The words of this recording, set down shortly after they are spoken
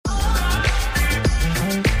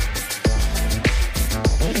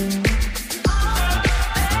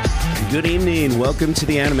Good evening. Welcome to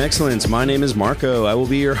the Animexcellence. My name is Marco. I will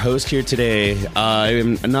be your host here today. I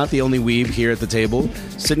am not the only weeb here at the table.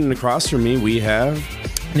 Sitting across from me, we have...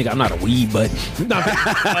 Nigga, I'm not a weeb, but...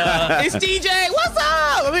 it's DJ. What's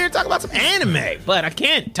up? I'm here to talk about some anime. But I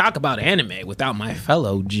can't talk about anime without my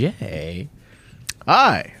fellow Jay.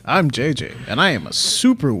 Hi, I'm JJ, and I am a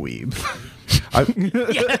super weeb.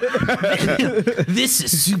 This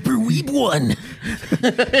is Super Weeb 1.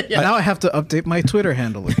 Now I have to update my Twitter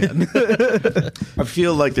handle again. I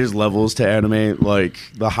feel like there's levels to anime. Like,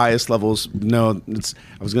 the highest levels... No,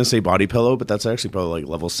 I was going to say body pillow, but that's actually probably like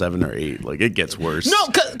level 7 or 8. Like, it gets worse. No,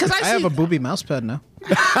 because I have a booby mouse pad now.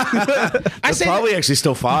 That's probably actually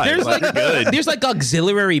still 5. There's like good. There's like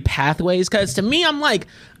auxiliary pathways, because to me, I'm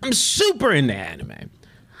super into anime.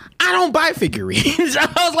 I don't buy figurines. I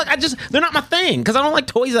was like, they're not my thing because I don't like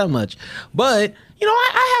toys that much. But, you know,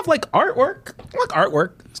 I have like artwork. I like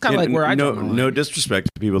artwork. It's kind of like where I go. No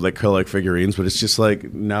disrespect to people that collect figurines, but it's just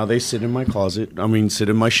like now they sit in my closet. I mean, sit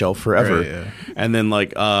in my shelf forever. Right, yeah. And then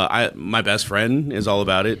like my best friend is all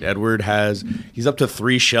about it. Edward he's up to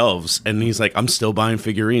 3 shelves and he's like, I'm still buying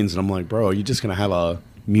figurines. And I'm like, bro, are you just going to have a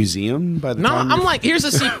museum by the time? No, I'm like, here's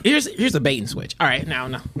a bait and switch. All right, now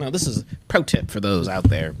this is a pro tip for those out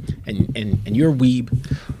there, and you're a weeb,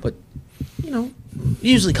 but you know, it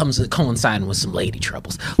usually comes coinciding with some lady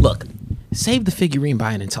troubles. Look, save the figurine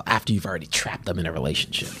buying until after you've already trapped them in a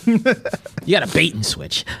relationship. You got a bait and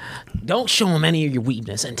switch. Don't show him any of your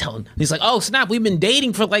weebness and tell him. He's like, oh snap, we've been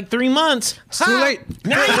dating for like 3 months. It's too late.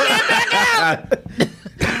 Now you get back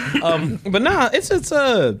out. But nah, it's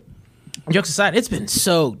jokes aside, it's been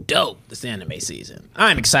so dope this anime season.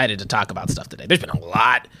 I'm excited to talk about stuff today. There's been a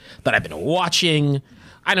lot that I've been watching.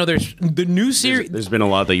 I know there's the new series. There's been a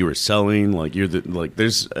lot that you were selling. Like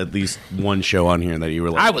there's at least one show on here that you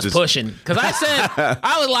were like. I was pushing because I said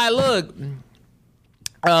I was like, look,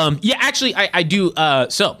 yeah, actually, I do.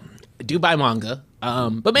 So I do buy manga,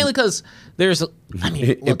 but mainly because there's.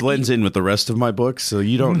 It blends in with the rest of my books, so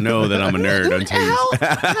you don't know that I'm a nerd until you.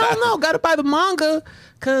 Hell no, gotta buy the manga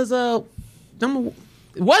because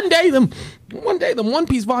one day them One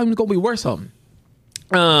Piece volumes gonna be worth something.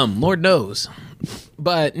 Lord knows,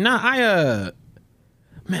 but man,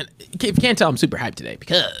 if you can't tell, I'm super hyped today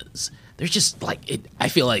because there's just like it. I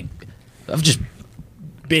feel like I've just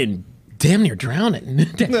been damn near drowning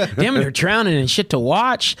in shit to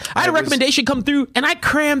watch. I had a recommendation come through, and I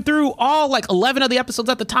crammed through all like 11 of the episodes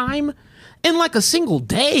at the time in like a single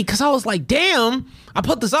day because I was like, damn, I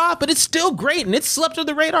put this off, but it's still great, and it slept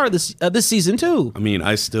under the radar this season too. I mean,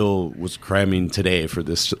 I still was cramming today for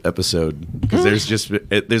this episode because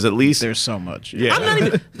there's so much. Yeah. I'm not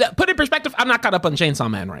even put in perspective. I'm not caught up on Chainsaw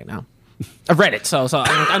Man right now. I've read it, so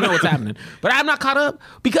I know what's happening, but I'm not caught up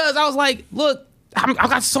because I was like, look. I've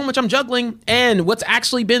got so much I'm juggling, and what's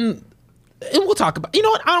actually been, and we'll talk about, you know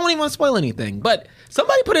what, I don't even want to spoil anything, but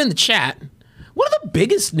somebody put in the chat, what are the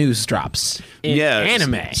biggest news drops in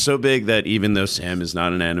anime? So big that even though Sam is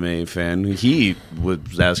not an anime fan, he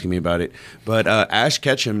was asking me about it, but Ash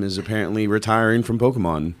Ketchum is apparently retiring from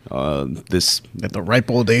Pokemon at the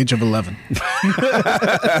ripe old age of 11.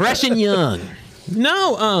 Fresh and young.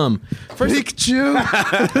 No, for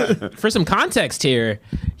some context here,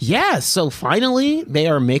 yeah. So finally, they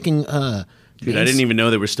are making. Dude, I didn't even know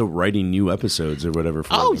they were still writing new episodes or whatever.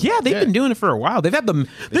 Yeah, they've been doing it for a while. They've had them.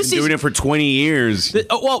 They've been doing it for 20 years.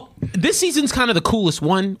 This season's kind of the coolest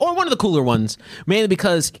one, or one of the cooler ones, mainly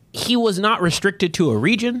because he was not restricted to a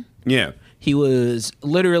region. Yeah, he was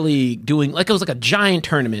literally doing it was like a giant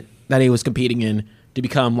tournament that he was competing in to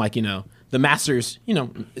become like the masters.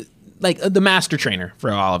 Like the master trainer for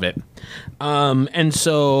all of it. And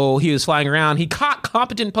so he was flying around. He caught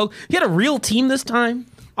competent He had a real team this time.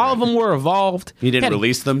 All of them were evolved. He didn't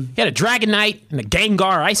release them? He had a Dragon Knight and a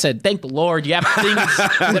Gengar. I said, thank the Lord, you have things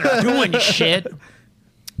that are doing shit.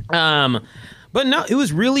 But no, it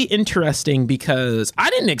was really interesting because I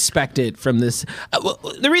didn't expect it from this.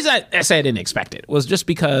 The reason I say I didn't expect it was just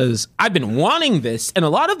because I've been wanting this, and a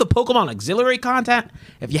lot of the Pokemon auxiliary content,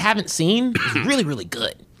 if you haven't seen, is really, really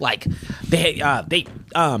good. Like they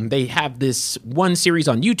have this one series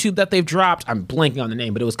on YouTube that they've dropped. I'm blanking on the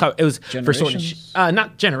name, but it was for Sword and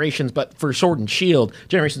not Generations, but for Sword and Shield.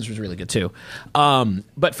 Generations was really good too.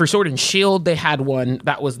 But for Sword and Shield, they had one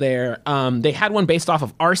that was there. They had one based off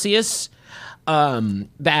of Arceus.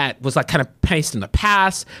 That was like kind of paced in the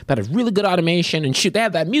past, that had really good automation, and they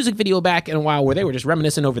had that music video back in a while where they were just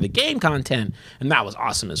reminiscing over the game content, and that was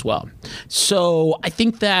awesome as well. So I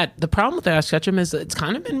think that the problem with Ash Ketchum is that it's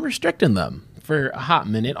kind of been restricting them for a hot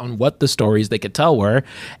minute on what the stories they could tell were,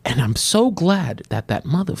 and I'm so glad that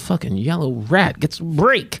motherfucking yellow rat gets a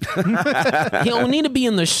break. He don't need to be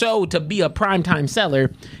in the show to be a primetime seller.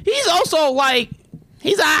 He's also like,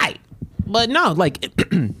 he's alright. But no, like,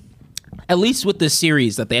 at least with this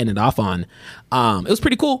series that they ended off on, it was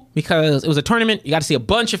pretty cool because it was a tournament. You got to see a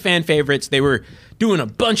bunch of fan favorites. They were doing a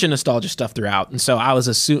bunch of nostalgia stuff throughout. And so I was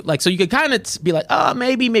so you could kind of be like, oh,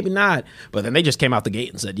 maybe not. But then they just came out the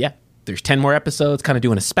gate and said, yeah, there's 10 more episodes, kind of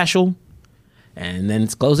doing a special. And then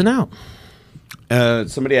it's closing out.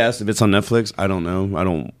 Somebody asked if it's on Netflix. I don't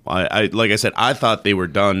know. I like I said, I thought they were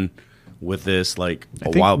done with this like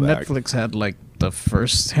a while back. Netflix had like the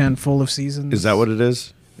first handful of seasons. Is that what it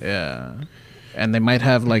is? Yeah. And they might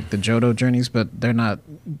have like the Johto journeys, but they're not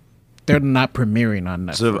premiering on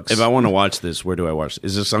Netflix. So if I want to watch this, where do I watch?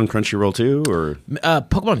 Is this on Crunchyroll too, or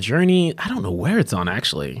Pokemon Journey? I don't know where it's on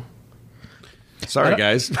actually. Sorry,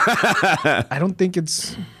 guys. I don't think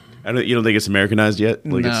it's. You don't think it's Americanized yet?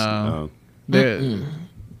 Like No.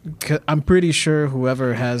 I'm pretty sure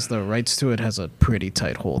whoever has the rights to it has a pretty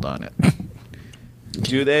tight hold on it.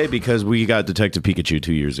 Do they? Because we got Detective Pikachu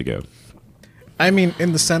 2 years ago. I mean,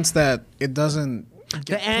 in the sense that it doesn't.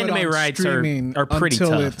 The anime rights are pretty until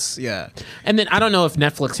tough. It's, yeah. And then I don't know if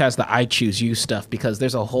Netflix has the I Choose You stuff because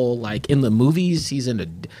there's a whole, like, in the movies, he's in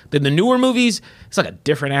the newer movies, it's like a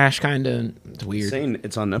different Ash kind of. It's weird. Saying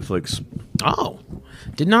it's on Netflix. Oh,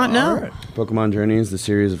 did not know. Right. Pokemon Journeys, the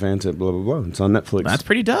series of Fanta, blah, blah, blah. It's on Netflix. That's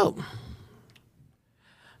pretty dope.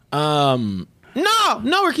 No,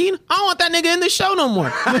 Rakeen, I don't want that nigga in the show no more.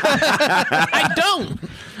 I don't.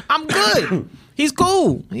 I'm good. He's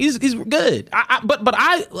cool. He's good. But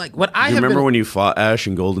I like what I You have remember been, when you fought Ash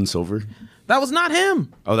in Gold and Silver? that was not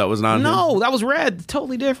him. Oh, that was not him? No, that was Red.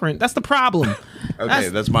 Totally different. That's the problem. Okay,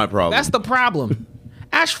 that's my problem. That's the problem.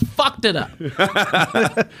 Ash fucked it up.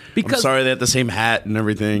 I'm Because sorry they had the same hat and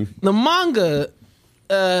everything. the manga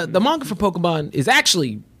for Pokemon is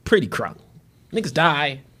actually pretty crunk. Niggas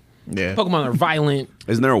die. Yeah. Pokemon are violent.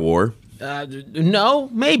 Isn't there a war? No,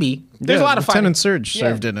 maybe. There's a lot of fighting. Lieutenant Surge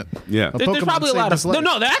served in it. Yeah. There's probably a lot of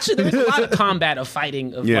there is a lot of combat of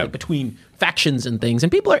fighting of Yeah. like between factions and things,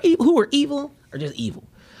 and people are who are evil are just evil.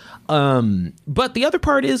 But the other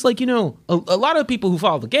part is like a lot of people who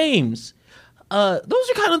follow the games. Those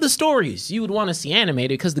are kind of the stories you would want to see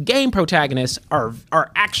animated because the game protagonists are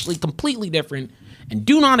actually completely different and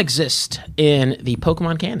do not exist in the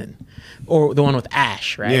Pokemon canon or the one with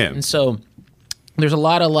Ash, right? Yeah. And so there's a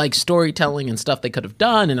lot of like storytelling and stuff they could have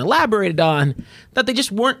done and elaborated on that they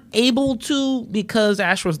just weren't able to because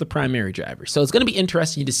Ash was the primary driver. So it's going to be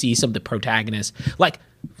interesting to see some of the protagonists like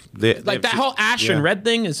that whole Ash and Red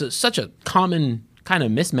thing is such a common kind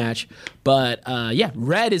of mismatch, but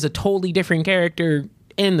Red is a totally different character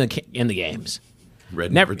in the games.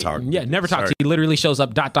 Red never talked. Yeah, never talks. He literally shows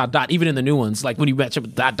up ... Even in the new ones, like when you match up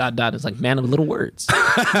with ... it's like man of little words.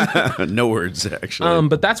 No words actually.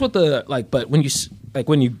 But that's what But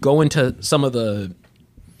when you go into some of the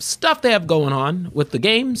stuff they have going on with the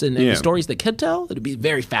games and the stories they could tell, it'd be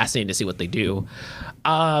very fascinating to see what they do.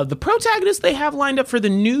 The protagonists they have lined up for the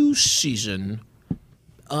new season.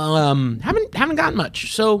 Haven't gotten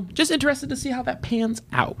much, so just interested to see how that pans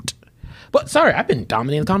out. But sorry, I've been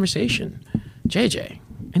dominating the conversation. JJ,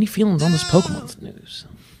 any feelings on this Pokemon news?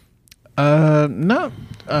 No.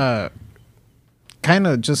 Kind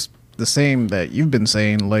of just the same that you've been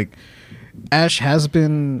saying. Like, Ash has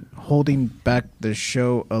been holding back the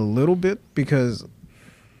show a little bit because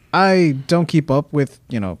I don't keep up with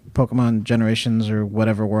Pokemon Generations or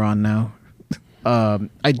whatever we're on now.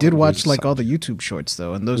 I did watch like all the YouTube shorts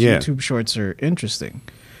though, and those YouTube shorts are interesting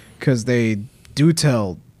because they do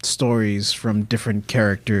tell stories from different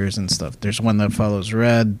characters and stuff. There's one that follows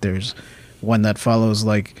Red. There's one that follows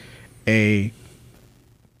like a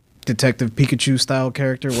Detective Pikachu style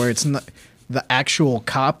character where it's not the actual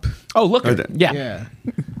cop. Oh, look at Yeah.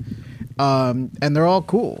 And they're all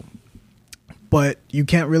cool, but you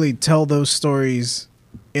can't really tell those stories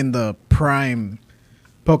in the prime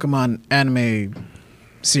Pokemon anime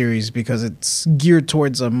series because it's geared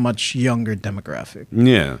towards a much younger demographic.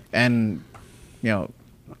 Yeah. And,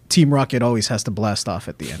 Team Rocket always has to blast off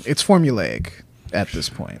at the end. It's formulaic at this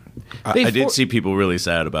point. I did see people really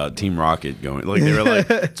sad about Team Rocket going. Like, they were like,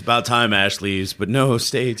 it's about time Ash leaves, but no,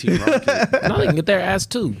 stay Team Rocket. No, they can get their ass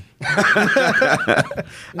too. I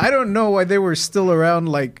don't know why they were still around,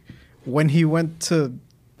 like, when he went to,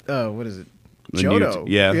 what is it? Johto.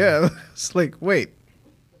 Yeah. It's like, wait.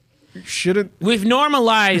 Shouldn't We've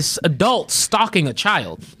normalized adults stalking a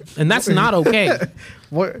child, and that's not okay.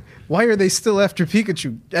 why are they still after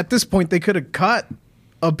Pikachu? At this point, they could have caught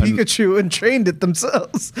a Pikachu and trained it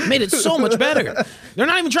themselves. Made it so much better. They're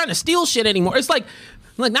not even trying to steal shit anymore. It's like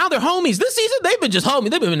now they're homies. This season, they've been just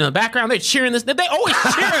homies. They've been in the background. They're cheering this. They always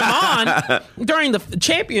cheer him on during the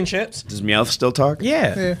championships. Does Meowth still talk?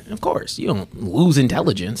 Yeah, of course. You don't lose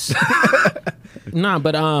intelligence.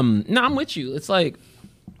 But I'm with you. It's like,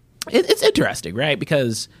 it's interesting, right?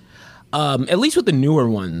 Because at least with the newer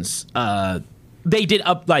ones, they did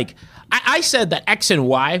up, like, I said that X and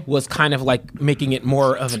Y was kind of like making it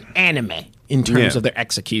more of an anime in terms of their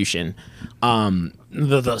execution. Some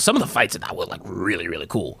of the fights in that were like really, really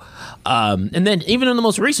cool. And then even in the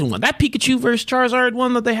most recent one, that Pikachu versus Charizard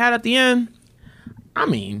one that they had at the end, I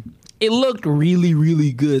mean, it looked really,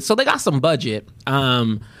 really good. So they got some budget,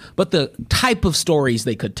 but the type of stories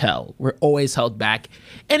they could tell were always held back.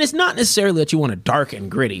 And it's not necessarily that you want a dark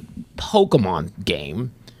and gritty Pokemon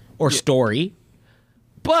game or story,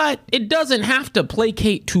 but it doesn't have to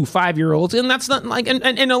placate to 5-year-olds. And that's not like, and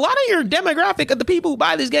a lot of your demographic of the people who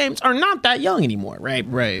buy these games are not that young anymore, right?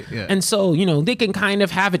 Right, yeah. And so, they can kind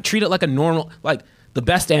of have it treated like a normal, like the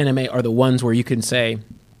best anime are the ones where you can say,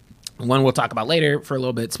 one we'll talk about later for a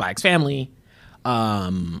little bit, Spy X Family,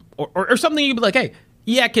 or something you'd be like, hey,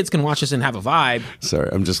 yeah, kids can watch this and have a vibe. Sorry,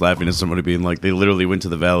 I'm just laughing at somebody being like, they literally went to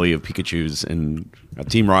the Valley of Pikachus and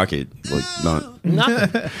Team Rocket, like, not.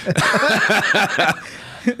 Nothing.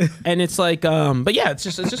 And it's like, but yeah,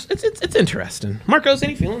 it's interesting. Marcos,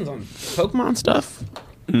 any feelings on Pokemon stuff?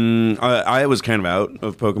 I was kind of out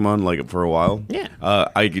of Pokemon like for a while. Yeah.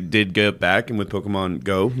 I did get back and with Pokemon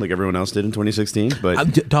Go like everyone else did in 2016.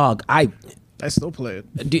 But dog, I still play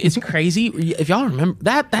it. Dude, it's crazy. If y'all remember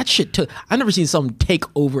that shit took. I've never seen something take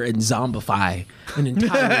over and zombify an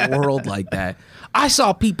entire world like that. I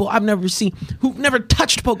saw people I've never seen who've never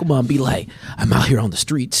touched Pokemon be like, I'm out here on the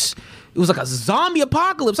streets. It was like a zombie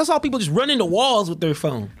apocalypse. I saw people just run into walls with their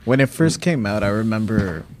phone. When it first came out, I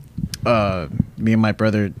remember me and my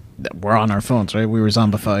brother were on our phones, right? We were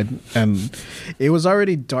zombified, and it was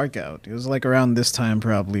already dark out. It was like around this time,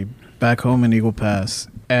 probably back home in Eagle Pass,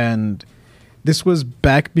 and this was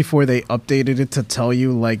back before they updated it to tell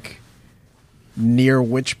you like near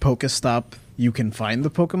which Pokestop you can find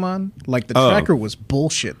the Pokemon. Like the tracker was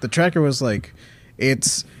bullshit. The tracker was like,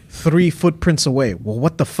 it's 3 footprints away. Well,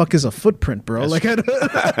 what the fuck is a footprint, bro? Like, I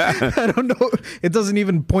don't know. It doesn't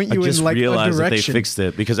even point you in like a direction. I just realized that they fixed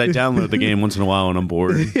it because I download the game once in a while and I'm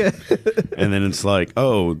bored. Yeah. And then it's like,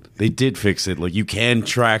 oh, they did fix it. Like, you can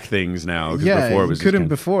track things now. Yeah, before it was you couldn't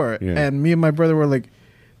before. Yeah. And me and my brother were like,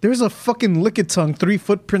 there's a fucking Lickitung 3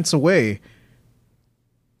 footprints away.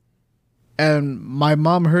 And my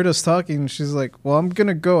mom heard us talking. She's like, well, I'm going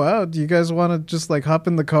to go out. Do you guys want to just like hop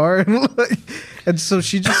in the car? And so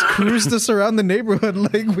she just cruised us around the neighborhood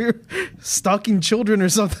like we were stalking children or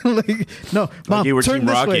something. Like, no, Mom, like you were turn Team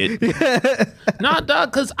this Rocket. way. Yeah. Nah,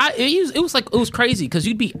 dog, because it was crazy because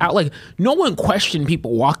you'd be out, like, no one questioned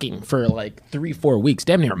people walking for like 3-4 weeks,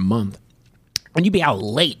 damn near a month. And you'd be out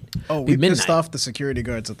late. Oh, we pissed off the security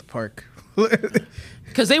guards at the park.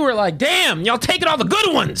 Because they were like, damn, y'all taking all the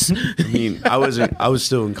good ones. I mean, I was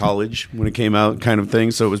still in college when it came out kind of thing,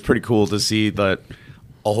 so it was pretty cool to see that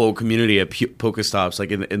a whole community at Pokestops,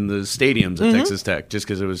 like in the stadiums at Texas Tech, just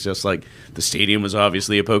because it was just like the stadium was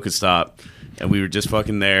obviously a Pokestop, and we were just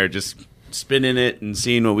fucking there, just spinning it and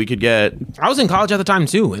seeing what we could get. I was in college at the time,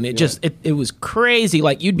 too, and it was crazy.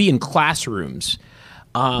 Like, you'd be in classrooms.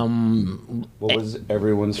 What was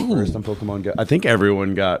everyone's first on Pokemon Go? I think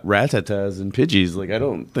everyone got Rattatas and Pidgeys. Like, I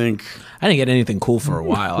didn't get anything cool for a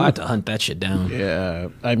while. I had to hunt that shit down. Yeah,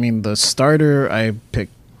 I mean the starter, I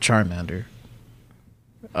picked Charmander.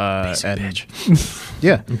 Bitch.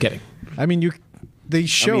 Yeah, I'm kidding. I mean they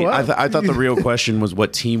show up. I thought the real question was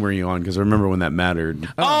what team were you on? Because I remember when that mattered.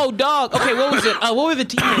 Oh, dog. Okay, what was it? What were the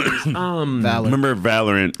team names? Valorant. Remember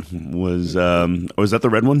Valorant was that the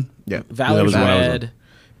red one? Yeah, Valor's red.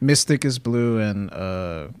 Mystic is blue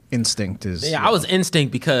and Instinct is... Yeah, I was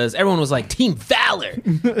Instinct because everyone was like, Team Valor,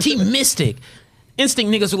 Team Mystic.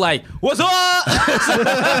 Instinct niggas were like, what's up?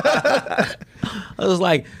 I was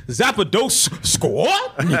like, Zapdos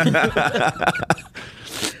squad?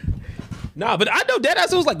 Nah, but I know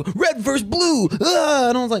Deadass, it was like red versus blue.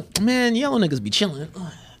 And I was like, man, yellow niggas be chilling.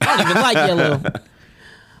 I don't even like yellow.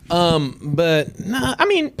 But nah, I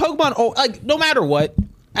mean, Pokemon, like, no matter what,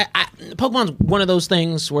 Pokemon's one of those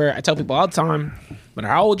things where I tell people all the time, no matter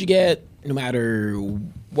how old you get, no matter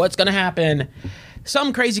what's gonna happen,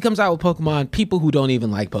 something crazy comes out with Pokemon, people who don't even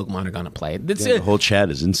like Pokemon are gonna play it. The whole chat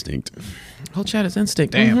is Instinct. Whole chat is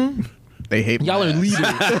Instinct. Damn. They hate y'all are leaders.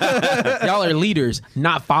 Y'all are leaders,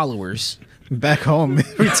 not followers. Back home,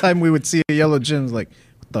 every time we would see a yellow gym, like,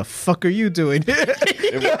 what the fuck are you doing?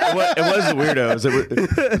 It was the weirdos.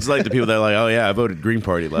 It's like the people that are like, oh yeah, I voted Green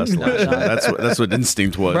Party last election. That's what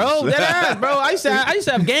instinct was, bro. Bro, I used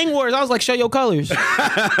to have gang wars. I was like, show your colors.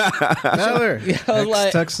 Tyler, I was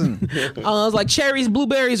like, Texan. I was like, cherries,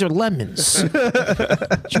 blueberries, or lemons.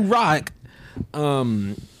 You rock.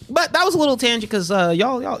 But that was a little tangent because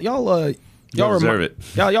y'all deserve it.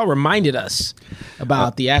 Y'all reminded us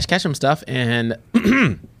about the Ash Ketchum stuff, and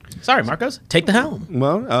sorry, Marcos, take the helm.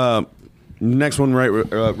 Well, next one,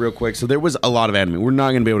 real quick. So there was a lot of anime. We're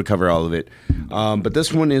not going to be able to cover all of it, but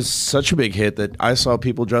this one is such a big hit that I saw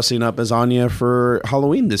people dressing up as Anya for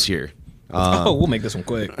Halloween this year. We'll make this one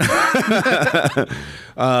quick.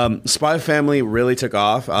 Spy Family really took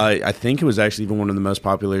off. I think it was actually even one of the most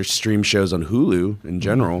popular stream shows on Hulu in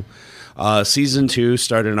general. Season 2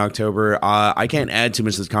 started in October. I can't add too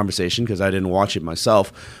much to this conversation because I didn't watch it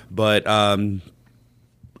myself, but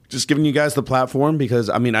just giving you guys the platform because,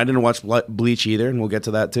 I mean, I didn't watch Bleach either, and we'll get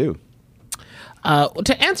to that too.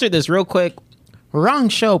 To answer this real quick, wrong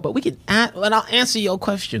show, but we can and I'll answer your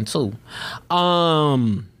question too.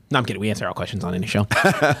 No, I'm kidding. We answer all questions on any show.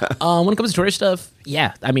 When it comes to Twitter stuff,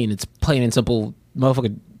 yeah, I mean, it's plain and simple.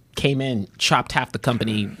 Motherfucker came in, chopped half the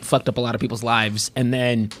company, fucked up a lot of people's lives, and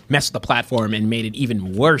then messed with the platform and made it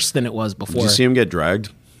even worse than it was before. Did you see him get dragged?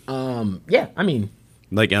 Yeah, I mean...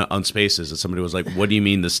 Like on Spaces, somebody was like, what do you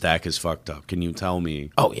mean the stack is fucked up? Can you tell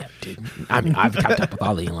me? Oh, yeah, dude. I mean, I've kept up with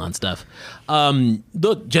all the Elon stuff.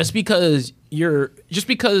 Look, just because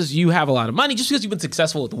you have a lot of money, just because you've been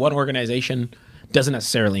successful with one organization doesn't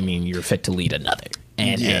necessarily mean you're fit to lead another.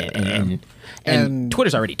 And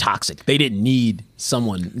Twitter's already toxic. They didn't need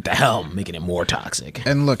someone at the helm making it more toxic.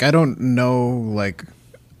 And look, I don't know like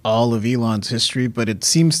all of Elon's history, but it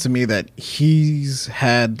seems to me that he's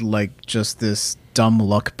had like just this dumb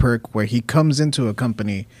luck perk where he comes into a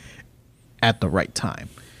company at the right time.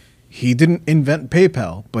 He didn't invent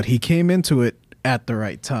PayPal, but he came into it at the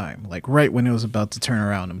right time, like right when it was about to turn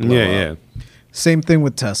around and blow up. Yeah. Same thing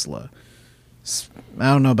with Tesla.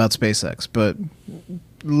 I don't know about SpaceX, but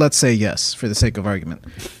let's say yes for the sake of argument.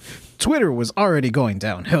 Twitter was already going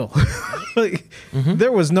downhill.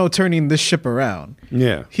 There was no turning this ship around.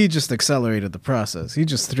 Yeah. He just accelerated the process. He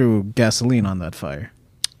just threw gasoline on that fire.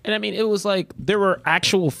 And I mean, it was like there were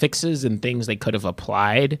actual fixes and things they could have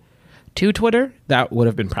applied to Twitter that would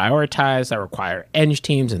have been prioritized, that require eng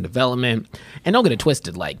teams and development. And don't get it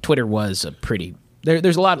twisted, like Twitter was a pretty...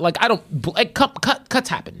 There's a lot, like, I don't, like, cuts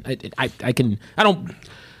happen. Let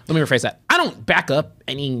me rephrase that. I don't back up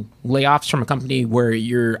any layoffs from a company where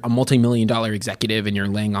you're a multi-million-dollar executive and you're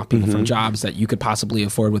laying off people from jobs that you could possibly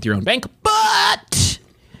afford with your own bank. But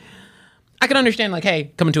I can understand, like,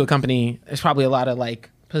 hey, coming to a company, there's probably a lot of,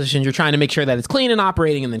 like, positions you're trying to make sure that it's clean and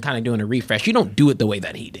operating and then kind of doing a refresh. You don't do it the way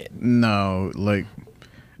that he did. No, like...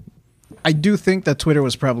 I do think that Twitter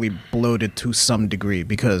was probably bloated to some degree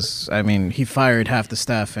because, I mean, he fired half the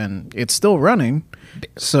staff and it's still running.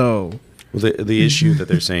 So... Well, the issue that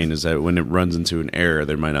they're saying is that when it runs into an error,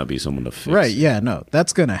 there might not be someone to fix. Right, yeah, no,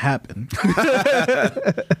 that's going to happen.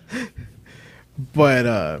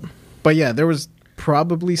 But yeah, there was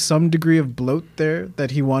probably some degree of bloat there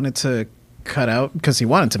that he wanted to cut out because he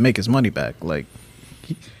wanted to make his money back. Like,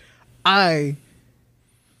 I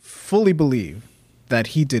fully believe that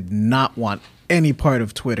he did not want any part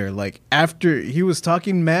of Twitter. Like, after he was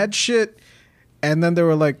talking mad shit, and then they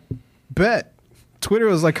were like, bet. Twitter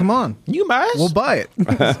was like, come on. You buy us? We'll buy it.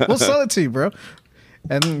 We'll sell it to you, bro.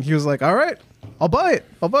 And he was like, all right, I'll buy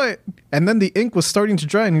it. And then the ink was starting to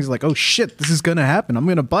dry, and he's like, oh shit, this is going to happen. I'm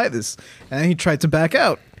going to buy this. And then he tried to back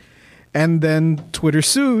out. And then Twitter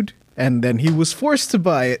sued, and then he was forced to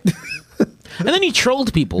buy it. And then he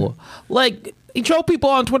trolled people. Like... He trolled people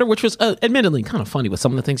on Twitter, which was admittedly kind of funny with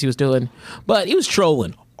some of the things he was doing. But he was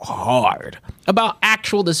trolling hard about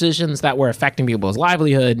actual decisions that were affecting people's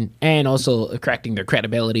livelihood and also affecting their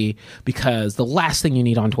credibility. Because the last thing you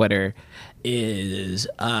need on Twitter is...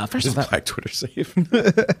 first of all, Black Twitter safe?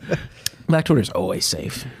 Black Twitter's always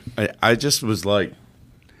safe. I just was like...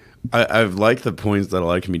 I've liked the points that a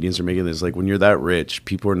lot of comedians are making. This like when you're that rich,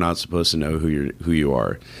 people are not supposed to know who you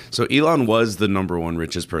are. So Elon was the number one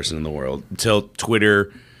richest person in the world until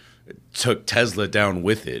Twitter took Tesla down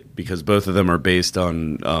with it because both of them are based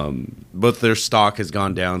on both their stock has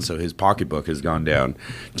gone down, so his pocketbook has gone down.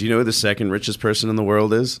 Do you know who the second richest person in the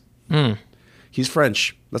world is? He's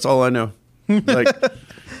French. That's all I know. Like.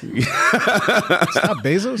 It's not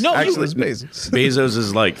Bezos? No, actually, it's Bezos. Bezos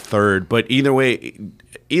is like third, but either way,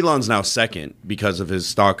 Elon's now second because of his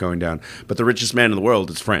stock going down. But the richest man in the world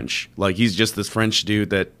is French. Like he's just this French dude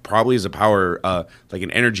that probably is a power, like an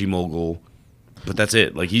energy mogul. But that's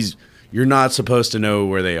it. Like he's you're not supposed to know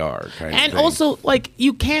where they are. And also, like,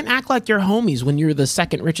 you can't act like you're homies when you're the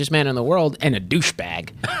second richest man in the world and a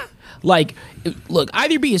douchebag. Like, look,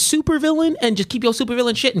 either be a supervillain and just keep your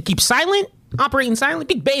supervillain shit and keep silent, operating silent.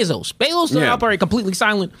 Big Bezos. Bezos don't operate completely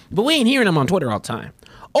silent, but we ain't hearing him on Twitter all the time.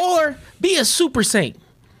 Or be a super saint,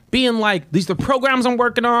 being like, these are the programs I'm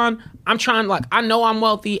working on. I'm trying, like, I know I'm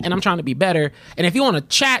wealthy and I'm trying to be better. And if you want to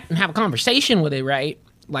chat and have a conversation with it, right?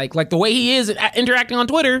 Like the way he is interacting on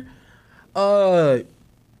Twitter,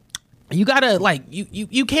 you gotta, like,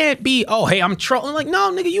 you can't be, oh, hey, I'm trolling. Like,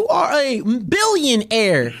 no, nigga, you are a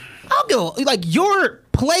billionaire. I'll go, like, your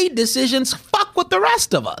play decisions fuck with the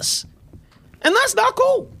rest of us. And that's not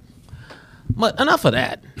cool. But enough of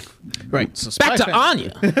that. Right. So back to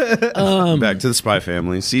Anya. Back to the Spy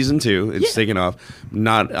Family. Season 2. It's taking off.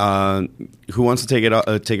 Not, who wants to take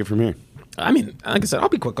it from here? I mean, like I said, I'll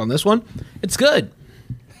be quick on this one. It's good.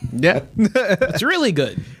 Yeah. It's really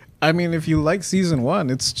good. I mean, if you like season 1,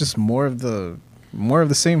 it's just more of the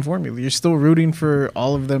same formula. You're still rooting for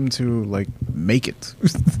all of them to, like, make it.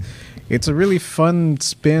 It's a really fun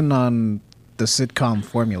spin on the sitcom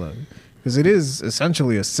formula, because it is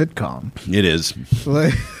essentially a sitcom. It is.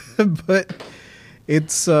 Like, but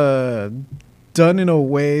it's done in a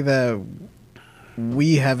way that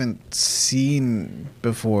we haven't seen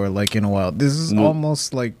before, like, in a while. This is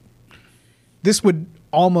almost like, this would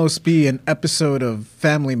almost be an episode of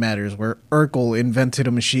Family Matters where Urkel invented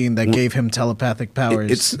a machine that gave him telepathic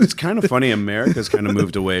powers. It's kind of funny. America's kind of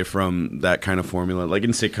moved away from that kind of formula. Like,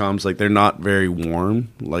 in sitcoms, like, they're not very warm.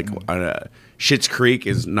 Like, Schitt's Creek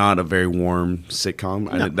is not a very warm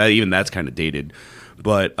sitcom. No. That's kind of dated.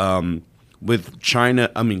 But with Japan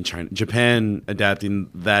adapting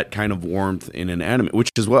that kind of warmth in an anime, which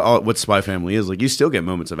is what Spy Family is. Like, you still get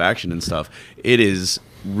moments of action and stuff. It is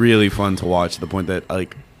really fun to watch, to the point that,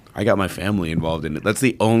 like, I got my family involved in it. That's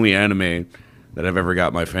the only anime that I've ever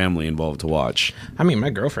got my family involved to watch. I mean,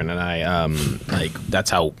 my girlfriend and I, like,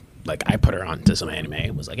 that's how, like, I put her on to some anime.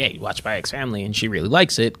 It was like, hey, watch Spy X Family, and she really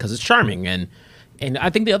likes it because it's charming. And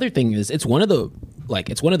I think the other thing is, it's one of the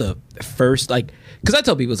first, like, because I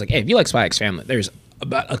tell people, it's like, hey, if you like Spy X Family, there's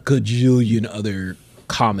about a gajillion other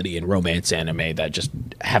comedy and romance anime that just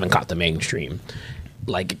haven't caught the mainstream.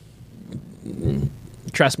 Like,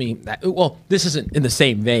 trust me, well, this isn't in the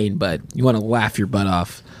same vein, but you want to laugh your butt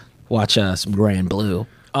off, watch some Grand Blue.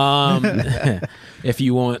 If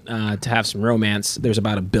you want to have some romance, there's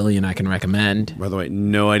about 1 billion I can recommend. By the way,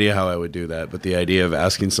 no idea how I would do that, but the idea of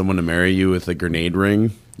asking someone to marry you with a grenade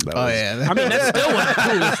ring. Yeah. I mean, that's still one of the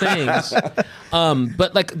coolest things.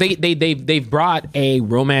 But, like, they've brought a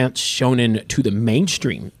romance shonen to the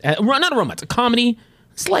mainstream. Not a romance, a comedy,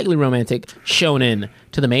 slightly romantic shonen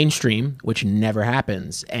to the mainstream, which never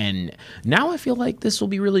happens. And now I feel like this will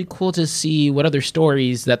be really cool to see what other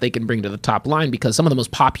stories that they can bring to the top line, because some of the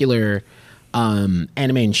most popular anime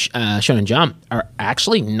and Shonen Jump are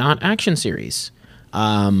actually not action series.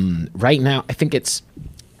 Right now, I think it's,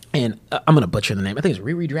 and I'm going to butcher the name, I think it's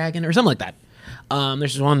Riri Dragon or something like that.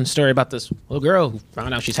 There's one story about this little girl who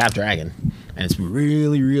found out she's half dragon, and it's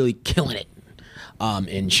really, really killing it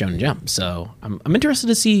in Shonen Jump. So I'm interested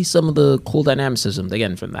to see some of the cool dynamicism they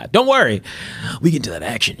get from that. Don't worry, we get into that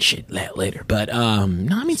action shit later. But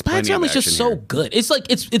no, I mean, Spy X Family is just so good. It's like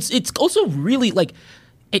it's also really, like,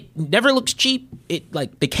 it never looks cheap. It,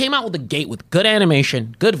 like, they came out with the gate with good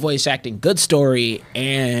animation, good voice acting, good story,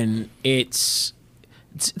 and it's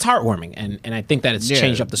heartwarming, and I think that it's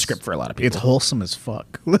changed up the script for a lot of people. It's wholesome as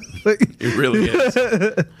fuck. It really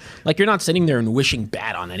is. Like, you're not sitting there and wishing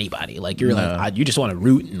bad on anybody. Like, you're like, you just want to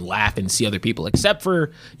root and laugh and see other people, except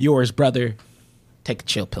for yours, brother. Take a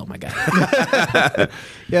chill pill, my guy.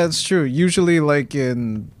 Yeah, it's true. Usually, like,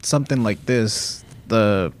 in something like this,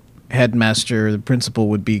 the headmaster, the principal,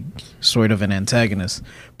 would be sort of an antagonist.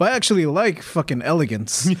 But I actually like fucking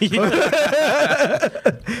elegance.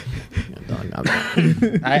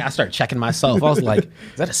 I started checking myself. I was like, is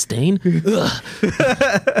that a stain?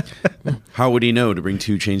 How would he know to bring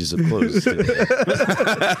 2 changes of clothes? He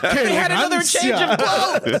had another change of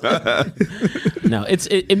clothes. No,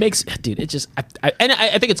 it makes, dude, it just, I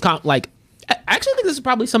think it's like, I actually think this is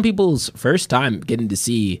probably some people's first time getting to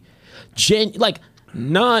see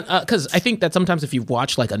because I think that sometimes if you've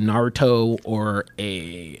watched, like, a Naruto or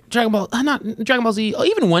a Dragon Ball, not Dragon Ball Z, or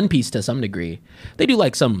even One Piece to some degree, they do,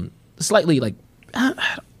 like, some slightly, like, how do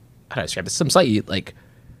I describe this? Some slightly, like,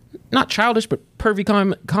 not childish, but pervy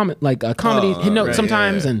comedy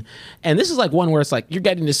sometimes. Yeah. And this is, like, one where it's like you're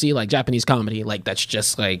getting to see, like, Japanese comedy, like, that's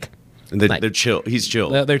just, like, And they're chill. He's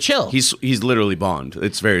chill. They're chill. He's literally Bond.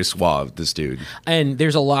 It's very suave, this dude. And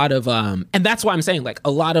there's a lot of and that's why I'm saying like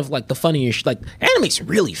a lot of like the funniest like anime's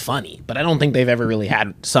really funny, but I don't think they've ever really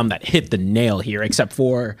had some that hit the nail here, except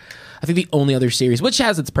for I think the only other series which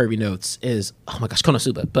has its pervy notes is oh my gosh,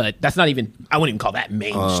 Konosuba, but that's not even I wouldn't even call that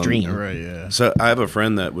mainstream. Right, yeah. So I have a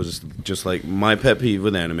friend that was just like my pet peeve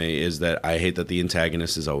with anime is that I hate that the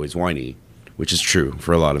antagonist is always whiny. Which is true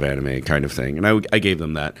for a lot of anime kind of thing. And I gave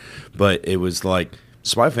them that. But it was like,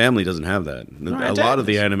 Spy Family doesn't have that. A lot of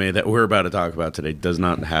the anime that we're about to talk about today does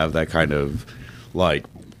not have that kind of, like,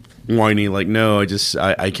 whiny, like, no,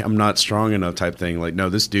 I'm not strong enough type thing. Like, no,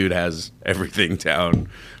 this dude has everything down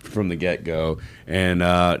from the get-go. And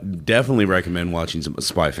definitely recommend watching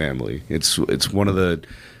Spy Family. It's one of the...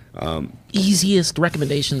 easiest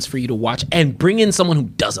recommendations for you to watch and bring in someone who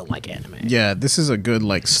doesn't like anime. Yeah, this is a good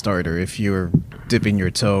like starter if you're dipping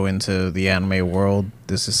your toe into the anime world.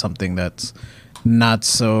 This is something that's not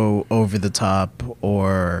so over the top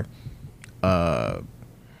or I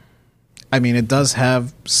mean it does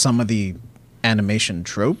have some of the animation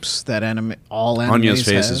tropes that all animes Anya's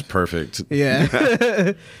face have. is perfect.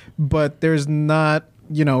 Yeah. But there's not,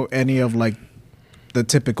 any of like the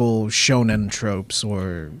typical shonen tropes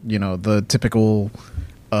or the typical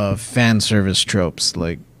fan service tropes.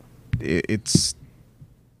 Like it's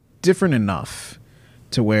different enough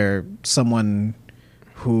to where someone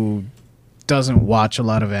who doesn't watch a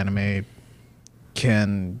lot of anime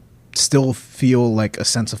can still feel like a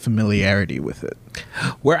sense of familiarity with it.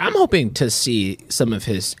 Where I'm hoping to see some of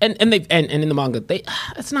his and in the manga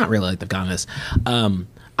it's not really like they've gotten this.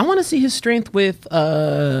 I want to see his strength with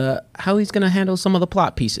how he's going to handle some of the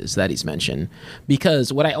plot pieces that he's mentioned.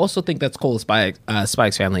 Because what I also think that's cool with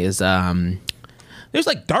Spike's Family is there's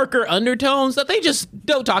like darker undertones that they just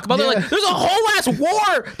don't talk about. Yeah. They're like, there's a whole ass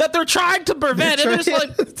war that they're trying to prevent. And there's like,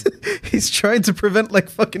 he's trying to prevent like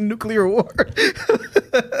fucking nuclear war.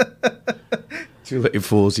 Too late,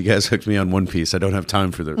 fools. You guys hooked me on One Piece. I don't have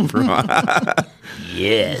time for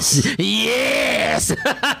yes. Can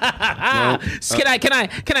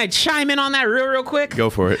I chime in on that real quick? Go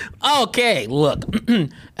for it. Okay, look,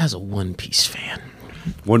 as a One Piece fan,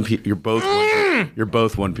 One Piece. You're both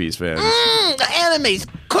One Piece fans. the anime's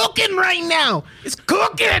cooking right now. It's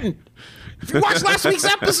cooking. If you watched last week's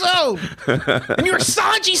episode and you're a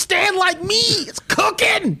Sanji stan like me, it's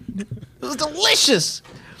cooking. It was delicious.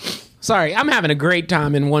 Sorry, I'm having a great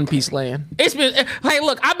time in One Piece land. It's been, hey,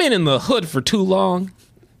 look, I've been in the hood for too long.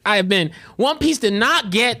 One Piece did not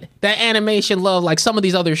get that animation love like some of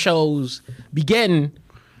these other shows be getting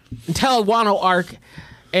until Wano arc.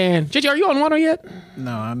 And JJ, are you on Wano yet?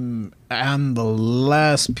 No, I'm the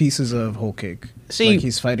last pieces of Whole Cake. See, like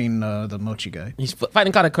he's fighting the Mochi guy. He's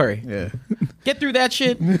fighting Katakuri. Yeah. Get through that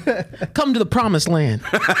shit. Come to the promised land.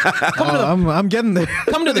 I'm getting there.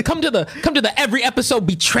 Come to the every episode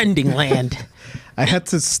be trending land. I had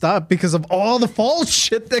to stop because of all the false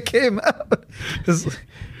shit that came out.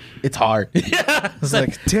 It's hard. I was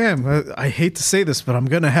like, damn, I hate to say this, but I'm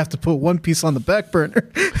going to have to put One Piece on the back burner.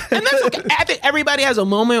 And that's okay. I think everybody has a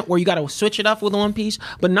moment where you got to switch it up with One Piece,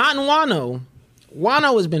 but not in Wano.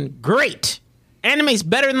 Wano has been great. Anime's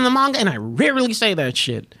better than the manga, and I rarely say that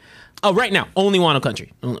shit. Oh, right now, only Wano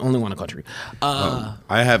Country. Only Wano Country. I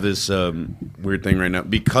have this weird thing right now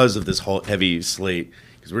because of this whole heavy slate.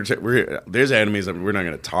 Because there's animes that we're not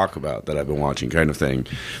going to talk about that I've been watching, kind of thing.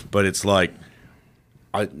 But it's like,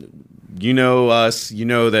 you know us, you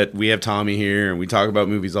know that we have Tommy here, and we talk about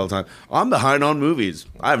movies all the time. I'm behind on movies.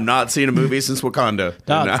 I have not seen a movie since Wakanda.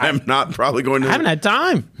 Dog, I'm not probably going to. I haven't had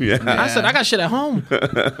time. Yeah. I said I got shit at home.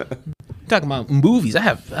 Talking about movies,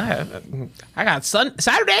 I got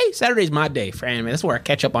Saturday. Saturday's my day for anime. That's where I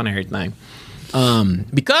catch up on everything.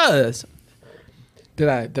 Because did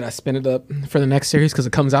I spin it up for the next series because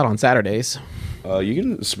it comes out on Saturdays?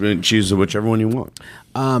 You can choose whichever one you want.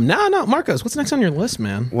 No, Marcos, what's next on your list,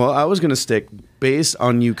 man? Well, I was gonna stick based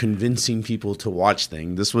on you convincing people to watch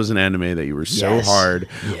things. This was an anime that you were so hard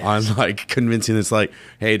on, like convincing. It's like,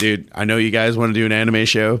 hey, dude, I know you guys want to do an anime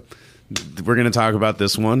show. We're going to talk about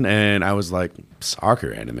this one. And I was like,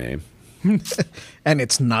 soccer anime. And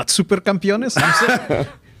it's not Super Campeones?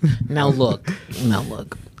 Now look.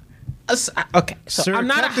 Okay, so Sir I'm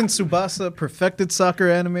not Captain Tsubasa perfected soccer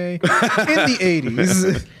anime in the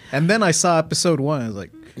 80s. And then I saw episode 1. I was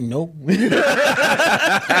like, no.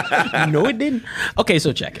 No, it didn't. Okay,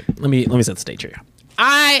 so check it. Let me set the stage here.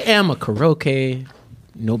 I am a Kuroke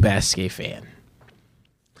no Basket fan.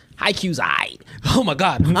 Haikyuu's aight. Oh my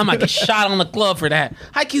god, I might get shot on the club for that.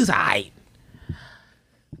 Haikyuu's aight.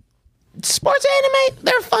 Sports anime,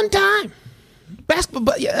 they're a fun time. Basketball,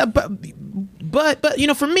 but But you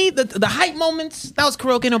know, for me, the hype moments, that was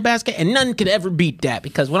Kuroko no Basket, and none could ever beat that,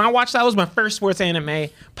 because when I watched that was my first sports anime.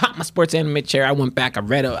 Popped my sports anime chair. I went back. I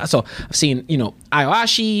read it. So I've seen, you know,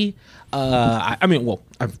 Aoashi.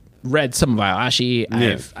 I've read some of Aoashi.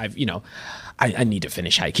 Yeah. I've you know, I need to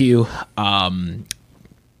finish Haikyuu.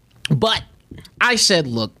 But I said,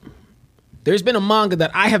 look, there's been a manga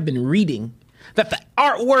that I have been reading that the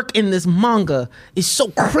artwork in this manga is so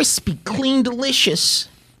crispy, clean, delicious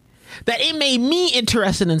that it made me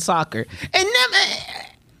interested in soccer. And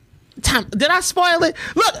Tom, did I spoil it?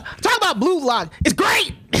 Look, talk about Blue Lock. It's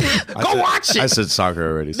great. Watch it. I said soccer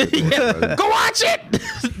already. So Yeah, go watch it.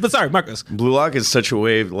 But sorry, Marcos. Blue Lock is such a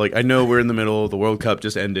wave. Like, I know we're in the middle. The World Cup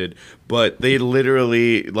just ended, but they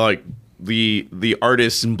literally, like, the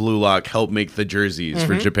artists in Blue Lock helped make the jerseys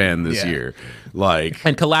for Japan this year. Like,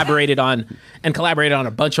 and collaborated on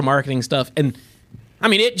a bunch of marketing stuff. And I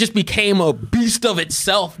mean, it just became a beast of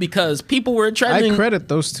itself because people were trending. I credit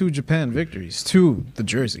those 2 Japan victories to the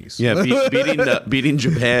jerseys. yeah, beating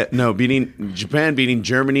Japan, beating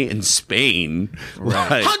Germany and Spain.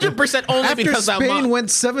 Right. 100% only After because Spain went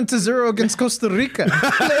 7-0 against Costa Rica.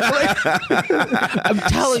 I'm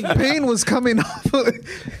telling you, Spain was coming off.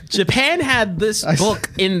 Japan had this book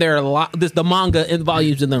in their the manga in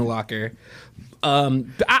volumes in their locker.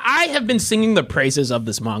 I have been singing the praises of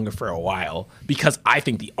this manga for a while because I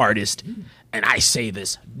think the artist, and I say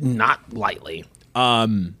this not lightly,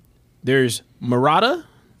 there's Murata,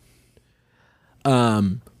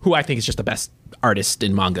 who I think is just the best artist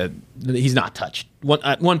in manga. He's not touched.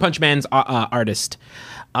 One Punch Man's artist.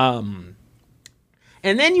 And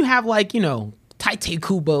then you have, like, you know, Taite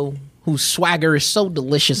Kubo, whose swagger is so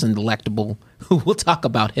delicious and delectable. We'll talk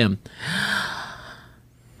about him.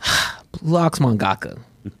 Blue Lock's mangaka.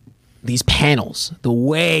 These panels, the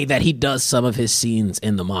way that he does some of his scenes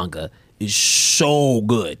in the manga is so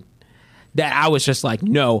good that I was just like,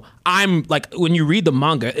 no, I'm like, when you read the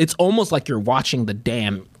manga, it's almost like you're watching the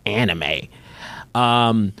damn anime.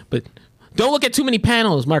 But don't look at too many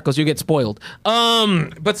panels, Marcos, you get spoiled.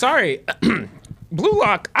 But sorry, Blue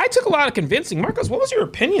Lock, I took a lot of convincing. Marcos, what was your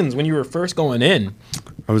opinions when you were first going in?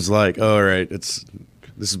 I was like, oh, all right, this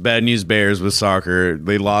is bad news bears with soccer.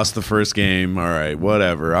 They lost the first game. All right,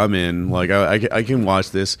 whatever. I'm in. Like, I can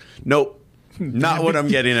watch this. Nope. Not what I'm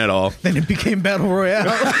getting at all. Then it became Battle Royale.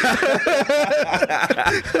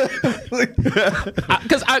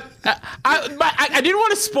 Because I didn't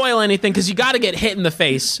want to spoil anything because you got to get hit in the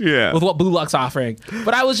face with what Blue Lock's offering.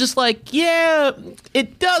 But I was just like, yeah,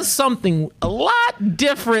 it does something a lot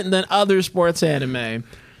different than other sports anime.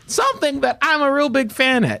 Something that I'm a real big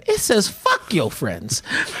fan at. It says, fuck your friends.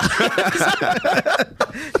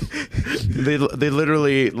 They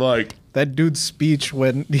literally, like... That dude's speech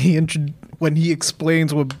when he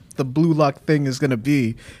explains what the Blue Lock thing is going to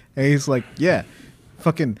be. And he's like, yeah,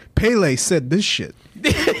 fucking Pele said this shit.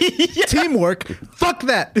 Teamwork, fuck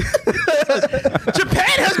that. Japan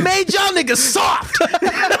has made y'all niggas soft.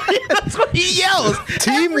 That's what he yells.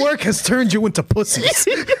 Teamwork has turned you into pussies.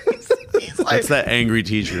 That's that angry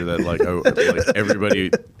teacher that like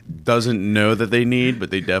everybody doesn't know that they need,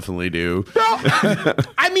 but they definitely do. Bro,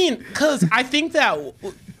 I mean, because I think that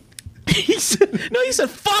he said,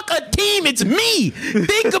 fuck a team, it's me.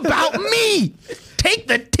 Think about me. Take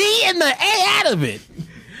the T and the A out of it.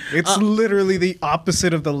 It's literally the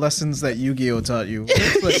opposite of the lessons that Yu-Gi-Oh taught you.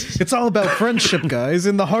 It's all about friendship, guys,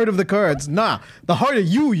 in the heart of the cards. Nah, the heart of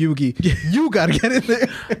you, Yugi. You gotta get in there.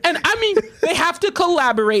 And I mean, they have to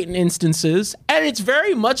collaborate in instances, and it's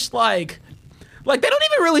very much like they don't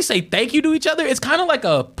even really say thank you to each other. It's kind of like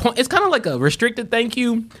a restricted thank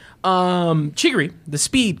you. Chigiri, the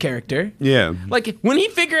speed character. Yeah. Like when he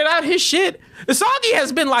figured out his shit, Isagi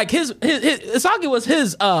has been like his Isagi was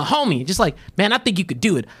his homie. Just like, man, I think you could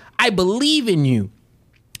do it. I believe in you.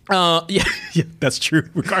 Yeah, that's true.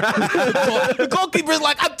 The goalkeeper's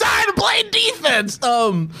like, I'm tired of playing defense.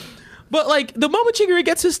 But like the moment Chigiri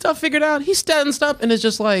gets his stuff figured out, he stands up and is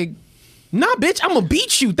just like, nah, bitch, I'm gonna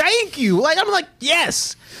beat you. Thank you. Like I'm like,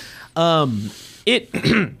 yes.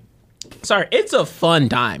 Sorry, it's a fun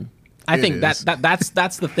time. I think that's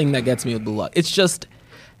the thing that gets me with Blue Lock. It's just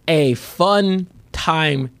a fun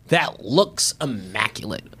time that looks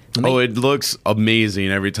immaculate. It looks amazing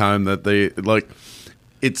every time that they like.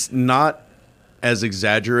 It's not as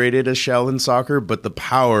exaggerated as Shaolin soccer, but the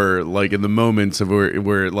power, like in the moments of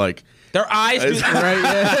where like their eyes, do, right?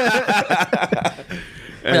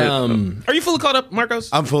 Yeah. Are you fully caught up, Marcos?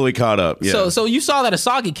 I'm fully caught up. Yeah. So you saw that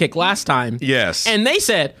Asagi kick last time. Yes. And they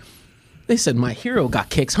said my hero got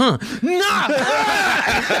kicks, huh? Nah.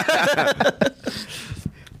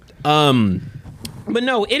 But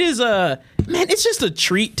no, it is man, it's just a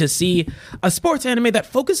treat to see a sports anime that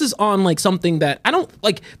focuses on like something that I don't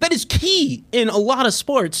like, that is key in a lot of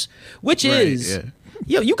sports, which is,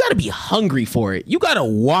 you got to be hungry for it. You got to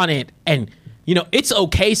want it. And, it's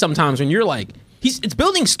okay sometimes when you're like, it's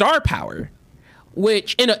building star power,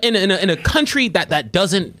 which in a country that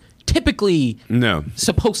doesn't typically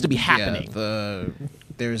supposed to be happening.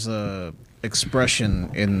 There's a expression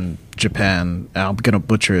in Japan, I'm gonna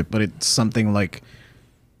butcher it, but it's something like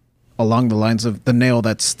along the lines of the nail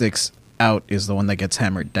that sticks out is the one that gets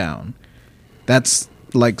hammered down. That's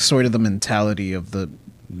like sort of the mentality of the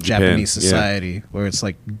Japanese society, where it's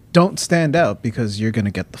like, don't stand out because you're gonna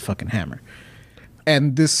get the fucking hammer.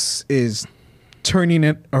 And this is turning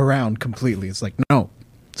it around completely. It's like, no,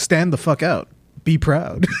 stand the fuck out. Be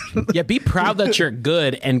proud. Yeah, be proud that you're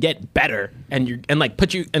good and get better, and like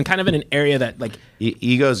put you in kind of in an area that like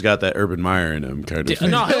Ego's got that Urban Meyer in him, kind of.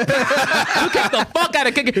 No, he'll kick the fuck out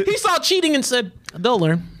of kicking. He saw cheating and said, "They'll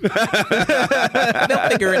learn. They'll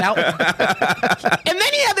figure it out." And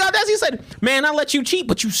then he had the audacity. He said, "Man, I let you cheat,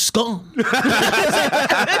 but you scum." He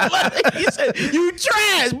said, "You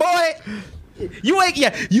trash, boy. You ain't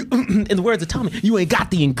you." In the words of Tommy, you ain't got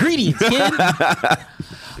the ingredients, kid.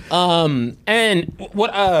 And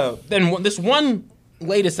what then this one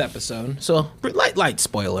latest episode, so light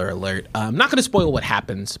spoiler alert, I'm not going to spoil what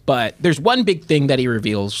happens, but there's one big thing that he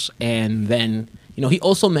reveals, and then he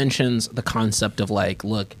also mentions the concept of like,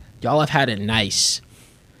 look, y'all have had it nice.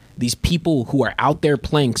 These people who are out there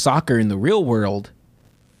playing soccer in the real world,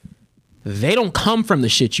 they don't come from the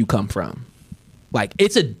shit you come from. Like,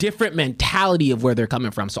 it's a different mentality of where they're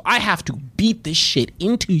coming from. So I have to beat this shit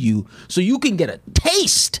into you so you can get a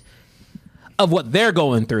taste of what they're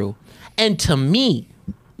going through. And to me,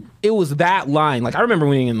 it was that line. Like, I remember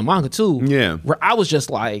reading in the manga, too. Yeah. Where I was just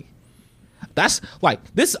like, that's, like,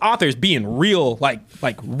 this author's being real, like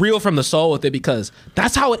real from the soul with it, because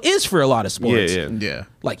that's how it is for a lot of sports. Yeah.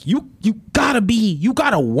 Like, you gotta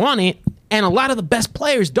want it. And a lot of the best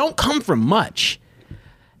players don't come from much.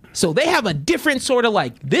 So they have a different sort of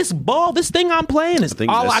like, this thing I'm playing is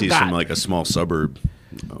all I got. From like a small suburb,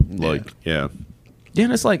 Yeah,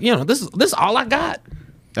 and it's like, this is all I got.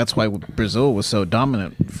 That's why Brazil was so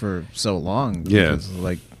dominant for so long. Yeah, because,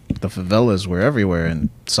 like, the favelas were everywhere, and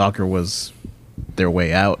soccer was their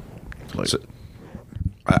way out. Like, so,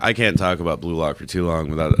 I can't talk about Blue Lock for too long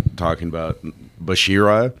without talking about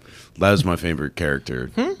Bashira. That was my favorite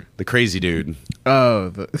character. The crazy dude.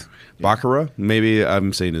 Oh, Bakura? Maybe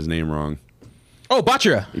I'm saying his name wrong. Oh,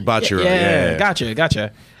 Bachira. Bachira, yeah.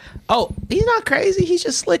 Gotcha. Oh, he's not crazy. He's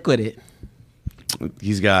just slick with it.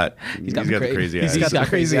 He's got the crazy eyes. He's got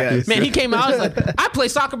crazy eyes. Man, he came out, I was like, I play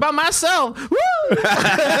soccer by myself. Woo!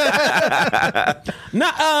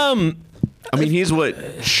 I mean, he's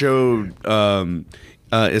what showed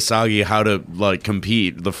Isagi how to like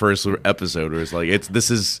compete the first episode, where it's like,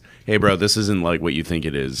 hey bro, this isn't like what you think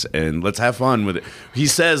it is, and let's have fun with it. He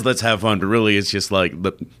says let's have fun, but really it's just like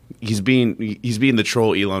he's being the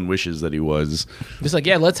troll Elon wishes that he was. Just like,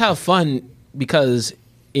 yeah, let's have fun, because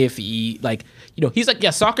if he he's like, yeah,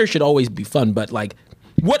 soccer should always be fun, but like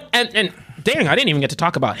what and dang, I didn't even get to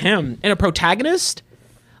talk about him. And a protagonist.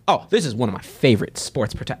 Oh, this is one of my favorite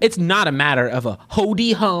sports protagonists. It's not a matter of a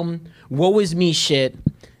ho-dee hum, woe is me shit.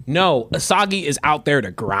 No, Asagi is out there to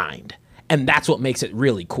grind. And that's what makes it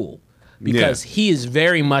really cool. Because he is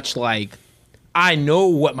very much like, I know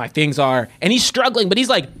what my things are. And he's struggling, but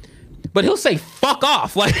he'll say, fuck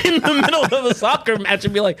off. Like in the middle of a soccer match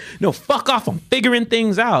and be like, no, fuck off. I'm figuring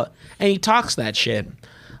things out. And he talks that shit.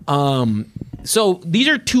 So these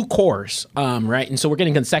are 2 cores, right? And so we're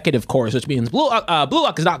getting consecutive cores, which means Blue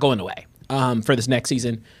Lock is not going away for this next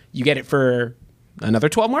season. You get it for another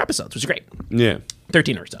 12 more episodes, which is great. Yeah.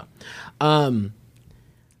 13 or so.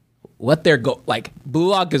 Blue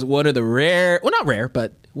Lock is one of the not rare,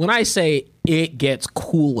 but when I say it gets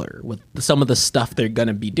cooler with some of the stuff they're going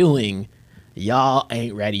to be doing, y'all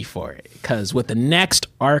ain't ready for it. Because with the next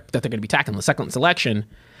arc that they're going to be tackling, the second selection,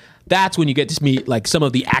 that's when you get to meet like some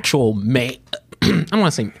of the actual I don't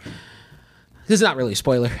want to say, this is not really a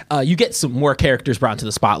spoiler. You get some more characters brought into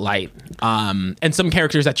the spotlight, and some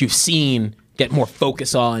characters that you've seen get more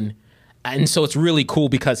focus on. And so it's really cool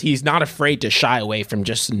because he's not afraid to shy away from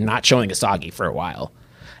just not showing Asagi for a while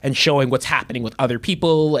and showing what's happening with other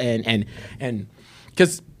people. And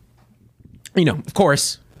because, of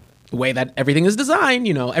course, the way that everything is designed,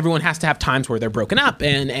 everyone has to have times where they're broken up,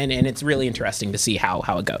 and it's really interesting to see how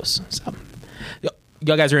it goes. So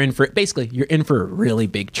y'all guys are you're in for a really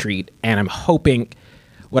big treat, and I'm hoping,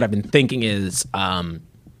 what I've been thinking is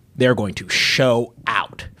they're going to show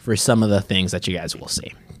out for some of the things that you guys will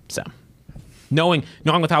see. So knowing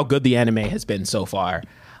with how good the anime has been so far,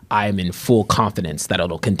 I am in full confidence that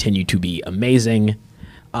it'll continue to be amazing.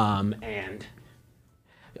 And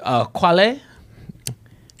Quale?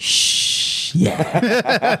 Shh,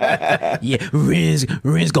 yeah, yeah.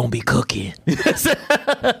 Ren's gonna be cooking.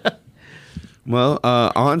 Well,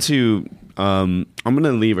 on to I'm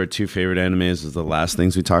gonna leave our two favorite animes as the last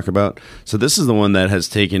things we talk about. So this is the one that has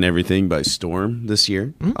taken everything by storm this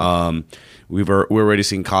year. We're already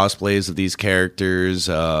seeing cosplays of these characters.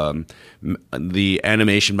 The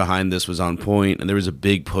animation behind this was on point, and there was a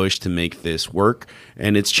big push to make this work.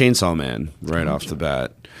 And it's Chainsaw Man right off the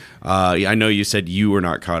bat. I know you said you were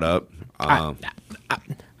not caught up. I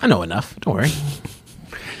know enough. Don't worry.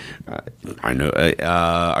 I know.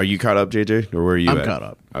 Are you caught up, JJ, or where are you? I'm caught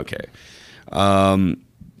up. Okay.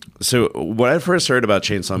 So what I first heard about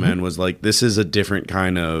Chainsaw Man was like, this is a different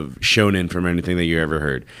kind of shonen from anything that you ever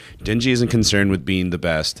heard. Denji isn't concerned with being the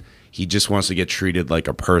best. He just wants to get treated like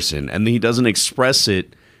a person. And he doesn't express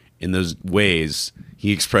it in those ways.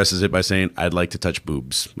 He expresses it by saying, I'd like to touch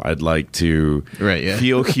boobs. I'd like to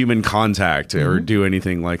feel human contact or do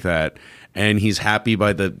anything like that. And he's happy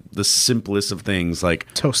by the simplest of things,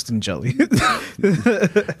 like Toast and jelly.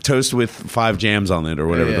 toast with 5 jams on it or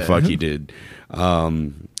whatever the fuck he did.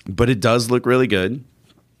 But it does look really good.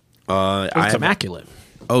 It's immaculate.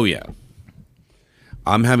 Oh, yeah.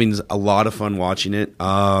 I'm having a lot of fun watching it.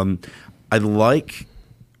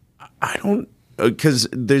 Because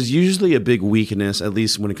there's usually a big weakness, at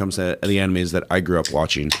least when it comes to the animes that I grew up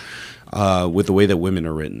watching, with the way that women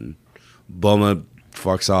are written. Bulma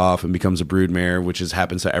fucks off and becomes a broodmare, which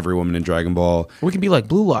happens to every woman in Dragon Ball. We can be like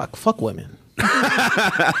Blue Lock. Fuck women.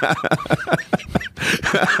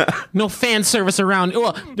 No fan service around.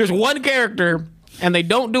 Well, there's one character, and they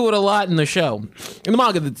don't do it a lot in the show. In the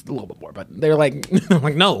manga, it's a little bit more, but they're like,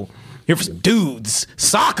 no, here for some dudes,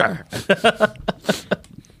 soccer,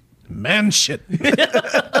 Man shit.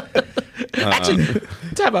 Actually,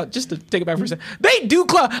 talk about, just to take it back for a second. They do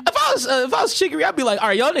club. If I was Chicory, I'd be like, all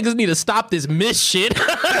right, y'all niggas need to stop this miss shit. Because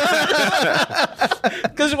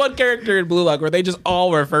there's one character in Blue Lock where they just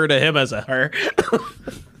all refer to him as a her.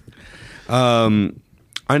 I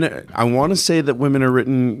want to say that women are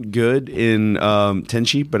written good in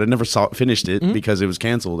Tenchi, but I never finished it because it was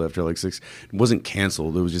canceled after like 6. It wasn't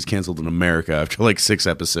canceled. It was just canceled in America after like 6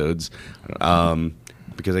 episodes.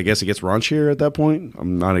 Because I guess it gets raunchier at that point.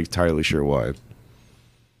 I'm not entirely sure why.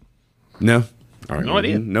 No? All right. No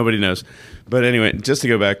idea. Nobody knows. But anyway, just to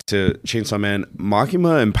go back to Chainsaw Man,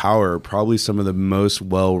 Makima and Power are probably some of the most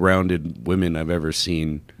well-rounded women I've ever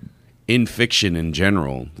seen in fiction in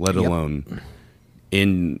general, let alone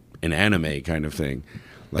in an anime kind of thing.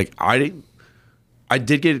 Like, I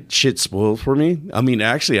did get shit spoiled for me. I mean,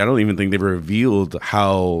 actually, I don't even think they revealed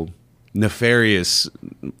how nefarious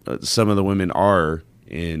some of the women are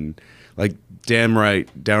in, like,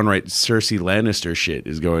 downright Cersei Lannister shit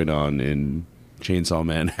is going on in Chainsaw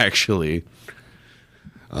Man, actually.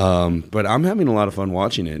 But I'm having a lot of fun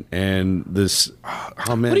watching it, and this.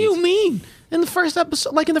 Oh man! What do you mean? In the first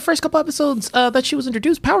episode, like in the first couple episodes that she was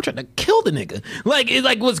introduced, Power tried to kill the nigga. Like,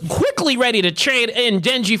 it was quickly ready to trade in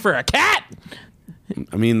Genji for a cat.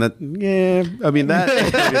 I mean that. Yeah. I mean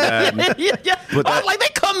that. Yeah. But like they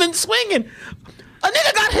come in swinging. A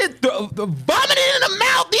nigga got hit vomiting in the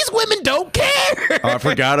mouth. These women don't care. Oh, I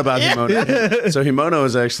forgot about Himono. So Himono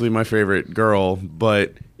is actually my favorite girl,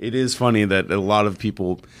 but it is funny that a lot of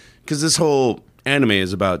people, because this whole anime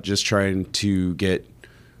is about just trying to get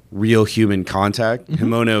real human contact.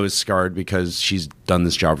 Himono is scarred because she's done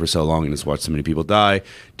this job for so long and has watched so many people die.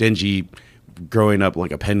 Denji, growing up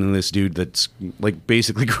like a penniless dude that's like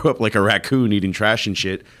basically grew up like a raccoon eating trash and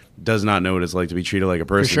shit, does not know what it's like to be treated like a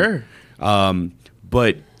person. For sure.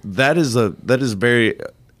 But that is very.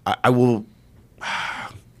 I will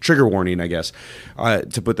trigger warning, I guess,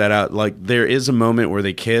 to put that out. Like, there is a moment where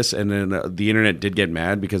they kiss, and then the internet did get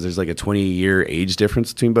mad because there's like a 20-year age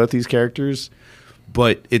difference between both these characters.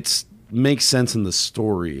 But it makes sense in the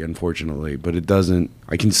story, unfortunately. But it doesn't.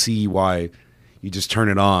 I can see why you just turn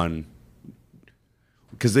it on,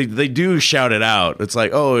 because they do shout it out. It's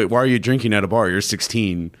like, oh, why are you drinking at a bar? You're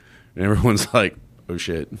 16, and everyone's like, oh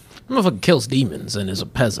shit. Motherfucker kills demons and is a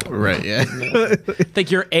peasant. Right, yeah. I think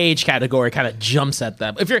your age category kind of jumps at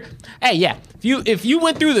that. If you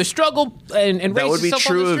went through the struggle and that would be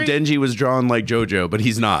true if Denji was drawn like JoJo, but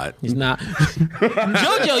he's not. He's not.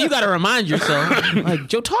 JoJo, you got to remind yourself, like,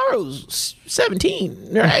 Jotaro's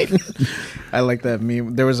 17, right? I like that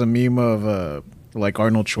meme. There was a meme of like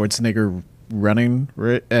Arnold Schwarzenegger running,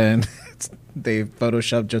 right? And they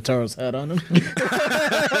photoshopped Jotaro's head on him.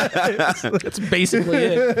 That's basically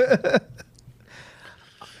it.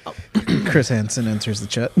 Chris Hansen enters the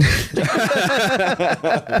chat.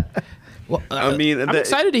 Well, I mean, I'm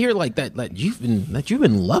excited to hear like that you've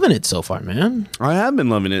been loving it so far, man. I have been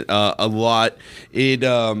loving it a lot. It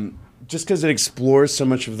just because it explores so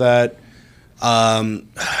much of that,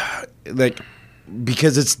 like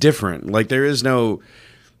because it's different. Like there is no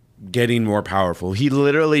getting more powerful. He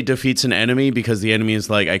literally defeats an enemy because the enemy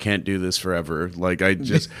is like, I can't do this forever. Like I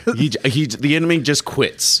just the enemy just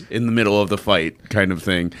quits in the middle of the fight, kind of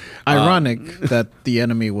thing. Ironic that the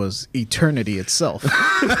enemy was eternity itself.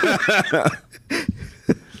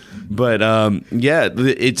 But yeah,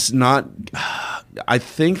 it's not. I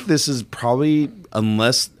think this is probably,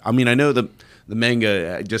 unless I know the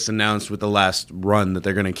manga just announced with the last run that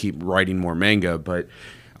they're going to keep writing more manga, but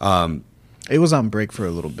it was on break for a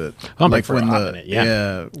little bit. Break for when a hot minute,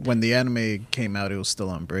 yeah. When the anime came out, it was still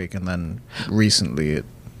on break, and then recently it.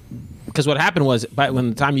 Because what happened was, by when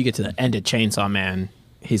the time you get to the end of Chainsaw Man,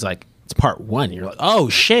 he's like, it's part 1. You're like, oh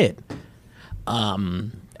shit.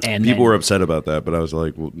 And people were upset about that, but I was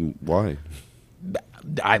like, well, why?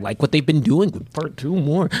 I like what they've been doing with part 2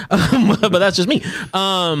 more, but that's just me.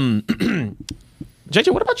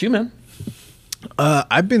 JJ, what about you, man?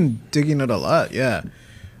 I've been digging it a lot. Yeah.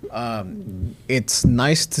 It's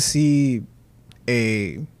nice to see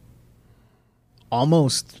a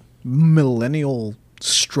almost millennial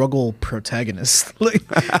struggle protagonist. Like,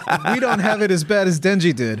 we don't have it as bad as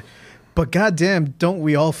Denji did, but goddamn, don't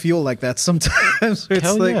we all feel like that sometimes? It's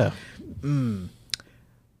Hell like, yeah.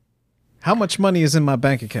 How much money is in my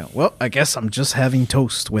bank account? Well, I guess I'm just having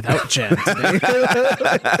toast without jam today.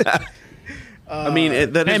 I mean,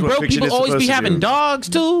 that is And what bro, fiction people is always supposed be to having do. dogs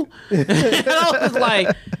too. It's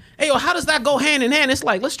like, hey, yo, how does that go hand in hand? It's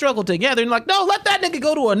like, let's struggle together. And like, no, let that nigga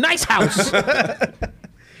go to a nice house.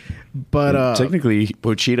 But Technically,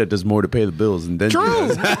 Pochita does more to pay the bills than Denji True.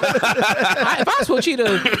 does. If I was Pochita,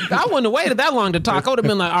 I wouldn't have waited that long to talk. I would have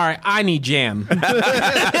been like, all right, I need jam.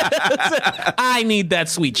 I need that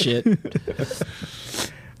sweet shit.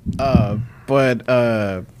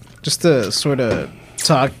 But just to sort of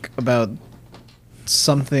talk about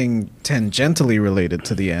something tangentially related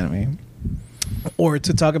to the anime, or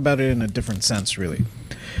to talk about it in a different sense, really.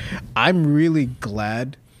 I'm really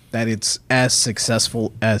glad that it's as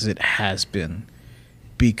successful as it has been,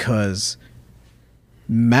 because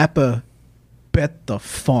Mappa bet the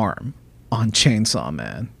farm on Chainsaw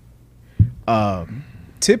Man.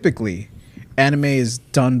 Typically, anime is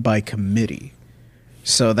done by committee.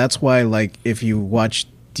 So that's why, like, if you watch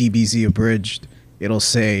DBZ Abridged, it'll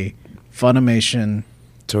say Funimation,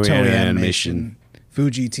 Toei Animation,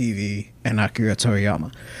 Fuji TV, and Akira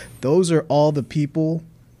Toriyama. Those are all the people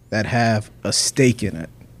that have a stake in it.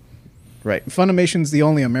 Right. Funimation's the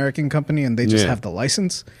only American company, and they just have the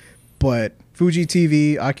license. But Fuji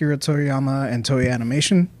TV, Akira Toriyama, and Toei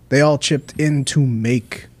Animation, they all chipped in to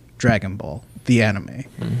make Dragon Ball, the anime.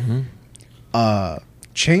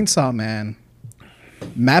 Chainsaw Man,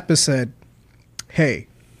 Mappa said, hey,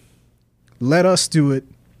 let us do it,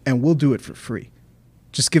 and we'll do it for free.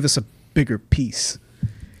 Just give us a bigger piece.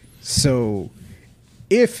 So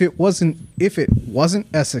if it wasn't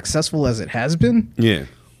as successful as it has been, Yeah.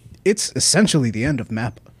 it's essentially the end of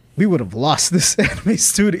Mappa. We would have lost this anime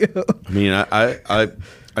studio. I mean,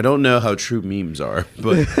 I don't know how true memes are,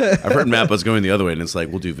 but I've heard Mappa's going the other way, and it's like,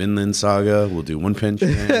 we'll do Vinland Saga, we'll do One Punch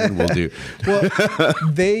Man, we'll do... Well,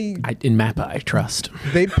 in Mappa, I trust.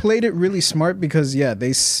 they played it really smart because, yeah,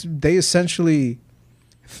 they essentially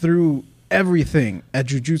threw everything at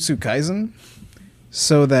Jujutsu Kaisen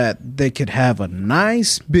so that they could have a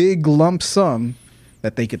nice big lump sum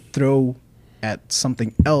that they could throw at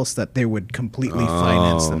something else that they would completely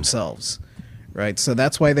finance themselves, right? So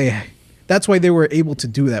that's why they were able to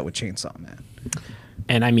do that with Chainsaw Man.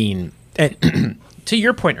 And I mean, to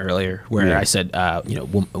your point earlier, where I said, a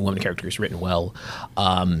woman character is written well.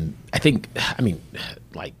 I think,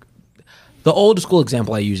 like, the old school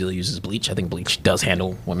example I usually use is Bleach. I think Bleach does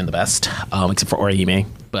handle women the best, except for Orihime.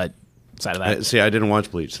 But aside of that, See, I didn't watch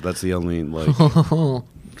Bleach, so that's the only, like... I'm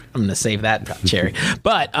gonna save that cherry.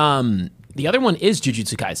 But the other one is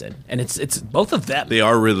Jujutsu Kaisen, and it's both of them. They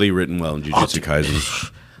are really written well in Jujutsu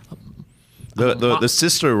Kaisen. The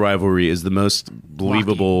sister rivalry is the most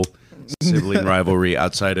believable sibling rivalry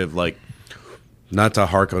outside of, like, not to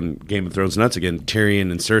hark on Game of Thrones nuts again, Tyrion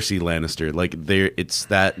and Cersei Lannister. Like, it's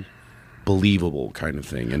that believable kind of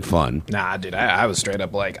thing and fun. Nah, dude, I was straight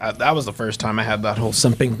up like, that was the first time I had that whole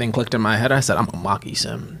simping thing clicked in my head. I said, I'm a Maki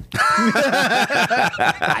sim.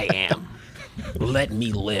 I am. Let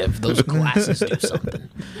me live. Those glasses do something.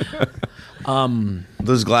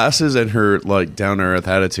 Those glasses and her like down to earth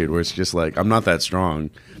attitude, where it's just like, I'm not that strong,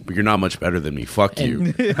 but you're not much better than me. Fuck you.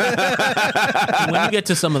 When you get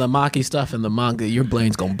to some of the Maki stuff in the manga, your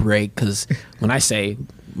brain's gonna break. Because when I say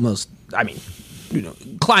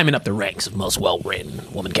climbing up the ranks of most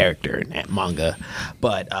well-written woman character in that manga.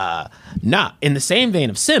 But in the same vein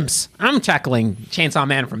of simps, I'm tackling Chainsaw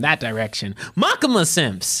Man from that direction. Makima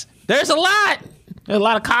simps. There's a lot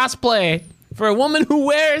of cosplay for a woman who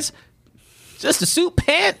wears just a suit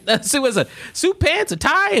pants, a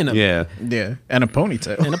tie, and and a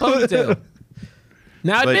ponytail.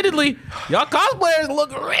 Now, admittedly, y'all cosplayers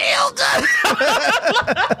look real good.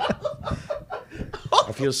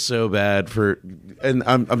 I feel so bad and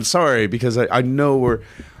I'm sorry because I know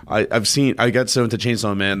I got so into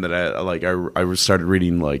Chainsaw Man that I started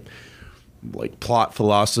reading like plot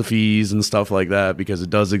philosophies and stuff like that because it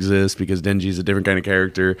does exist, because Denji's a different kind of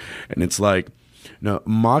character, and it's like, no,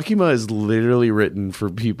 Makima is literally written for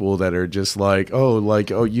people that are just like,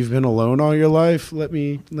 oh, you've been alone all your life. Let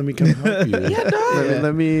me come help you.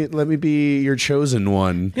 Let me be your chosen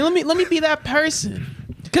one. Yeah, let me be that person.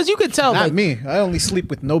 Because you could tell, not me. I only sleep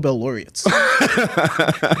with Nobel laureates.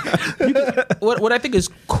 What I think is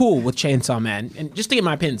cool with Chainsaw Man, and just to get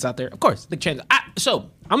my opinions out there, of course, the Chainsaw. So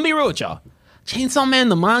I'm gonna be real with y'all. Chainsaw Man,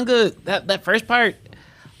 the manga, that first part,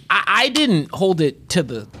 I didn't hold it to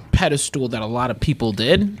the pedestal that a lot of people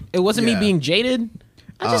did. It wasn't me being jaded.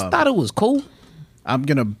 I just thought it was cool. I'm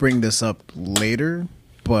gonna bring this up later,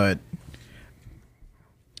 but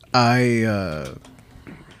I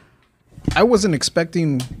wasn't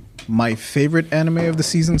expecting my favorite anime of the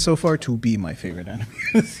season so far to be my favorite anime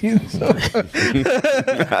of the season so far.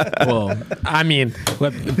 Well, I mean,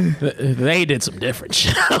 they did some different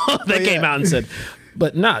shit. They came out and said,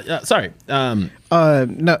 but sorry. Going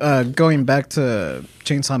back to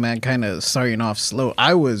Chainsaw Man kind of starting off slow,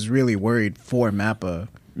 I was really worried for Mappa.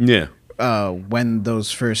 Yeah. When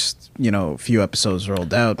those first, few episodes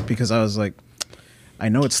rolled out, because I was like, I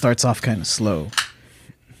know it starts off kind of slow.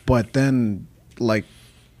 But then,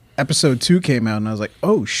 episode 2 came out, and I was like,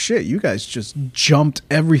 oh, shit, you guys just jumped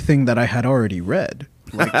everything that I had already read.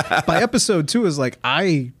 By episode 2, is like,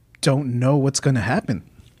 I don't know what's going to happen.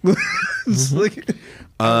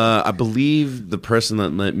 I believe the person that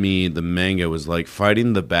lent me the manga was like,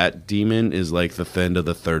 fighting the bat demon is like the end of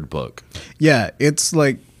the third book. Yeah, it's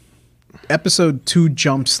like, episode 2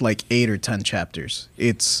 jumps 8 or 10 chapters.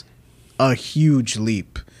 It's a huge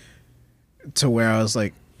leap to where I was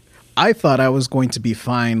like, I thought I was going to be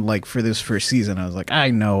fine, for this first season. I was like, I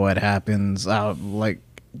know what happens. I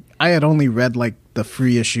had only read, the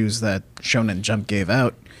free issues that Shonen Jump gave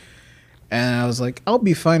out. And I was like, I'll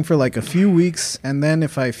be fine for, a few weeks. And then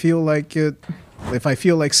if I feel like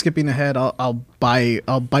skipping ahead, I'll bite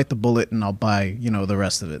the bullet and I'll buy, the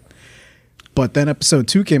rest of it. But then episode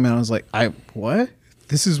 2 came out, and I was like, what?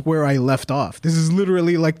 This is where I left off. This is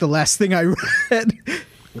literally, the last thing I read.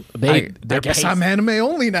 I guess I'm anime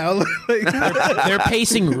only now. They're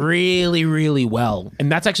pacing really, really well. And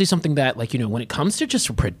that's actually something that, when it comes to just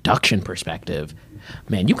a production perspective,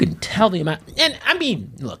 man, you can tell the amount. And I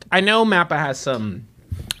mean, look, I know Mappa has some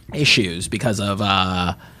issues because of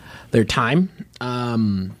their time.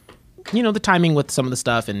 The timing with some of the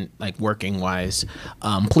stuff and working wise.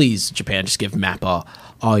 Please, Japan, just give Mappa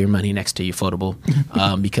all your money next to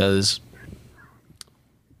Ufotable, because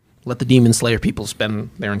let the Demon Slayer people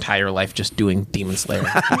spend their entire life just doing Demon Slayer.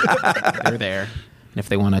 They're there. And if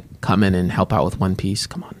they want to come in and help out with One Piece,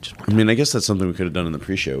 come on. I mean, I guess that's something we could have done in the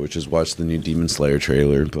pre-show, which is watch the new Demon Slayer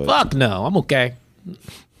trailer. But fuck no, I'm okay.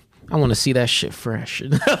 I want to see that shit fresh.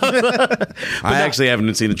 I actually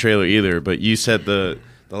haven't seen the trailer either, but you said the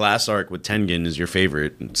last arc with Tengen is your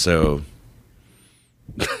favorite, so...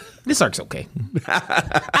 This arc's okay.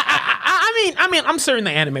 I mean, I'm certain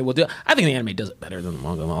the anime will do it. I think the anime does it better than the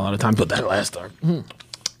manga a lot of times, but that last arc.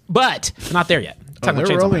 But not there yet.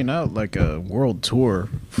 They're rolling out a world tour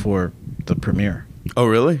for the premiere. Oh,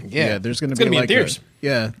 really? Yeah, there's going to be in theaters.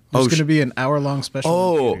 There's going to be an hour-long special.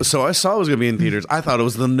 Oh, so I saw it was going to be in theaters. I thought it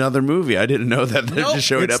was another movie. I didn't know that they just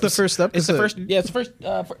showed it's the first episode. It's the first. Yeah, it's the first.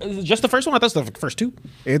 Is it just the first one? I thought it was the first 2.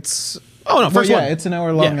 It's. Oh no, first one. Yeah, it's an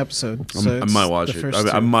hour-long episode. So I might watch it.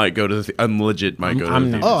 I might go to the. I'm legit. Might go to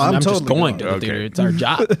the theater. I'm totally just going to the theater. It's our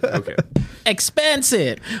job. Okay.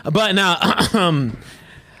 Expensive, but now,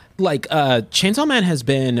 Chainsaw Man has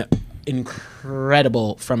been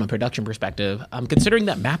incredible from a production perspective. Considering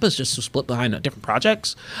that Mappa's just so split behind different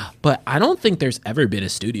projects, but I don't think there's ever been a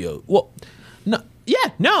studio. Well, no.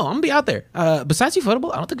 Yeah, no, I'm gonna be out there. Besides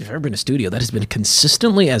Ufotable, I don't think there's ever been a studio that has been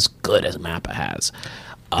consistently as good as Mappa has.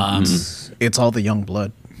 It's all the young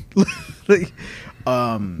blood.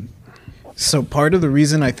 So part of the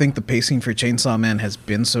reason I think the pacing for Chainsaw Man has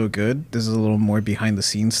been so good, this is a little more behind the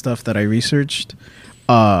scenes stuff that I researched.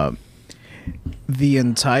 The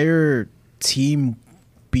entire team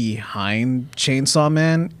behind Chainsaw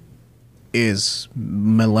Man is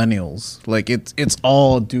millennials. Like it's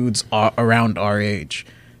all dudes around our age.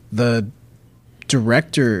 The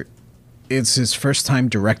director, it's his first time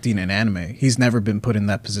directing an anime. He's never been put in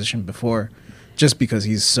that position before, just because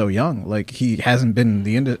he's so young. Like he hasn't been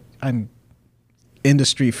in the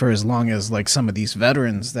industry for as long as like some of these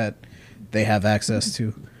veterans that they have access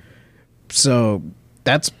to. So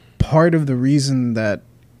that's part of the reason that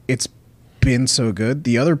it's been so good.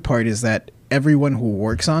 The other part is that everyone who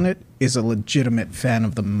works on it is a legitimate fan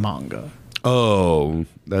of the manga. Oh,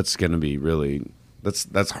 that's gonna be really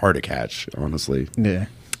that's hard to catch, honestly. Yeah.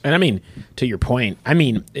 And I mean, to your point, I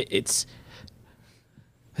mean, it's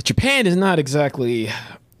Japan is not exactly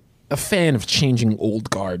a fan of changing old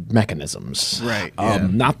guard mechanisms. Right. Yeah.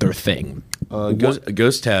 Not their thing.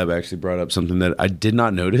 Ghost Tab actually brought up something that I did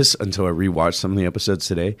not notice until I rewatched some of the episodes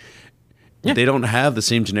today. Yeah. They don't have the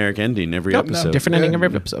same generic ending every episode. No, different ending every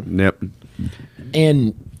episode. Yep.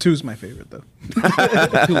 And 2's my favorite though.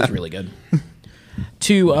 2 was really good.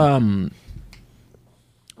 To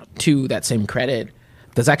that same credit,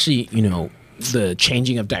 there's actually, the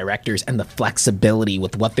changing of directors and the flexibility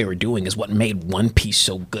with what they were doing is what made One Piece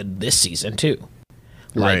so good this season too.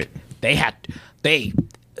 Like Right. they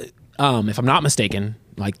if I'm not mistaken,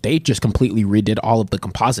 like they just completely redid all of the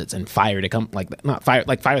composites and fired a company Fire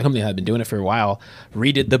Company had been doing it for a while,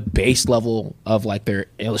 redid the base level of like their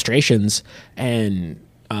illustrations, and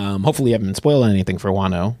hopefully you haven't spoiled anything for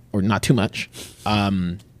Wano, or not too much.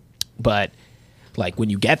 But like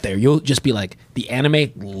when you get there, you'll just be like, the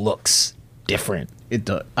anime looks different. It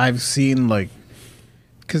does. I've seen like,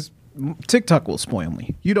 because TikTok will spoil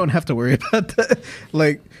me. You don't have to worry about that.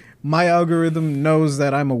 Like my algorithm knows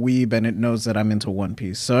that I'm a weeb and it knows that I'm into One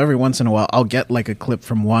Piece. So every once in a while, I'll get like a clip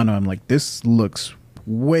from Wano. I'm like, this looks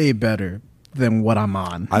way better than what I'm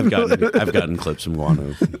on. I've gotten clips from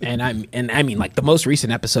Wano. And I mean, like the most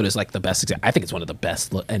recent episode is like the best example. I think it's one of the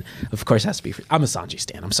best. And of course, it has to be. I'm a Sanji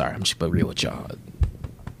stan. I'm sorry. I'm just real with y'all.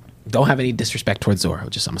 Don't have any disrespect towards Zoro.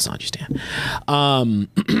 Just I'm a Sanji stan.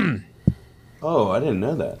 Oh, I didn't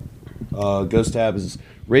know that. Ghost Tab is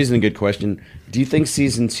raising a good question. Do you think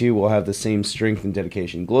season 2 will have the same strength and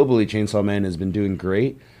dedication? Globally, Chainsaw Man has been doing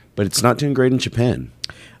great, but it's not doing great in Japan.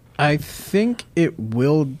 I think it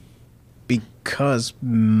will, because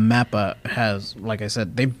MAPPA has, like I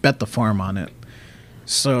said, they bet the farm on it.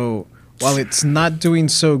 So while it's not doing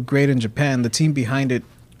so great in Japan, the team behind it,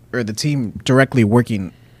 or the team directly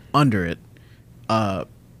working under it,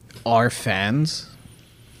 are fans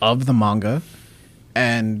of the manga,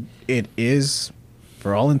 and it is,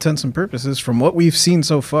 for all intents and purposes, from what we've seen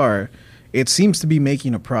so far, it seems to be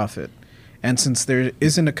making a profit. And since there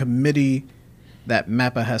isn't a committee that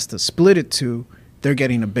MAPPA has to split it to, they're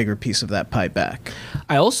getting a bigger piece of that pie back.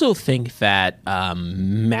 I also think that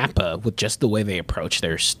MAPPA, with just the way they approach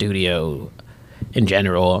their studio in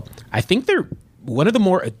general, I think they're one of the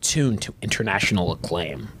more attuned to international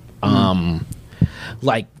acclaim.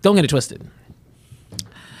 Like, don't get it twisted.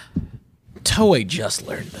 Toei just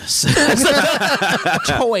learned this.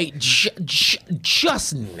 Toei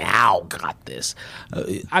just now got this.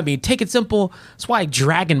 I mean, take it simple. That's why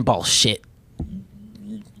Dragon Ball shit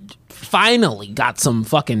finally got some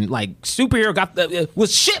fucking like superhero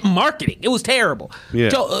was shit marketing. It was terrible. Yeah.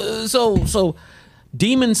 So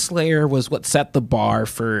Demon Slayer was what set the bar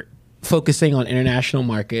for focusing on international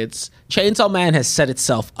markets. Chainsaw Man has set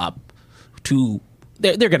itself up to.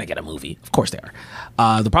 They're gonna get a movie. Of course they are.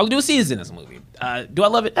 They'll probably do a season as a movie. Do I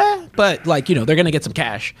love it? But like, they're gonna get some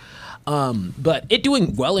cash. But it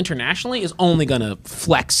doing well internationally is only gonna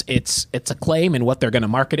flex its acclaim and what they're gonna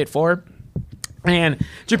market it for. And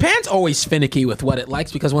Japan's always finicky with what it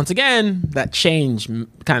likes because, once again, that change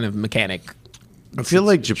kind of mechanic. I feel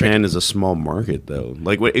like Japan is a small market, though.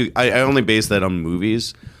 Like, I only base that on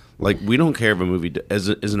movies. Like, we don't care if a movie, as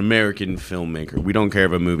an American filmmaker, we don't care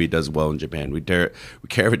if a movie does well in Japan. We care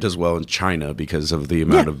if it does well in China because of the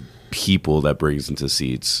amount of people that brings into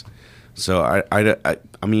seats. So I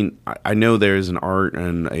mean, I know there's an art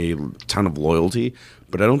and a ton of loyalty,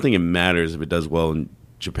 but I don't think it matters if it does well in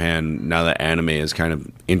Japan now that anime is kind of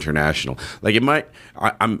international. Like, it might.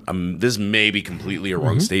 This may be completely a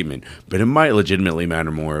wrong statement, but it might legitimately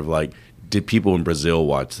matter more of like, did people in Brazil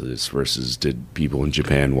watch this versus did people in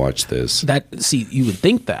Japan watch this? You would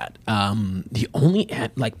think that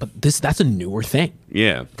that's a newer thing.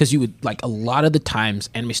 Yeah, because you would like a lot of the times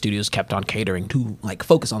anime studios kept on catering to like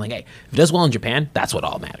focus on like, hey, if it does well in Japan, that's what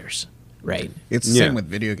all matters. right? It's the same with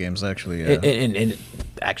video games, actually. Yeah. And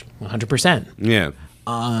actually, 100%. Yeah.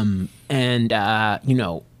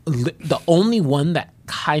 The only one that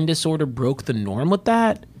kind of sort of broke the norm with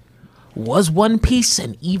that was One Piece,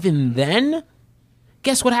 and even then,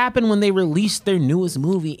 guess what happened when they released their newest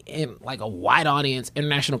movie in like a wide audience,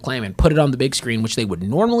 international acclaim, and put it on the big screen, which they would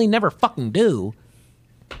normally never fucking do.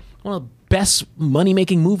 One of the best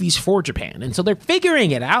money-making movies for Japan. And so they're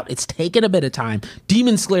figuring it out. It's taken a bit of time.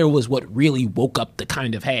 Demon Slayer was what really woke up the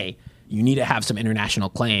kind of, hey, you need to have some international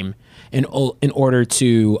acclaim in order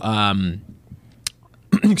to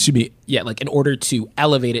excuse me, in order to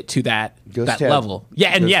elevate it to that level. Yeah,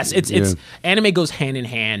 and it's anime goes hand in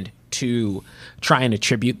hand to try and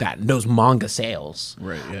attribute those manga sales.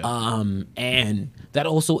 Right, yeah. And that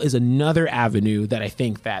also is another avenue that I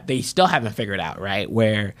think that they still haven't figured out, right?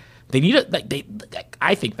 Where they need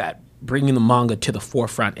I think that bringing the manga to the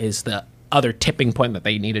forefront is the other tipping point that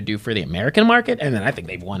they need to do for the American market, and then I think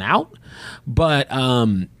they've won out. But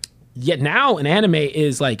yet now an anime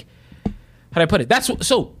is like, how do I put it? That's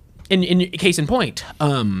so. In case in point,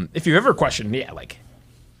 if you've ever questioned,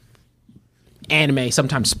 anime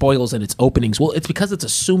sometimes spoils in its openings. Well, it's because it's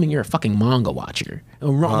assuming you're a fucking manga watcher,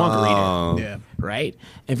 manga reader. Yeah. Right?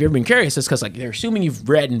 And if you've ever been curious, it's because they're assuming you've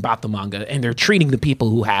read and bought the manga, and they're treating the people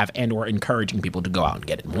who have and or encouraging people to go out and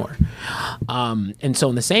get it more. And so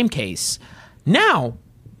in the same case, now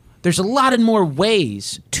there's a lot of more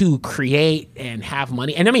ways to create and have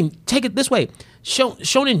money. And I mean, take it this way.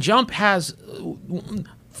 Shonen Jump has,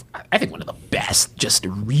 I think, one of the best just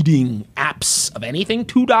reading apps of anything.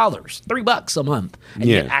 $2, $3 a month, and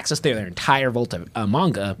you get access to their entire vault of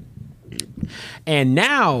manga. And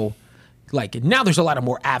now there's a lot of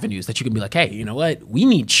more avenues that you can be like, hey, you know what? We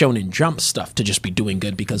need Shonen Jump stuff to just be doing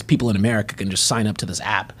good because people in America can just sign up to this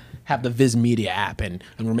app, have the Viz Media app, and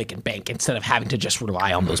we're making bank instead of having to just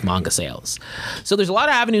rely on those manga sales. So there's a lot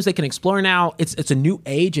of avenues they can explore now. It's a new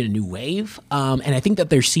age and a new wave, and I think that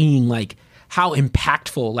they're seeing how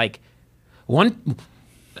impactful.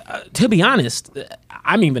 To be honest,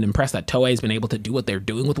 I'm even impressed that Toei has been able to do what they're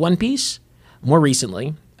doing with One Piece more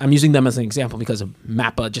recently. I'm using them as an example because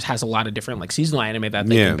Mappa just has a lot of different seasonal anime that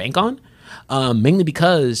they can bank on, mainly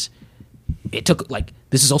because it took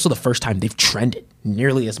this is also the first time they've trended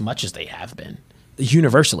nearly as much as they have been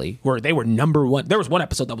universally, where they were number one. There was one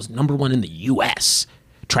episode that was number one in the U.S.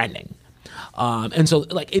 trending. And so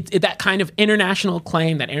that kind of international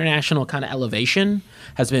acclaim, that international kind of elevation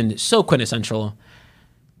has been so quintessential,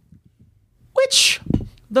 which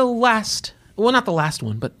not the last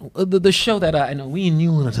one, but the show that I know we and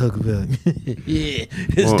you want to talk about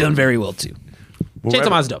has done very well too.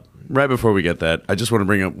 Chainsaw Man's dope. Right before we get that, I just want to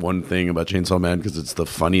bring up one thing about Chainsaw Man because it's the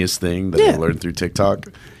funniest thing that I learned through TikTok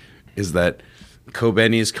is that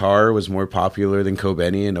Kobeni's car was more popular than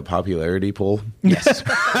Kobeni in a popularity poll. Yes.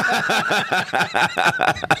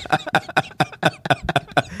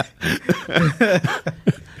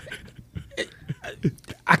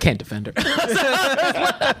 I can't defend her.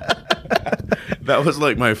 That was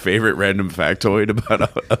my favorite random factoid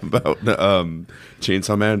about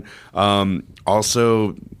Chainsaw Man.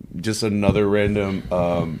 Also, just another random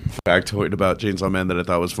factoid about Chainsaw Man that I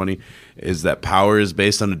thought was funny is that Power is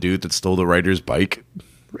based on a dude that stole the writer's bike.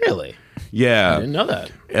 Really? Yeah. I didn't know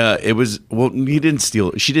that. It was, she didn't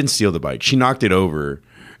steal the bike. She knocked it over,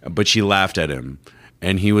 but she laughed at him.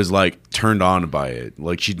 And he was turned on by it.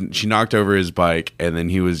 She knocked over his bike, and then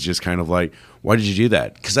he was just kind of like, "Why did you do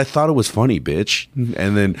that?" Because I thought it was funny, bitch.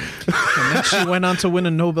 And then she went on to win a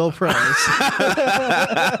Nobel Prize.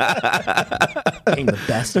 Being the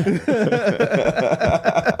best.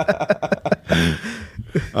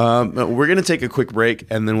 We're gonna take a quick break,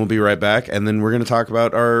 and then we'll be right back. And then we're gonna talk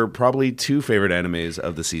about our probably 2 favorite animes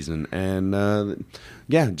of the season. And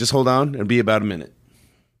just hold on. It'll be about a minute.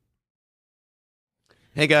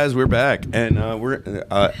 Hey guys, we're back, and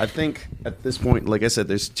I think at this point, like I said,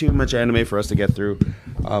 there's too much anime for us to get through.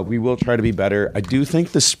 We will try to be better. I do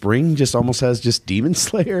think the spring just almost has just Demon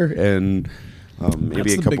Slayer and maybe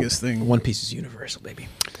That's a couple. The biggest thing. One Piece is universal, baby.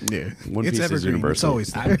 Yeah, One it's Piece is evergreen. universal.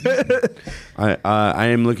 It's always there. I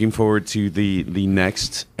am looking forward to the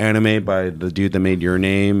next anime by the dude that made Your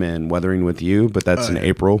Name and Weathering with You, but that's in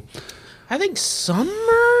April. I think summer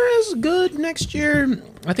is good next year.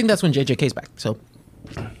 I think that's when JJK's back. So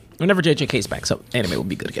whenever JJK's back, so anime will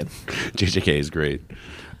be good again. JJK is great.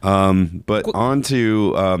 But on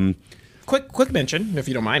to quick mention, if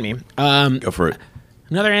you don't mind me. Go for it.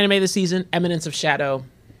 Another anime this season, Eminence of Shadow.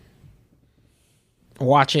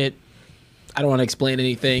 Watch it. I don't want to explain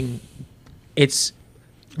anything. It's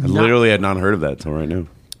I literally had not heard of that until right now.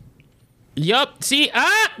 Yup. See,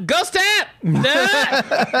 Ghost Tap.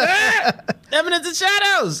 Eminence and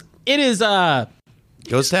Shadows. It is.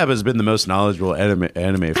 Ghost Tab has been the most knowledgeable anime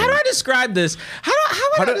fan. How do I describe this?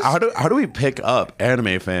 How do we pick up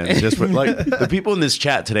anime fans? Just for, like the people in this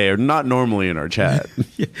chat today are not normally in our chat.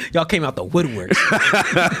 Y'all came out the woodworks.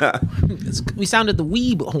 We sounded the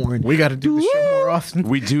weeb horn. We got to do the show more often.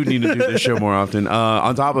 We do need to do this show more often.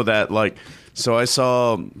 On top of that, like, so I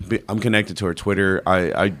saw. I'm connected to her Twitter.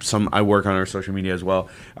 I work on her social media as well.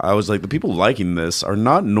 I was like, the people liking this are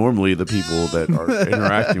not normally the people that are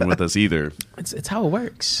interacting with us either. It's how it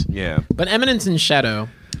works. Yeah. But Eminence in Shadow.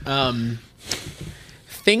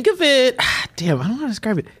 Think of it. Damn, I don't know how to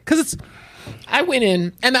describe it because I went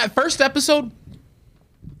in and that first episode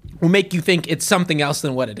will make you think it's something else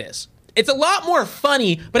than what it is. It's a lot more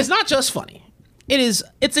funny, but it's not just funny. It's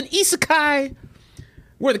an isekai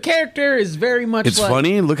where the character is very much. It's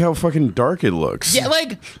funny. Look how fucking dark it looks. Yeah,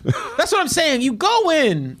 like that's what I'm saying. You go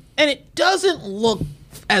in and it doesn't look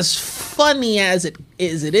as funny as it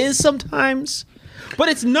is sometimes. But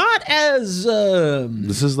it's not as.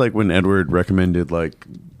 This is like when Edward recommended like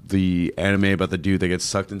the anime about the dude that gets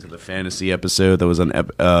sucked into the fantasy episode that was on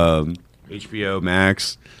HBO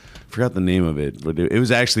Max. I forgot the name of it, but it was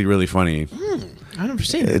actually really funny. I've never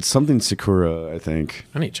seen it. It's something Sakura, I think.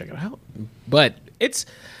 I need to check it out. But it's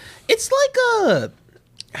like a.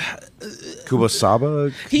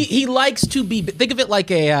 Kubosaba. He likes to be. Think of it like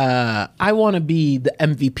a. I want to be the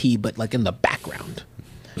MVP, but like in the background,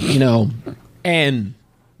 you know. And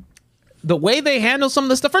the way they handle some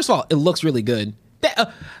of the stuff, first of all, it looks really good.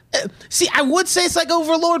 See, I would say it's like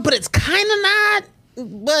Overlord, but it's kind of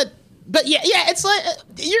not. But yeah, it's like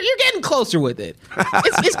you're getting closer with it.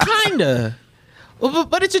 It's kind of,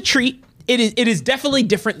 but it's a treat. It is definitely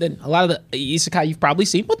different than a lot of the isekai you've probably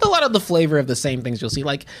seen, with a lot of the flavor of the same things you'll see.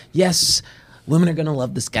 Like, yes, women are gonna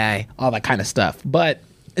love this guy, all that kind of stuff. But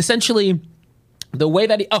essentially, the way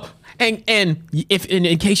that and if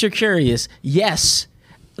in case you're curious, yes,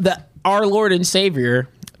 our Lord and Savior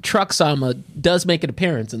Truck-sama does make an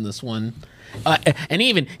appearance in this one, and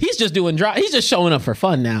even he's just he's just showing up for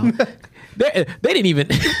fun now. they didn't even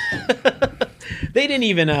they didn't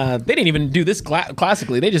even do this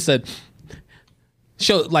classically. They just said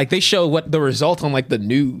they show what the result on like the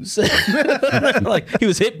news. Like he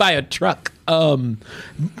was hit by a truck.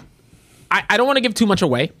 I don't want to give too much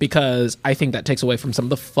away because I think that takes away from some of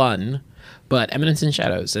the fun. But Eminence in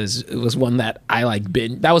Shadows was one that I like.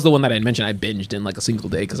 That was the one that I mentioned. I binged in like a single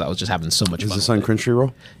day because I was just having so much fun. Is this on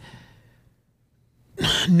Crunchyroll?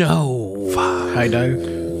 No. High Dive.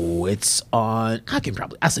 It's on.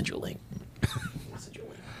 I'll send you a link.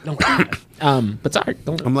 Don't but sorry.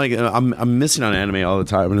 I'm like I'm missing on anime all the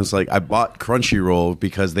time, and it's like I bought Crunchyroll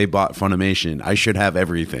because they bought Funimation. I should have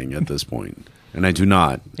everything at this point. And I do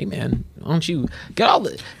not. Hey man, why don't you get all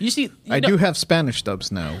the? You see, I do have Spanish dubs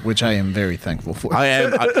now, which I am very thankful for. I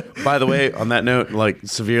am. By the way, on that note, like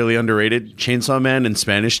severely underrated, Chainsaw Man in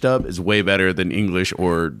Spanish dub is way better than English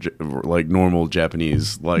or like normal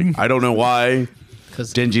Japanese. Like I don't know why.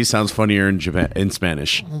 Because Denji sounds funnier in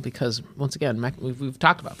Spanish. Well, because once again, we've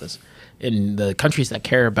talked about this. In the countries that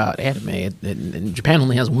care about anime, and Japan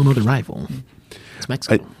only has one other rival. It's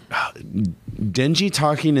Mexico. Denji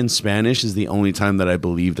talking in Spanish is the only time that I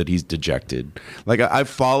believe that he's dejected. Like I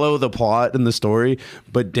follow the plot and the story,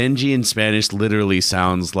 but Denji in Spanish literally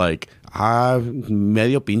sounds like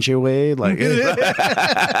medio pinche way. Like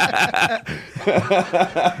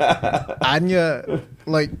Anya,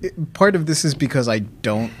 like part of this is because I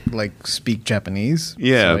don't like speak Japanese.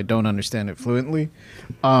 Yeah, so I don't understand it fluently.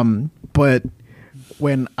 But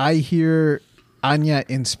when I hear Anya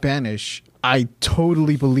in Spanish, I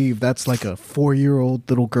totally believe that's like a 4-year-old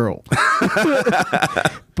little girl.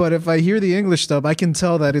 But if I hear the English dub, I can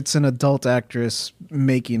tell that it's an adult actress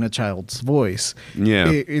making a child's voice.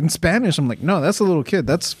 Yeah. In Spanish, I'm like, no, that's a little kid.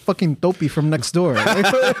 That's fucking Dopey from next door. How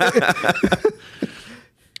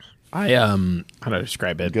to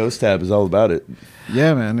describe it? Ghost Tab is all about it.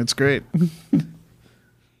 Yeah, man, it's great.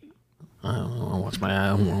 I watch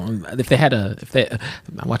I'm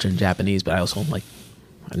watching Japanese, but I also like.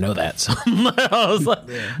 I know that, so I was like,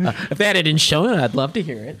 if they had it in Shonen, I'd love to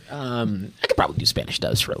hear it. I could probably do Spanish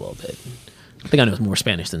dubs for a little bit. I think I know more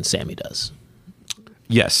Spanish than Sammy does.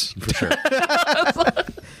 Yes, for sure.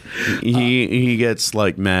 He gets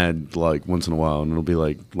like mad like once in a while, and it'll be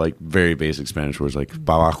like very basic Spanish words like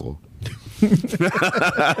 "babajo."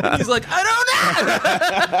 He's like, I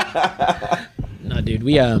don't know. No, dude,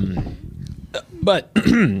 but.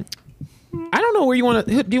 I don't know where you want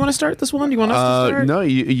to. Do you want to start this one? Do you want us to start? No,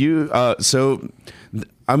 you. So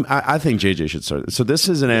I think JJ should start. So this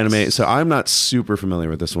is an anime. So I'm not super familiar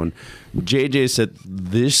with this one. JJ said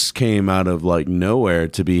this came out of like nowhere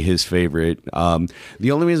to be his favorite.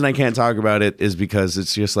 The only reason I can't talk about it is because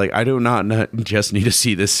it's just like I do not just need to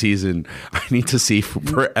see this season. I need to see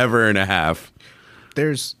forever and a half.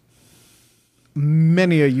 There's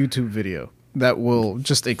many a YouTube video that will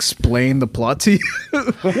just explain the plot to you.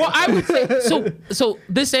 Well, I would say so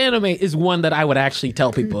this anime is one that I would actually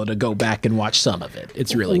tell people to go back and watch some of it.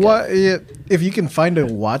 It's really good. If you can find a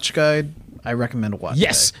watch guide, I recommend a watch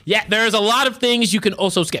guide. Yeah, there's a lot of things you can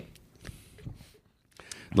also skip.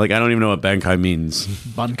 Like I don't even know what Bankai means.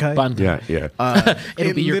 Bankai? Yeah.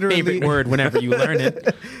 It'll be your favorite word whenever you learn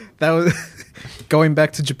it. That was going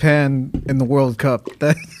back to Japan in the World Cup.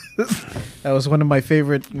 That was one of my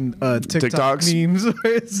favorite TikTok memes.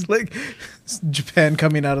 Where it's like Japan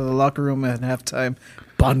coming out of the locker room at halftime.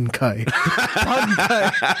 Bankai.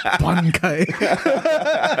 Bankai.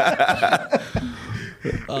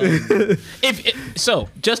 Bankai. So,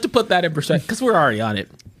 just to put that in perspective, because we're already on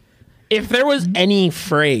it, if there was any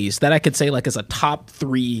phrase that I could say like as a top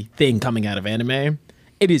 3 thing coming out of anime,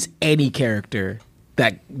 it is any character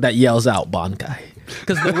that yells out Bankai.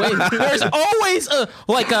 Because the way there's always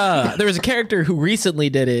there was a character who recently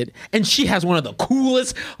did it, and she has one of the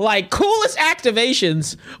coolest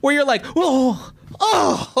activations where you're like,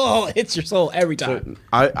 it hits your soul every time.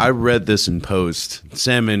 I read this in post.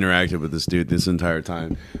 Sam interacted with this dude this entire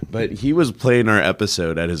time, but he was playing our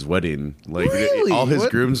episode at his wedding. Like really? all his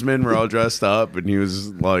groomsmen were all dressed up, and he was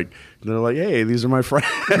like, they're like, "Hey, these are my friends,"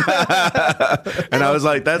 and I was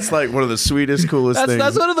like, "That's like one of the sweetest, coolest things."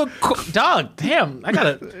 That's one of the dog. Damn, I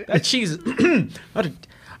gotta that cheese. I'm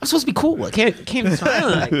supposed to be cool. I can't smile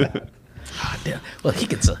like that. Oh, damn. Well, he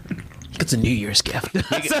gets a New Year's gift.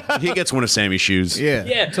 He gets one of Sammy's shoes.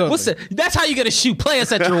 Yeah. Totally. That's how you get a shoe. Play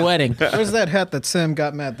us at your wedding. Where's that hat that Sam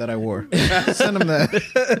got mad that I wore? Send him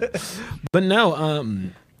that. But no,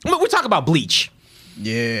 we talk about Bleach.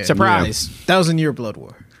 Yeah. Surprise. 1,000-Year Blood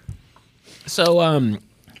War. So,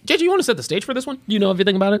 JJ, you want to set the stage for this one? Do you know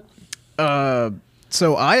everything about it?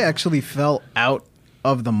 So I actually fell out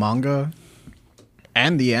of the manga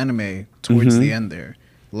and the anime towards the end there.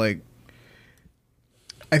 Like,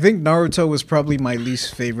 I think Naruto was probably my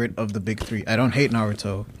least favorite of the big 3. I don't hate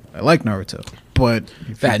Naruto. I like Naruto. But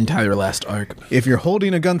that entire last arc. If you're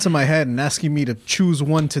holding a gun to my head and asking me to choose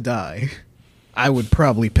one to die, I would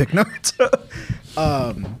probably pick Naruto.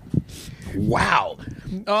 Wow.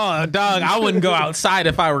 Oh, dog, I wouldn't go outside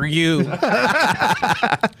if I were you.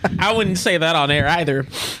 I wouldn't say that on air either.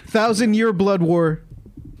 1,000-Year Blood War,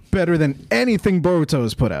 better than anything Boruto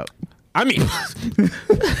has put out. I mean,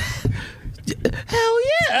 hell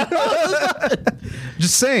yeah.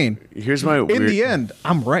 Just saying. Here's my in the end,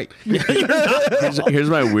 I'm right. Here's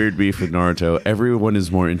my weird beef with Naruto. Everyone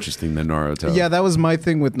is more interesting than Naruto. Yeah, that was my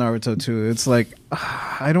thing with Naruto too. It's like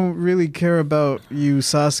I don't really care about you,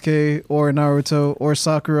 Sasuke, or Naruto, or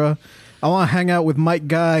Sakura. I want to hang out with Mike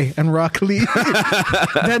Guy and Rock Lee.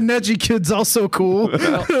 That Neji kid's also cool.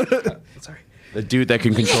 Sorry. The dude that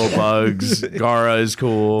can control bugs. Gaara is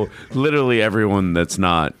cool. Literally everyone that's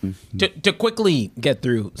not. To quickly get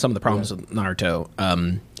through some of the problems with Naruto,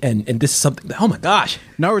 and this is something. Oh my gosh,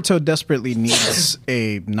 Naruto desperately needs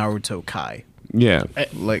a Naruto Kai. Yeah,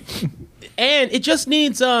 like, and it just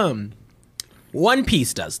needs One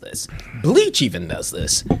Piece does this. Bleach even does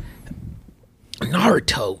this.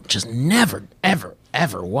 Naruto just never,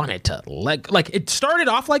 ever wanted to like it started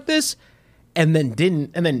off like this, and then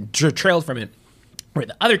didn't, and then trailed from it. Where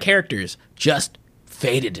the other characters just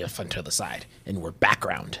faded off to the side and were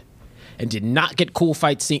background and did not get cool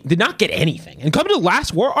fight scene, did not get anything. And coming to the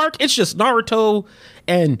last war arc, it's just Naruto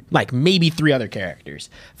and like maybe 3 other characters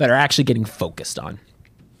that are actually getting focused on.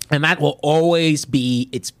 And that will always be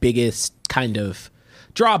its biggest kind of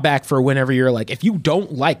drawback for whenever you're like, if you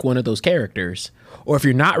don't like one of those characters, or if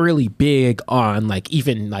you're not really big on like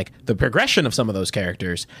even like the progression of some of those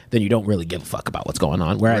characters, then you don't really give a fuck about what's going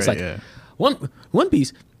on. Whereas One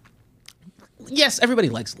Piece, yes, everybody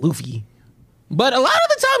likes Luffy, but a lot of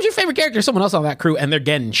the times your favorite character is someone else on that crew, and they're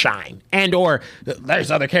getting shine. And or there's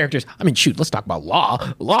other characters. I mean, shoot, let's talk about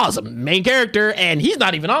Law. Law is a main character, and he's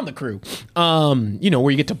not even on the crew.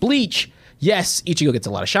 Where you get to Bleach, yes, Ichigo gets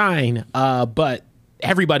a lot of shine, but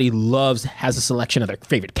everybody has a selection of their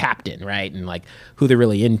favorite captain, right? And like who they're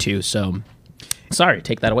really into. So sorry,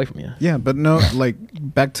 take that away from you. Yeah, but no, like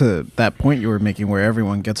back to that point you were making where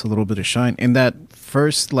everyone gets a little bit of shine. In that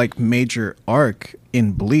first like major arc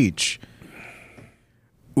in Bleach,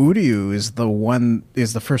 Uryu is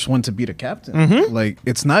the first one to beat a captain. Mm-hmm. Like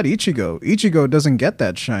it's not Ichigo. Ichigo doesn't get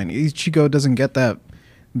that shine. Ichigo doesn't get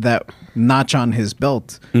that notch on his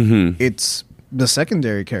belt. It's the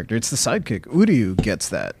secondary character. It's the sidekick. Uryu gets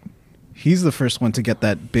that. He's the first one to get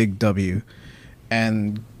that big W.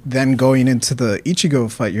 And then going into the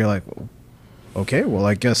Ichigo fight, you're like, okay, well,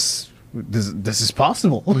 I guess this is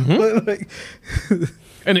possible. Like,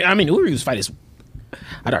 And I mean, Uryu's fight is,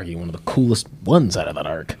 I'd argue, one of the coolest ones out of that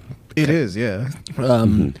arc. it is, yeah.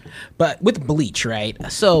 But with Bleach, right?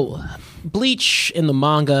 So Bleach in the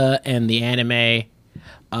manga and the anime,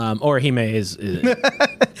 Orihime is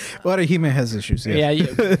Orihime has issues, yeah.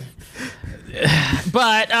 yeah.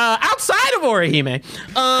 But outside of Orihime,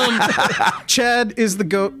 Chad is the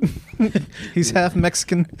goat. He's half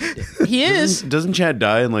Mexican. he is. Doesn't Chad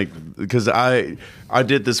die in like? Because I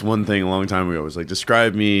did this one thing a long time ago. It was like,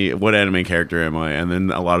 describe me. What anime character am I? And then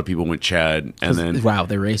a lot of people went Chad. And then Wow,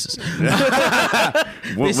 they're racist.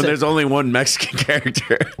 when there's only one Mexican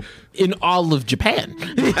character. In all of Japan.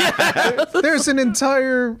 There's an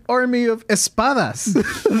entire army of espadas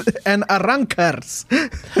and arrancars.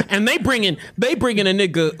 And they bring in a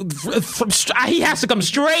nigga he has to come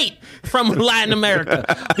straight from Latin America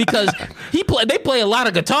because they play a lot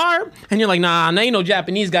of guitar and you're like, nah, there ain't no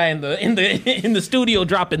Japanese guy in the studio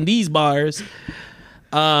dropping these bars.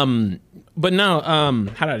 But no,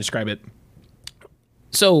 how do I describe it?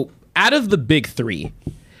 So out of the big three,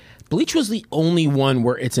 Bleach was the only one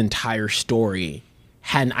where its entire story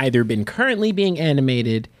hadn't either been currently being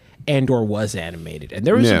animated and or was animated. And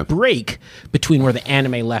there was a break between where the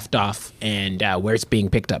anime left off and where it's being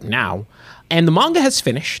picked up now. And the manga has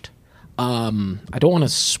finished. I don't want to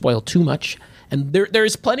spoil too much. And there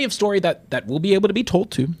is plenty of story that will be able to be told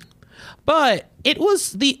too. But it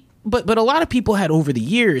was but a lot of people had over the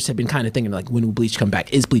years have been kind of thinking like, when will Bleach come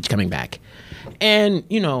back? Is Bleach coming back? And,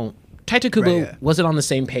 Taito Kubo wasn't on the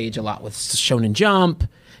same page a lot with Shonen Jump.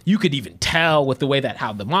 You could even tell with the way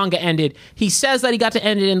how the manga ended. He says that he got to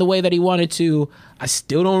end it in the way that he wanted to. I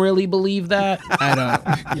still don't really believe that. I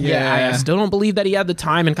don't. Yeah, I still don't believe that he had the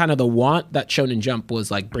time and kind of the want that Shonen Jump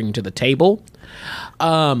was like bringing to the table.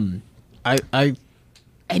 I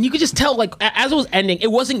And you could just tell, like, as it was ending,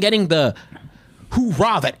 it wasn't getting the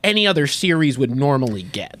hoorah that any other series would normally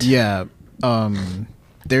get. Yeah.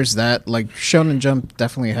 There's that. Like, Shonen Jump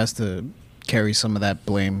definitely has to carry some of that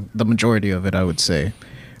blame. The majority of it, I would say.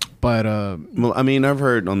 But, well, I mean, I've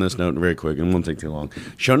heard on this note very quick, and it won't take too long.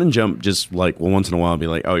 Shonen Jump just, like, once in a while be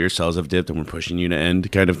like, oh, your cells have dipped and we're pushing you to end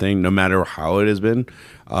kind of thing, no matter how it has been.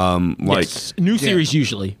 Yes. New series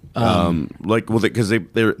usually. Because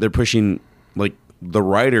they're pushing, like, the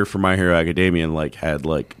writer for My Hero Academia, like, had,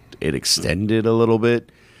 like, it extended a little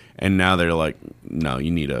bit, and now they're like, no,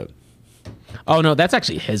 you need a... Oh no, that's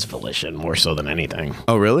actually his volition more so than anything.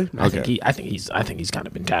 Oh really? Okay. I think he's kind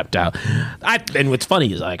of been tapped out. And what's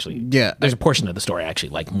funny is there's a portion of the story I actually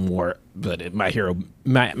like more, but My Hero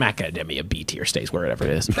Academia B tier stays wherever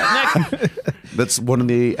it is. That's one of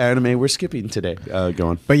the anime we're skipping today. Go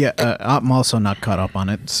on. But yeah, I'm also not caught up on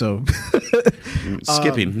it, so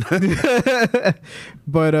skipping.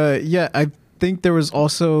 But yeah, I think there was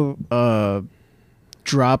also a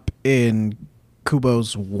drop in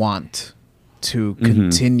Kubo's want to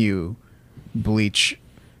continue Bleach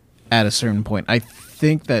at a certain point. I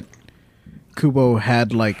think that Kubo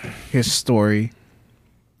had like his story.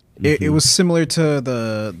 It was similar to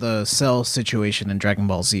the Cell situation in Dragon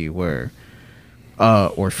Ball Z, where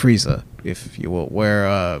or Frieza, if you will,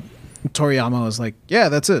 where Toriyama was like, yeah,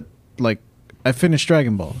 that's it. Like, I finished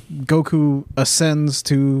Dragon Ball. Goku ascends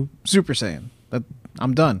to Super Saiyan.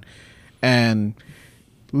 I'm done. And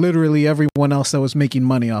literally everyone else that was making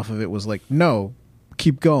money off of it was like, no,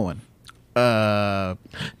 keep going. Not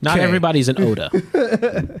everybody's an Oda.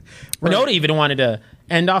 Right. Oda even wanted to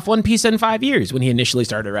end off One Piece in 5 years when he initially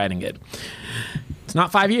started writing it. It's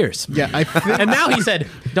not 5 years. Yeah, I think and now he said,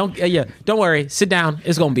 don't worry, sit down.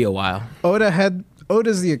 It's going to be a while.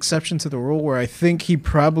 Oda's the exception to the rule, where I think he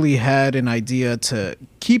probably had an idea to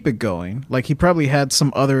keep it going. Like, he probably had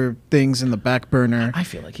some other things in the back burner. I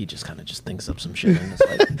feel like he just kind of just thinks up some shit. And it's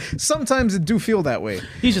like, sometimes it do feel that way.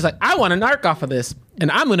 He's just like, I want an arc off of this, and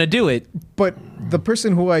I'm going to do it. But the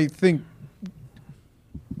person who I think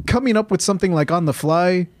coming up with something like on the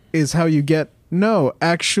fly is how you get, no,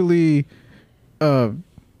 actually, the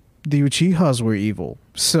Uchihas were evil.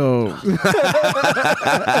 So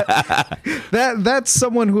that's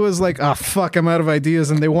someone who is like, oh fuck, I'm out of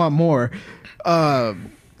ideas and they want more.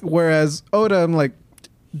 Whereas Oda, I'm like,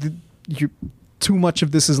 too much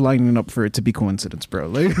of this is lining up for it to be coincidence, bro.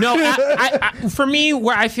 Like, no, I, for me,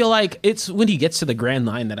 where I feel like it's when he gets to the grand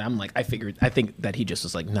line that I'm like, I think that he just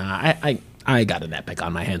was like, nah, I got an epic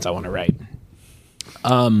on my hands. I want to write.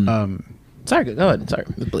 Sorry, go ahead. Sorry,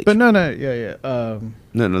 Bleach. But no, yeah.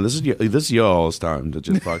 No, this is y'all's time to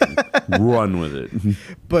just fucking run with it.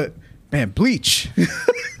 But man, Bleach.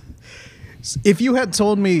 If you had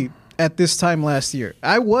told me at this time last year,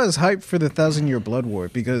 I was hyped for the 1,000-Year Blood War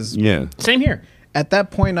because Same here. at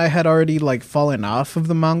that point I had already like fallen off of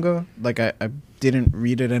the manga. Like I didn't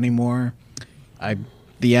read it anymore.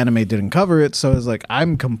 The anime didn't cover it, so I was like,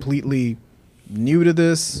 I'm completely new to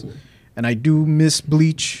this, and I do miss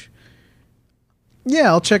Bleach. Yeah,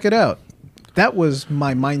 I'll check it out. That was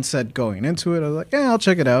my mindset going into it. I was like, yeah, I'll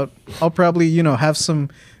check it out. I'll probably, have some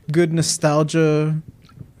good nostalgia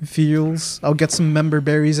feels. I'll get some member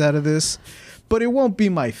berries out of this. But it won't be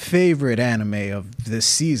my favorite anime of this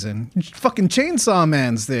season. Fucking Chainsaw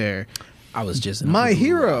Man's there. I was just My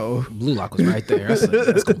Hero. Blue Lock was right there. I was like,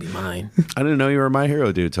 that's gonna be mine. I didn't know you were My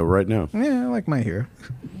Hero, dude, till right now. Yeah, I like My Hero.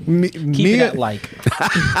 Keep it at like.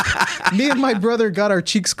 Me and my brother got our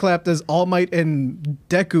cheeks clapped as All Might and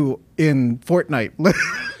Deku in Fortnite.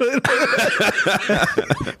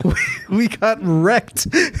 we got wrecked.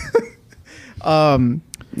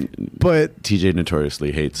 But TJ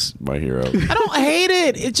notoriously hates My Hero. I don't hate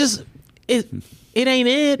it. It just it ain't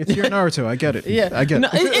it. it's your Naruto. I get it. Yeah, I get no,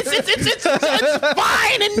 it. It's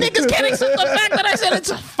fine, and niggas can't accept the fact that I said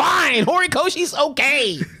it's fine. Horikoshi's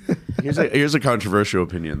okay. Here's a controversial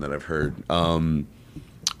opinion that I've heard.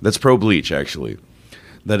 That's pro Bleach, actually.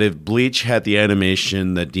 That if Bleach had the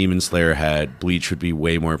animation that Demon Slayer had, Bleach would be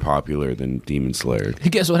way more popular than Demon Slayer.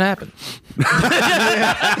 Guess what happened?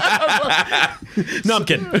 No, I'm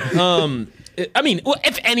kidding. I mean,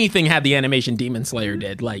 if anything had the animation Demon Slayer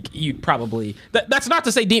did, like, you probably... That's not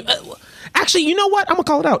to say... actually, you know what? I'm going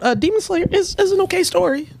to call it out. Demon Slayer is an okay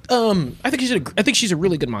story. I think she's a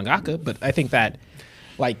really good mangaka, but I think that,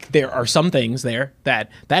 like, there are some things there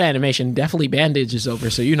that animation definitely bandages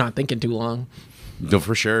over, so you're not thinking too long. No,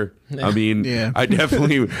 for sure. I mean, Yeah. I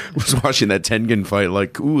definitely was watching that Tengen fight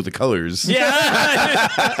like, ooh, the colors. Yeah.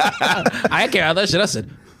 I can't out that shit. I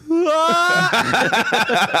said...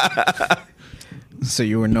 So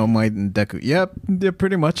you were No Might and Deku. Yep, yeah,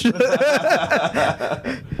 pretty much. And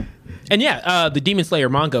yeah, the Demon Slayer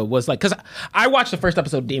manga was like, because I watched the first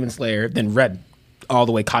episode of Demon Slayer, then read all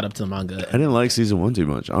the way, caught up to the manga. I didn't like season 1 too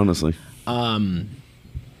much, honestly. And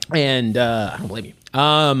I don't blame you.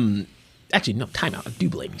 Actually, no, time out. I do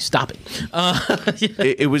blame you. Stop it.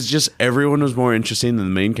 It was just everyone was more interesting than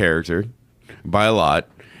the main character by a lot.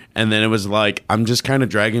 And then it was like, I'm just kind of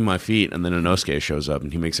dragging my feet, and then Inosuke shows up,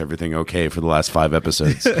 and he makes everything okay for the last 5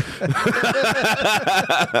 episodes.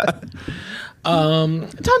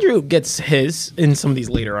 Tanjiro gets his in some of these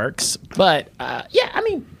later arcs. But, yeah, I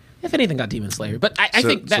mean, if anything, got Demon Slayer. But I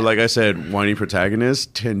think that... So like I said, whiny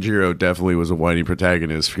protagonist, Tanjiro definitely was a whiny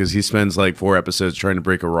protagonist, because he spends like 4 episodes trying to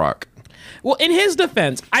break a rock. Well, in his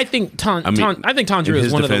defense, I think Tanjiro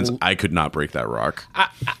is one of the... I could not break that rock.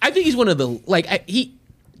 I think he's one of the...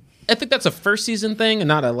 I think that's a first season thing and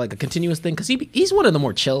not a continuous thing, because he's one of the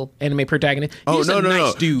more chill anime protagonists. He's a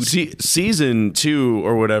nice dude. Season 2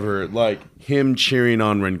 or whatever, like him cheering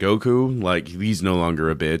on Rengoku, like he's no longer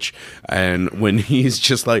a bitch. And when he's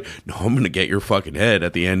just like, no, I'm gonna get your fucking head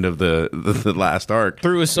at the end of the last arc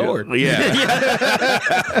Through his sword.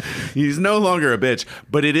 Yeah. He's no longer a bitch.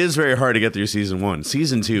 But it is very hard to get through season 1.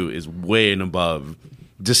 Season 2 is way and above,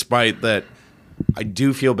 despite that. I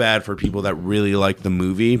do feel bad for people that really like the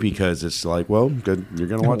movie, because it's like, well, good, you're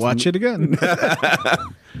gonna watch it again.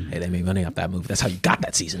 Hey, they made money off that movie. That's how you got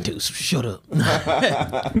that season 2. So shut up.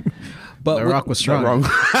 But The Rock was strong.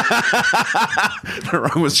 The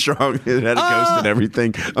Rock was strong. It had a ghost and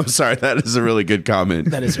everything. I'm sorry, that is a really good comment.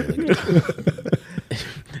 That is really good.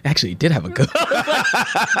 Actually, he did have a ghost.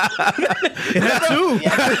 It had two.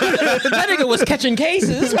 That nigga was catching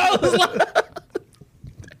cases. I was like...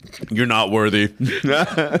 You're not worthy. It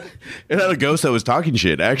had a ghost that was talking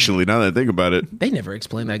shit, actually, now that I think about it. They never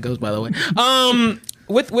explained that ghost, by the way.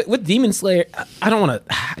 With Demon Slayer, I don't want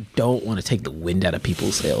to take the wind out of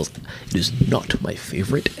people's sails. It is not my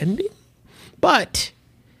favorite ending, but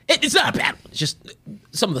it's not a bad one. It's just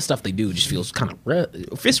some of the stuff they do just feels kind of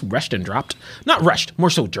rushed and dropped. Not rushed,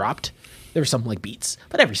 more so dropped. There were some like beats,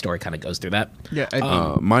 but every story kind of goes through that.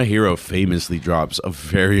 Yeah, My Hero famously drops a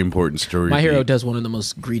very important story. My Hero does one of the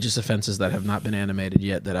most egregious offenses that have not been animated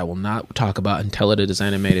yet, that I will not talk about until it is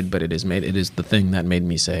animated. But it is made. It is the thing that made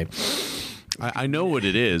me say, I know what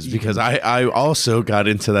it is, because I also got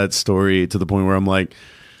into that story to the point where I'm like,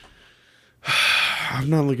 I'm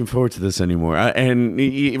not looking forward to this anymore.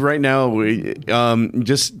 Right now,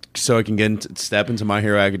 just so I can step into My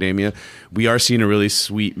Hero Academia, we are seeing a really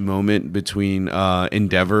sweet moment between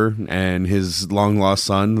Endeavor and his long lost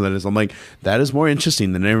son. I'm like, that is more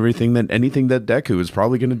interesting than anything that Deku is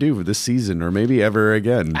probably going to do for this season or maybe ever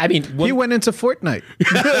again. I mean, he went into Fortnite.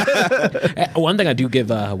 One thing I do give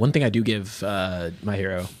My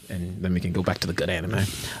Hero, and then we can go back to the good anime,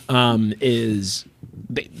 is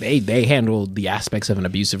they handled the aspects of an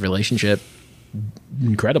abusive relationship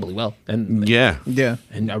incredibly well, and Yeah.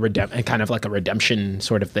 and and kind of like a redemption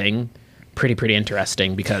sort of thing. Pretty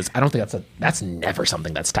interesting, because I don't think that's never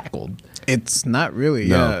something that's tackled. It's not really.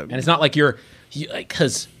 No. Yeah. And it's not like you're like,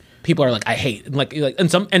 because people are like, I hate like and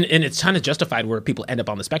it's kind of justified where people end up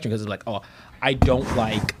on the spectrum, because it's like, oh, I don't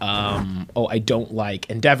like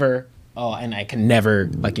Endeavor, and I can never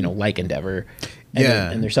like Endeavor. And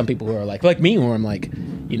and there's some people who are like me, where I'm like,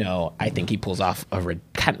 I think he pulls off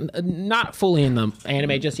not fully in the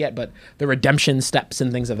anime just yet, but the redemption steps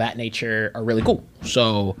and things of that nature are really cool.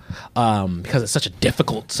 So, because it's such a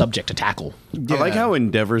difficult subject to tackle. I like how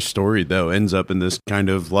Endeavor's story though ends up in this kind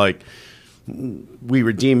of like, we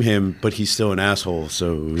redeem him, but he's still an asshole.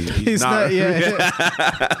 So he's not.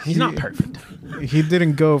 He's not perfect. He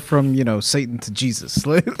didn't go from Satan to Jesus.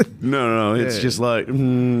 No. It's just like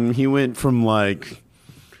he went from like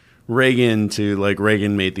Reagan to like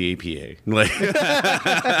Reagan made the APA, like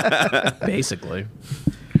basically.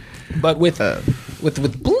 But with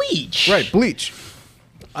Bleach, Right, Bleach.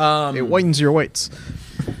 It whitens your whites.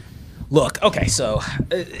 Look, okay, so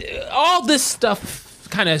all this stuff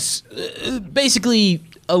kind of basically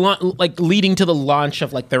like leading to the launch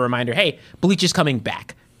of like the reminder, hey, Bleach is coming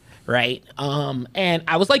back. Right. And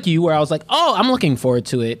I was like you, where I was like, oh, I'm looking forward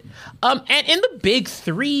to it. And in the big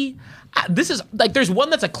three, this is like, there's one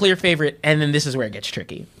that's a clear favorite, and then this is where it gets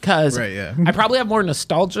tricky, because I probably have more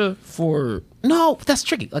nostalgia for, no, that's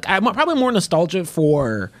tricky. Like, I probably more nostalgia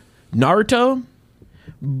for Naruto,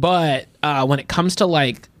 but when it comes to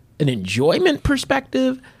like an enjoyment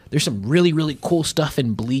perspective, there's some really, really cool stuff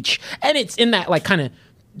in Bleach, and it's in that like kind of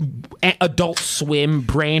Adult Swim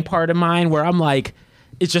brain part of mine where I'm like,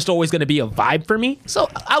 it's just always going to be a vibe for me. So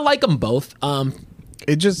I like them both.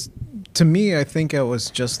 It just, to me, I think I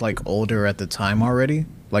was just like older at the time already.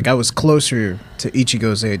 Like I was closer to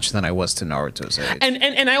Ichigo's age than I was to Naruto's age.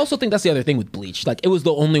 And I also think that's the other thing with Bleach. Like it was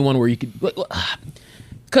the only one where you could,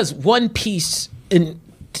 because One Piece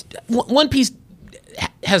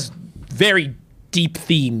has very deep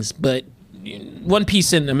themes, but One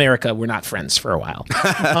Piece in America, we're not friends for a while.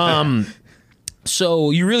 So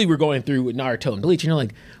you really were going through with Naruto and Bleach, and you're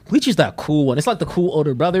like, Bleach is that cool one. It's like the cool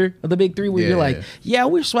older brother of the big three, where you're like, yeah,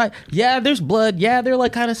 we're swag. Yeah, there's blood. Yeah, they're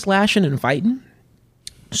like kind of slashing and fighting.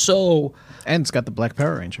 So, and it's got the Black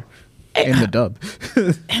Power Ranger in the dub.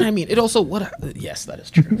 And I mean, it also yes, that is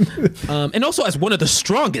true. And also as one of the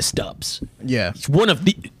strongest dubs. Yeah, it's one of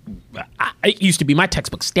the. It used to be my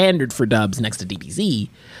textbook standard for dubs next to DBZ,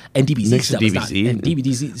 and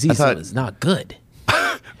DBZ stuff is not good.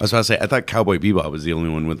 I was about to say, I thought Cowboy Bebop was the only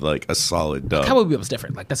one with like a solid dub. Cowboy Bebop was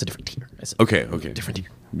different. Like that's a different tier. Okay. Different tier.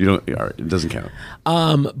 You don't. All right, it doesn't count.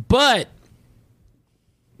 But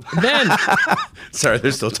then, sorry,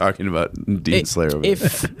 they're still talking about Demon Slayer. Over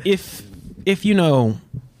if you want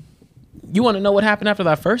to know what happened after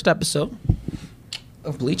that first episode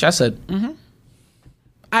of Bleach, I said,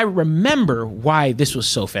 I remember why this was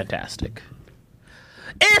so fantastic.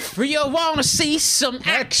 If you want to see some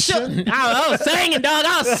action. I was singing, dog.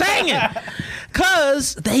 I was singing.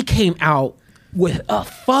 Because they came out with a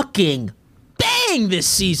fucking bang this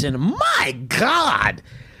season. My God.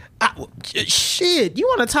 Shit. You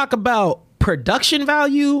want to talk about production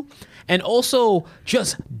value and also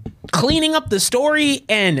just cleaning up the story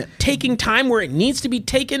and taking time where it needs to be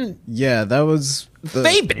taken? Yeah, that was...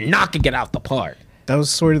 They've been knocking it out the park. That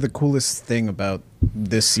was sort of the coolest thing about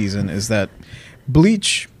this season, is that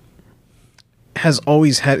Bleach has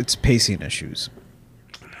always had its pacing issues.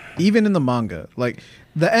 Even in the manga. Like,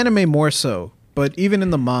 the anime more so, but even in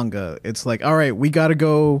the manga, it's like, all right, we gotta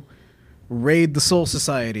go raid the Soul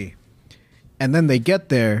Society. And then they get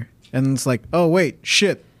there, and it's like, oh, wait,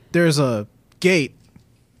 shit, there's a gate.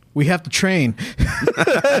 We have to train.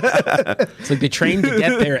 It's like they trained to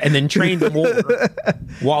get there and then trained more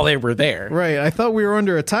while they were there. Right. I thought we were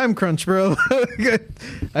under a time crunch, bro.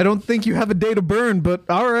 I don't think you have a day to burn, but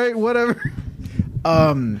all right, whatever.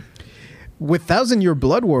 With 1,000 Year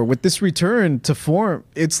Blood War, with this return to form,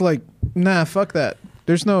 it's like, nah, fuck that.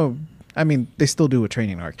 There's no... I mean, they still do a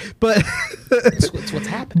training arc, but... it's what's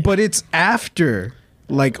happening. But it's after,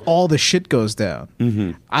 like, all the shit goes down.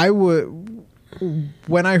 Mm-hmm. I would...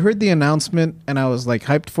 when I heard the announcement and I was like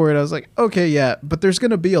hyped for it, I was like, okay, yeah, but there's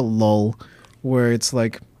gonna be a lull where it's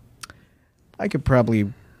like I could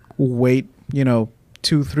probably wait,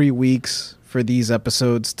 2-3 weeks for these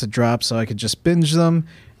episodes to drop so I could just binge them,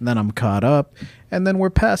 and then I'm caught up, and then we're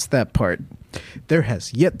past that part. There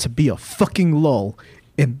has yet to be a fucking lull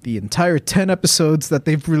in the entire 10 episodes that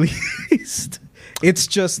they've released. It's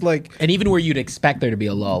just like... And even where you'd expect there to be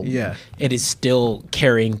a lull, yeah, it is still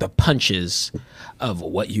carrying the punches of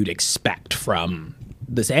what you'd expect from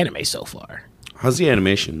this anime so far. How's the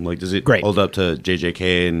animation? Like, does it Great. hold up to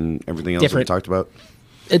JJK and everything else Different. we talked about?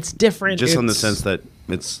 It's different. Just in the sense that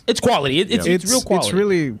it's quality. It's real quality. It's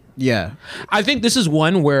really, yeah. I think this is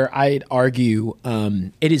one where I'd argue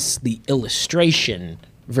it is the illustration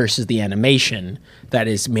versus the animation that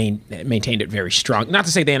is maintained it very strong. Not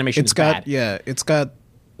to say the animation is bad. Yeah, it's got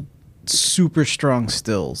super strong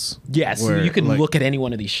stills. Yes, where, you can like, look at any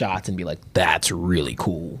one of these shots and be like, that's really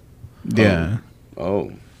cool. Yeah.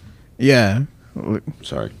 Oh, Yeah.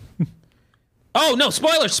 sorry. Oh, no,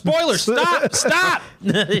 spoilers. Stop.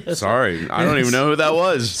 Sorry, I don't even know who that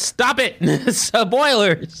was. Stop it.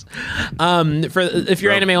 Spoilers. If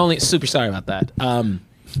you're anime only, super sorry about that.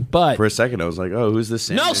 But For a second, I was like, "Oh, who's this?"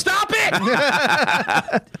 no, stop it.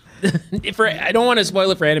 I don't want to spoil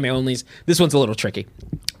it for anime onlys. This one's a little tricky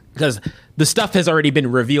because the stuff has already been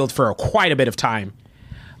revealed for quite a bit of time.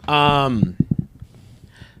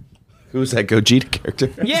 Who's that Gogeta character?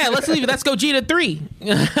 Yeah, let's leave it. That's Gogeta 3.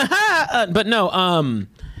 But no,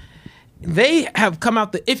 they have come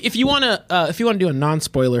out. If you want to do a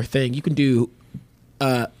non-spoiler thing, you can do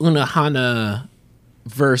Unohana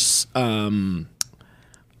verse.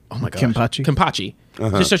 Oh my gosh, Kenpachi.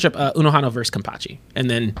 Just search up Unohana verse Kenpachi, and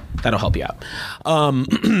then that'll help you out.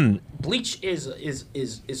 Bleach is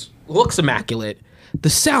looks immaculate. The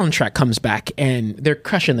soundtrack comes back and they're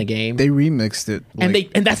crushing the game. They remixed it, and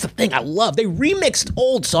that's the thing I love. They remixed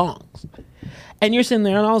old songs, and you're sitting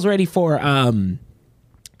there, and I was ready for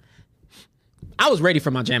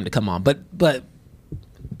my jam to come on, but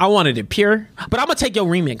I wanted it pure. But I'm gonna take your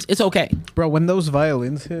remix. It's okay, bro. When those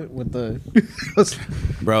violins hit with the,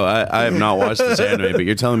 Bro, I have not watched this anime, but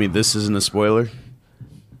you're telling me this isn't a spoiler?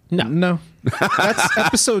 no, that's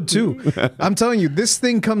episode 2. I'm telling you, this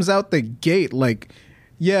thing comes out the gate like,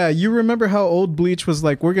 yeah. You remember how old Bleach was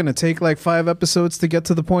like? We're gonna take like 5 episodes to get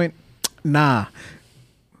to the point. Nah,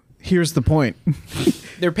 here's the point.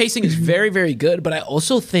 Their pacing is very, very good, but I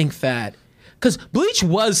also think that because Bleach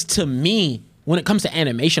was, to me, when it comes to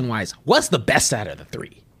animation wise, was the best out of the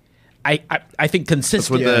 3. I think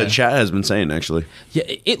consistently. That's what the chat has been saying, actually. Yeah,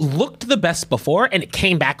 it looked the best before, and it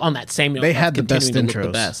came back on that same note. They had the best continuing to intros. look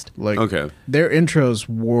the best. Like, Okay. Their intros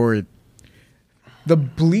were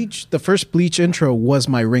the first Bleach intro was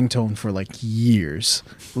my ringtone for like years.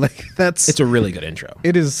 Like It's a really good intro.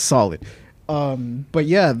 It is solid. But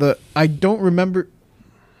yeah, I don't remember.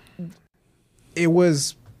 It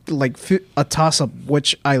was like a toss up,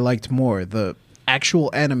 which I liked more, the actual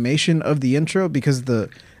animation of the intro, because the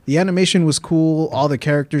animation was cool, all the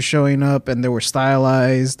characters showing up, and they were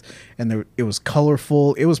stylized, and it was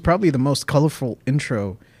colorful. It was probably the most colorful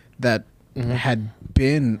intro that had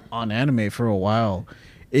been on anime for a while.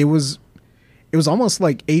 It was almost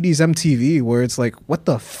like 80s MTV, where it's like, what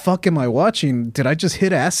the fuck am I watching? Did I just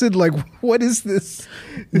hit acid? Like, what is this?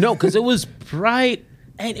 No, because it was bright,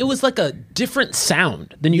 and it was like a different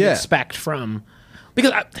sound than you'd expect from.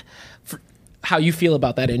 Because how you feel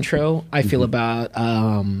about that intro, I feel about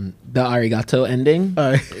the arigato ending.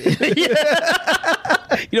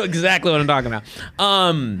 You know exactly what I'm talking about.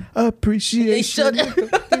 Appreciation.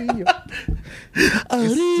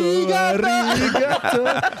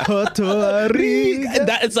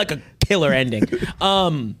 It's like a killer ending.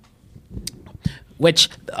 Which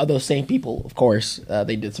those same people, of course,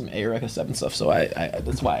 they did some Eureka 7 stuff, so I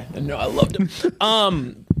that's why I know I loved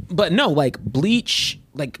them. But no, like Bleach,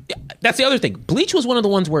 like that's the other thing. Bleach was one of the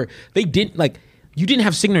ones where they didn't like. You didn't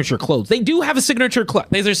have signature clothes. They do have a signature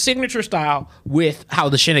There's a signature style with how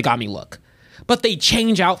the Shinigami look. But they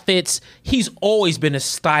change outfits. He's always been a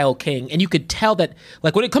style king. And you could tell that,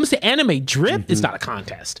 like, when it comes to anime drip, it's not a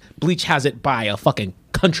contest. Bleach has it by a fucking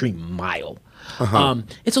country mile.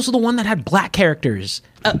 It's also the one that had black characters.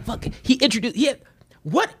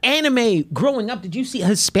 What anime growing up did you see a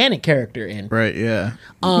Hispanic character in? Right, yeah.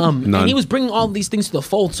 And he was bringing all these things to the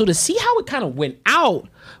fold. So to see how it kind of went out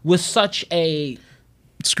was such a...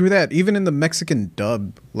 Screw that. Even in the Mexican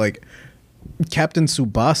dub, like, Captain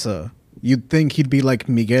Tsubasa, you'd think he'd be like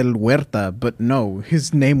Miguel Huerta, but no,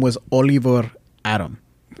 his name was Oliver Adam.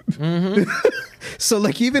 So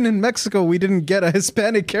like even in Mexico, we didn't get a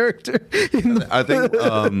Hispanic character. I think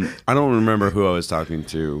I don't remember who I was talking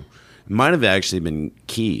to. It might have actually been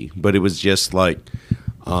Key, but it was just like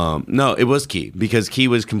no, it was Key because Key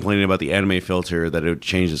was complaining about the anime filter that it would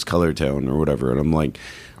change its color tone or whatever, and I'm like,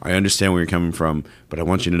 I understand where you're coming from, but I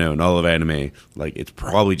want you to know in all of anime, like it's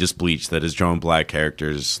probably just Bleach that has drawn black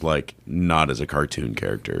characters like not as a cartoon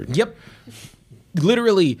character. Yep.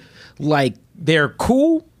 Literally, like they're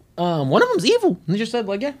cool. One of them's evil. And they just said,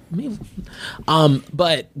 like, yeah, I'm evil.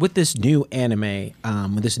 But with this new anime,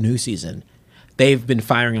 with this new season, they've been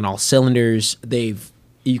firing on all cylinders.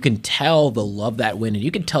 You can tell the love that win, and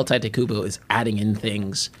you can tell Tite Kubo is adding in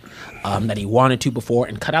things that he wanted to before,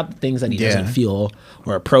 and cut out the things that he doesn't feel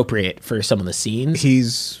were appropriate for some of the scenes.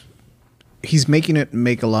 He's making it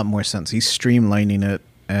make a lot more sense. He's streamlining it,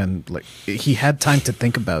 and like he had time to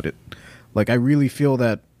think about it. Like I really feel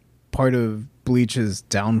that part of Bleach's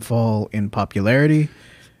downfall in popularity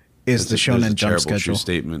is the Shonen Jump schedule. True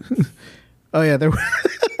statement. Oh yeah, there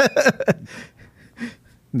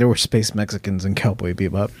were space Mexicans in Cowboy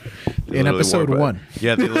Bebop in episode 1.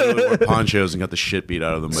 Yeah, they literally wore ponchos and got the shit beat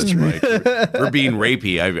out of them by Spike for being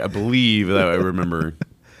rapey. I believe that I remember.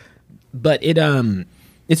 But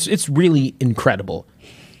it's really incredible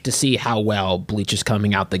to see how well Bleach is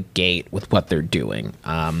coming out the gate with what they're doing.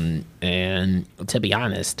 And to be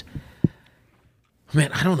honest,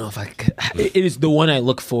 man, I don't know if I could. It is the one I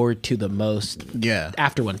look forward to the most. Yeah.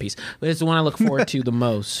 After One Piece. But it's the one I look forward to the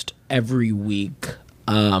most every week.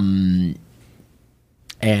 And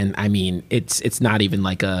I mean, it's not even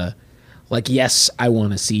like yes, I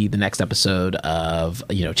want to see the next episode of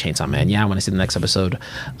Chainsaw Man. Yeah, I want to see the next episode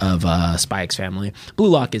of Spy X Family. Blue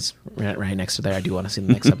Lock is right next to there. I do want to see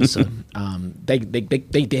the next episode.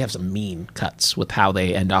 They have some mean cuts with how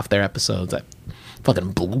they end off their episodes. I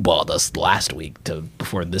fucking blue balled us last week to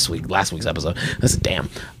before last week's episode. That's damn.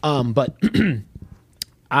 But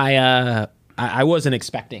I wasn't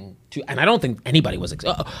expecting to, and I don't think anybody was.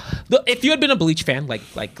 If you had been a Bleach fan, like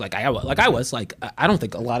I was, I don't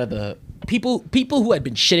think a lot of the people who had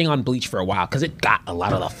been shitting on Bleach for a while, because it got a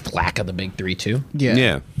lot of the flack of the big three too.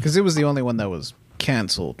 Yeah, because it was the only one that was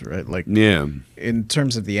canceled, right? Like, yeah. In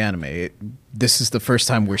terms of the anime, this is the first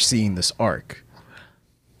time we're seeing this arc.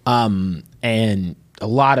 And a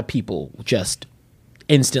lot of people just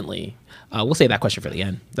instantly. We'll save that question for the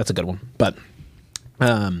end. That's a good one, but.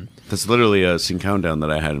 That's literally a scene countdown that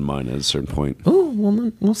I had in mind at a certain point. Oh,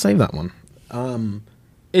 well, we'll save that one.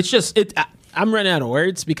 It's just I'm running out of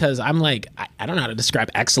words because I'm like I don't know how to describe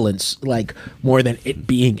excellence like more than it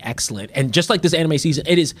being excellent. And just like this anime season,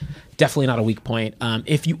 it is definitely not a weak point.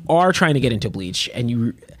 If you are trying to get into Bleach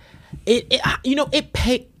and it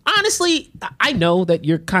pay. Honestly, I know that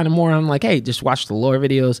you're kind of more on like, hey, just watch the lore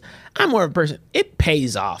videos. I'm more of a person. It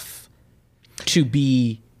pays off to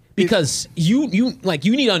be. Because you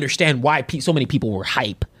need to understand why so many people were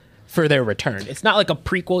hype for their return. It's not like a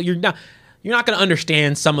prequel. You're not going to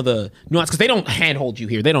understand some of the nuance because they don't handhold you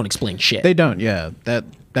here. They don't explain shit. They don't. Yeah,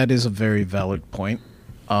 that is a very valid point.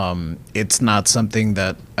 It's not something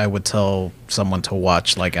that I would tell someone to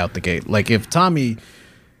watch like out the gate. Like if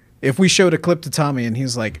we showed a clip to Tommy and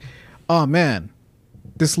he's like, "Oh man,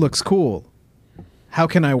 this looks cool. How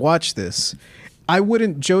can I watch this?" I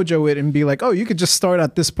wouldn't JoJo it and be like, oh, you could just start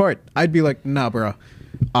at this part. I'd be like, nah, bro.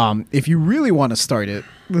 If you really want to start it,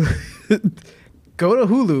 go to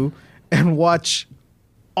Hulu and watch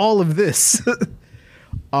all of this.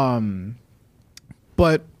 But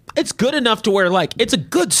it's good enough to where like it's a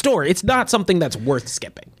good story. It's not something that's worth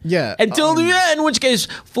skipping. Yeah. Until the end, in which case,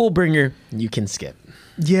 Fullbringer, you can skip.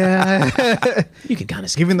 Yeah. You can kind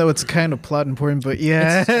of skip. Even though it's kind of plot important, but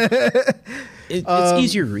yeah. It's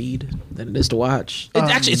easier to read than it is to watch.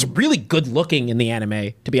 It's really good looking in the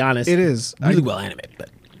anime, to be honest. It is. Really well animated. But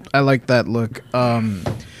I like that look.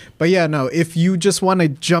 But yeah, no, if you just want to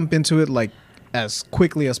jump into it like as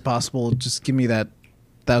quickly as possible, just give me that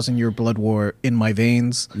 1,000-Year Blood War in my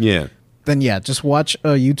veins. Yeah. Then yeah, just watch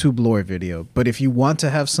a YouTube lore video. But if you want to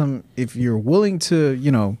have if you're willing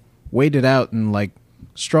to, wait it out and like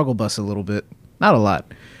struggle bus a little bit, not a lot.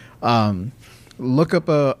 Look up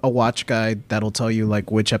a watch guide that'll tell you like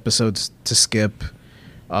which episodes to skip,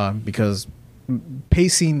 because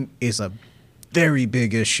pacing is a very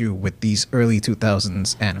big issue with these early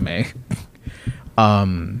 2000s anime,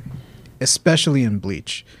 especially in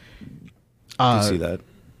Bleach. I see that.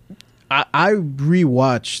 I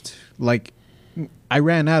rewatched, like, I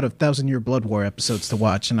ran out of 1,000-Year Blood War episodes to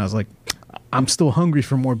watch, and I was like, I'm still hungry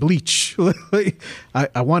for more Bleach.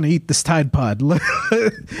 I want to eat this Tide Pod. Want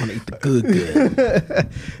to eat the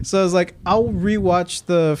good. So I was like, I'll rewatch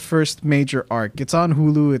the first major arc. It's on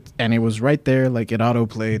Hulu, and it was right there, like it auto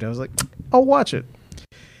played. I was like, I'll watch it.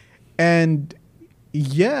 And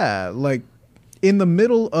yeah, like in the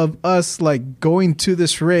middle of us like going to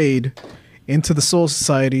this raid into the Soul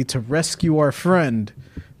Society to rescue our friend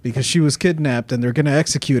because she was kidnapped and they're gonna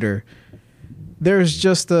execute her, there's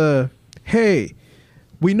just a, hey,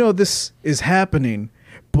 we know this is happening,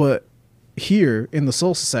 but here in the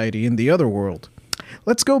Soul Society, in the other world,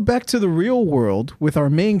 let's go back to the real world with our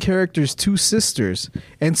main character's two sisters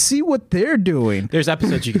and see what they're doing. There's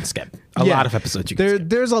episodes you can skip. A lot of episodes you can skip.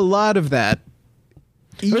 There's a lot of that.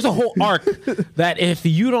 There's a whole arc that if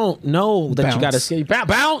you don't know that you got to skip,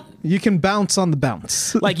 bounce. You can bounce on the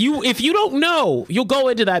bounce. Like if you don't know, you'll go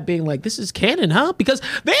into that being like, this is canon, huh? Because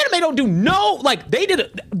the anime don't do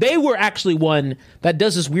they were actually one that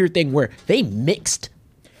does this weird thing where they mixed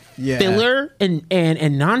filler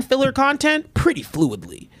and non-filler content pretty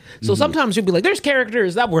fluidly. So sometimes you'll be like, there's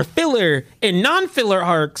characters that were filler and non-filler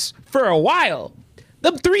arcs for a while.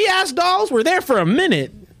 The 3-ass dolls were there for a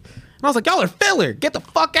minute. And I was like, y'all are filler. Get the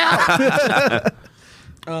fuck out.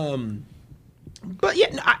 But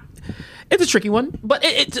yeah, it's a tricky one. But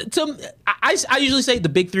I usually say the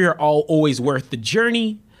big three are always worth the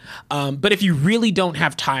journey. But if you really don't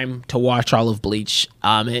have time to watch all of Bleach,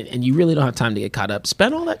 and you really don't have time to get caught up,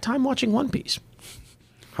 spend all that time watching One Piece.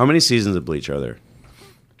 How many seasons of Bleach are there?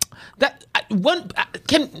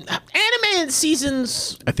 Anime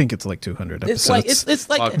seasons. I think it's like 200 episodes. It's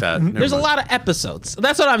like Fuck that. Never there's mind. a lot of episodes.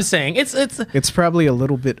 That's what I'm saying. It's probably a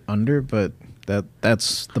little bit under, but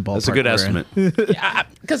that's the ballpark. That's a good we're estimate.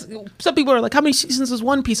 Because some people are like, how many seasons is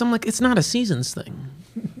One Piece? I'm like, it's not a seasons thing.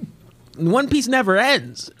 One Piece never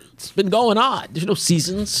ends. It's been going on. There's no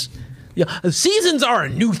seasons. Yeah, seasons are a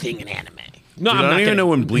new thing in anime. No, Dude, I'm I not don't even know kidding.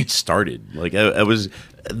 when Bleach started. Like I was,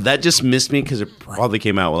 that just missed me because it probably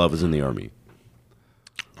came out while I was in the army.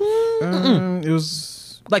 It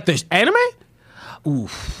was Like there's anime.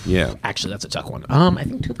 Oof. Yeah. Actually, that's a tough one. I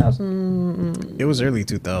think 2000. It was early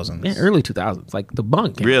 2000s. Yeah, early 2000s. Like the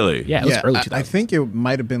bunk. Really? Yeah, it was early 2000s. I think it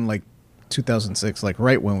might have been like 2006, like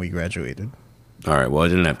right when we graduated. All right. Well, I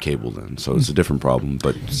didn't have cable then, so it's a different problem.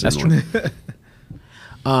 But That's true.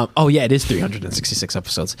 Oh yeah, it is 366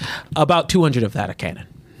 episodes. About 200 of that are canon.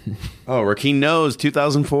 Oh, Rakeem knows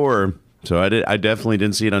 2004. So I definitely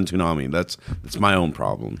didn't see it on Toonami. That's my own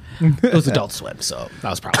problem. It was Adult Swim, so that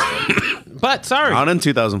was probably it. But sorry. Not in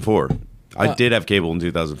 2004. I did have cable in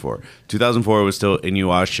 2004. 2004 was still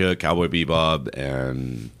Inuyasha, Cowboy Bebop,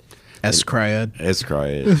 and S-Cryad.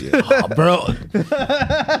 S-Cryad. Yeah. Oh, bro.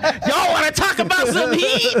 Y'all want to talk about some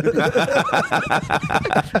heat?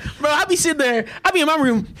 Bro, I be sitting there. I be in my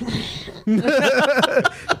room.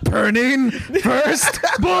 Burning first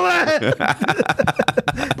bullet.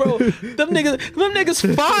 Bro, them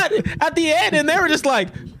niggas fought at the end, and they were just like,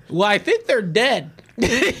 well, I think they're dead.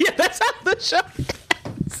 Yeah, that's how the show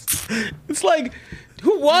ends. It's like,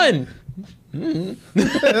 who won?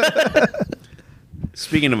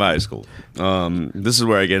 Speaking of high school, this is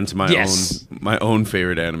where I get into my own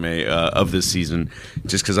favorite anime of this season,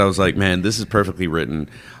 just because I was like, man, this is perfectly written.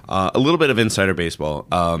 A little bit of insider baseball.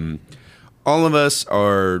 All of us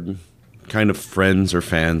are kind of friends or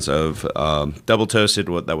fans of Double Toasted.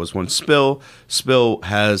 What that was once Spill. Spill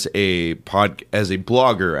has a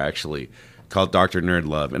blogger actually called Dr.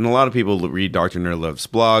 Nerdlove, and a lot of people read Dr. Nerdlove's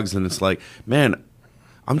blogs, and it's like, man,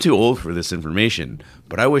 I'm too old for this information,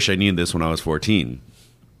 but I wish I knew this when I was 14.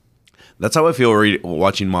 That's how I feel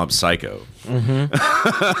watching Mob Psycho.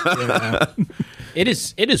 Mm-hmm. It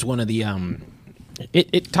is one of the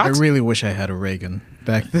it talks. I really wish I had a Reagan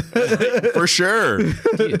back then. For sure.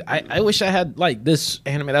 Dude, I wish I had like this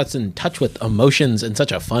anime that's in touch with emotions in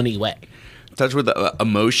such a funny way. Touch with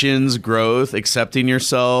emotions, growth, accepting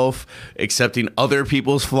yourself, accepting other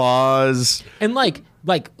people's flaws. And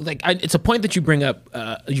it's a point that you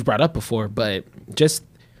brought up before, but just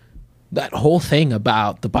that whole thing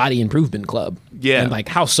about the Body Improvement Club, Yeah, and like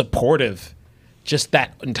how supportive, just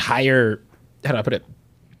that entire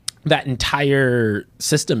that entire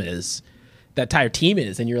system is, that entire team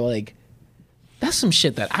is, and you're like, that's some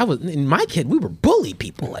shit that I was in my kid. We were bully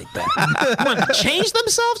people like that. You want to change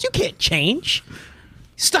themselves? You can't change.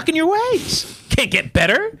 Stuck in your ways. Can't get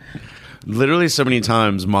better. Literally so many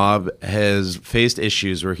times Mob has faced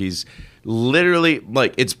issues where he's literally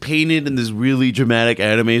like, it's painted in this really dramatic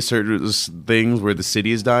anime certain things where the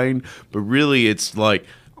city is dying, but really it's like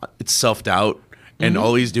it's self-doubt, and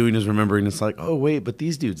all he's doing is remembering it's like, oh wait, but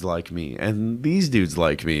these dudes like me and these dudes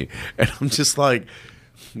like me, and I'm just like,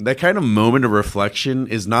 that kind of moment of reflection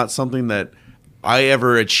is not something that I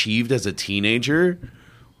ever achieved as a teenager,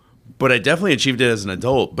 but I definitely achieved it as an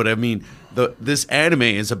adult. But I mean, this anime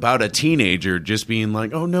is about a teenager just being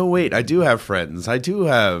like, oh no, wait, I do have friends. I do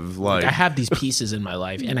have like I have these pieces in my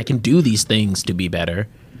life, and I can do these things to be better.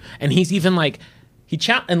 And he's even like, he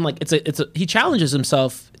challenges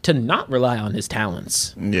himself to not rely on his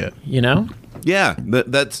talents. Yeah. You know? Yeah,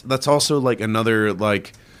 that's also like another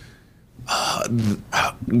like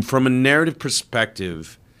from a narrative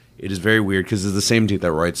perspective, it is very weird because it's the same dude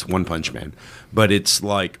that writes One Punch Man, but it's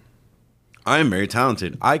like I am very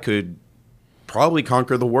talented. I could probably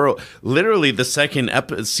conquer the world. Literally, the second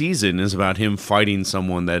season is about him fighting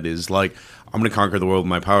someone that is like, I'm going to conquer the world with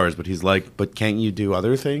my powers, but he's like, but can't you do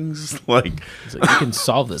other things? Like, so you can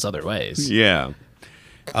solve this other ways. Yeah.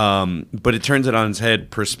 But it turns it on its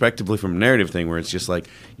head prospectively from a narrative thing where it's just like,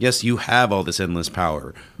 yes, you have all this endless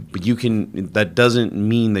power, but that doesn't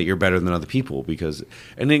mean that you're better than other people because,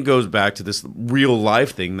 and then it goes back to this real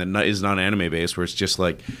life thing that is not anime based where it's just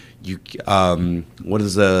like, what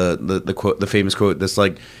is the quote, the famous quote that's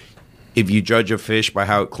like, if you judge a fish by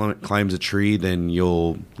how it climbs a tree, then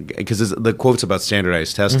because the quote's about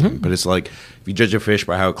standardized testing, but it's like, if you judge a fish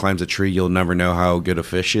by how it climbs a tree, you'll never know how good a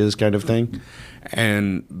fish is kind of thing.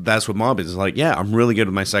 And that's what Mob is. It's like, yeah, I'm really good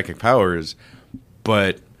with my psychic powers,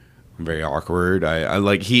 but I'm very awkward. I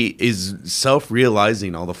like, he is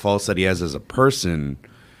self-realizing all the faults that he has as a person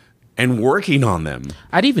and working on them.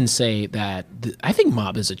 I'd even say that I think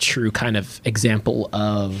Mob is a true kind of example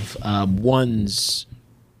of one's...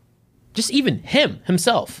 just even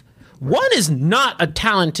himself. One is not a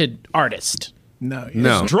talented artist. No.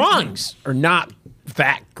 His drawings are not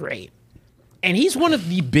that great. And he's one of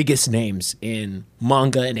the biggest names in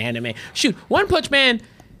manga and anime. Shoot, One Punch Man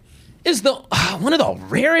is one of the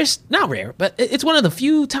rarest, not rare, but it's one of the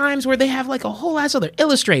few times where they have like a whole ass other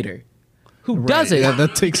illustrator who does it. Yeah,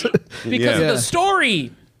 that takes it. Because the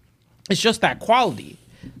story is just that quality.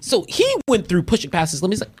 So he went through pushing past his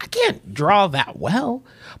limits. He's like, I can't draw that well,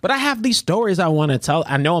 but I have these stories I want to tell.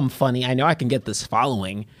 I know I'm funny. I know I can get this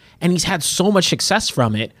following. And he's had so much success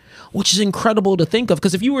from it, which is incredible to think of.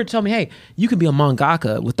 Because if you were to tell me, hey, you can be a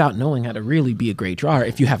mangaka without knowing how to really be a great drawer,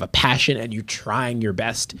 if you have a passion and you're trying your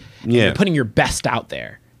best, and you're putting your best out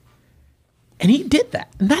there. And he did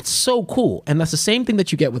that. And that's so cool. And that's the same thing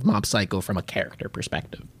that you get with Mob Psycho from a character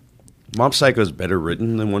perspective. Mob Psycho is better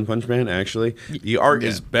written than One Punch Man, actually. The art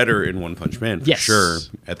is better in One Punch Man, for sure,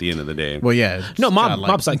 at the end of the day. Well, yeah. No,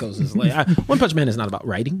 Mob Psycho is like... One Punch Man is not about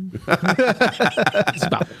writing. It's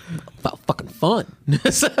about fucking fun.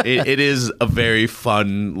 It is a very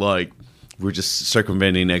fun, like, we're just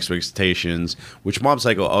circumventing expectations, which Mob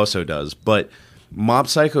Psycho also does. But Mob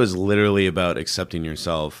Psycho is literally about accepting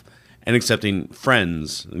yourself and accepting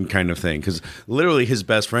friends and kind of thing. Because literally his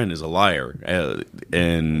best friend is a liar.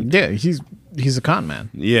 And yeah, he's a con man.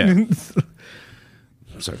 Yeah.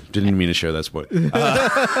 Sorry, didn't mean to share that spoiler.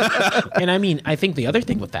 And I mean, I think the other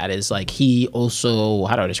thing with that is like he also,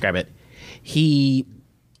 how do I describe it? He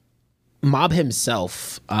Mob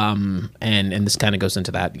himself, and this kind of goes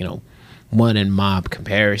into that, you know, One and Mob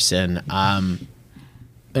comparison. When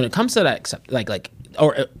it comes to that,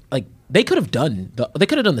 they could have done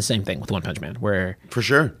the same thing with One Punch Man, where for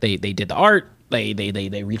sure they did the art, they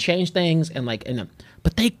rechanged things, and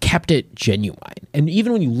but they kept it genuine. And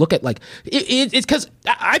even when you look at like it's because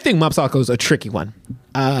I think Mob Psycho is a tricky one,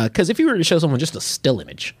 because if you were to show someone just a still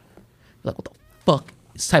image, like what the fuck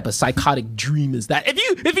type of psychotic dream is that?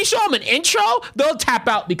 If you show them an intro, they'll tap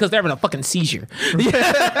out because they're having a fucking seizure.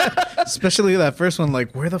 Especially that first one,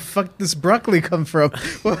 like where the fuck does broccoli come from?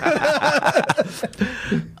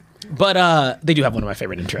 But they do have one of my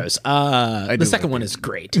favorite intros. The second one is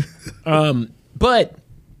great. But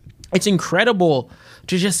it's incredible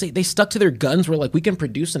to just say they stuck to their guns where like we can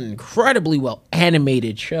produce an incredibly well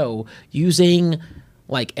animated show using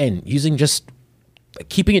just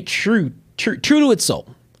keeping it true to its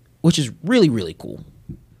soul, which is really, really cool.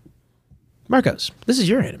 Marcos, this is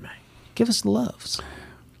your anime. Give us the loves.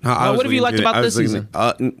 What have you liked about this season?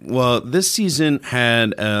 Well, this season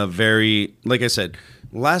had a very, like I said,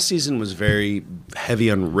 last season was very heavy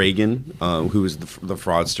on Reagan, who was the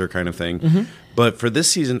fraudster kind of thing. Mm-hmm. But for this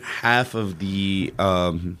season, half of the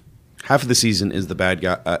season is the bad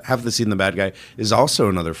guy. Half of the season, the bad guy is also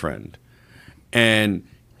another friend, and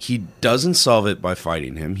he doesn't solve it by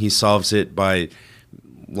fighting him. He solves it by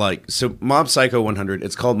Mob Psycho 100.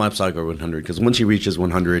 It's called Mob Psycho 100 because once he reaches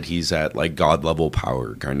 100, he's at like god level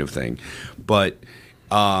power kind of thing. But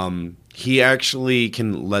he actually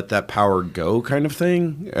can let that power go kind of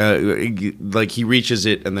thing. Like he reaches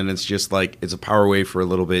it and then it's just like it's a power wave for a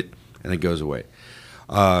little bit and it goes away.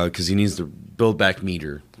 because he needs to build back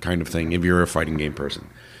meter kind of thing if you're a fighting game person.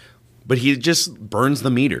 But he just burns the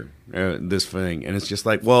meter, this thing. And it's just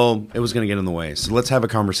like, well, it was going to get in the way. So let's have a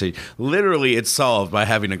conversation. Literally, it's solved by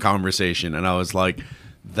having a conversation. And I was like,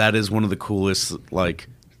 that is one of the coolest, like,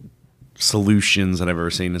 solutions that I've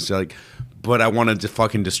ever seen. It's like, but I wanted to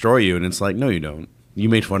fucking destroy you. And it's like, no, you don't. You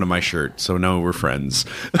made fun of my shirt, so now we're friends.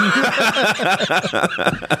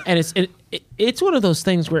 And it's one of those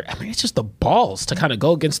things where, I mean, it's just the balls to kind of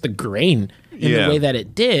go against the grain in the way that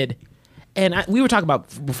it did. And we were talking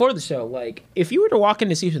about before the show, like, if you were to walk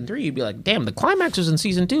into season 3, you'd be like, damn, the climax was in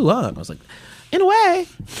season 2, huh? And I was like, in a way,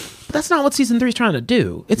 but that's not what season 3 is trying to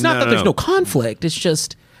do. It's not that there's no conflict. It's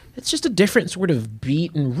just a different sort of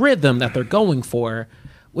beat and rhythm that they're going for,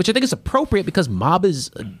 which I think is appropriate because Mob is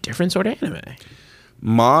a different sort of anime.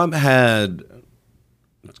 Mob had,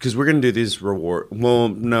 because we're going to do these reward. Well,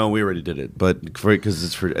 no, we already did it, but because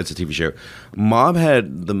it's a TV show. Mob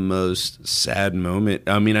had the most sad moment.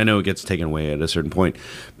 I mean, I know it gets taken away at a certain point,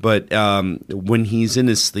 but when he's in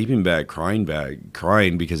his sleeping bag, crying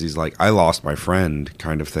because he's like, I lost my friend,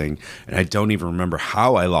 kind of thing, and I don't even remember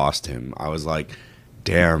how I lost him. I was like,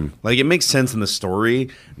 damn, like it makes sense in the story.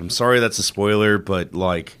 I'm sorry that's a spoiler, but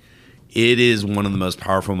like, it is one of the most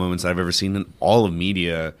powerful moments I've ever seen in all of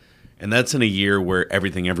media. And that's in a year where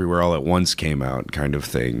Everything Everywhere All at Once came out, kind of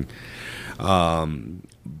thing.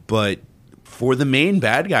 But for the main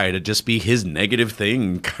bad guy to just be his negative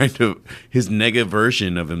thing, kind of his negative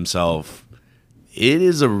version of himself, it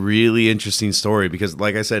is a really interesting story. Because,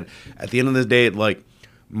 like I said, at the end of the day, like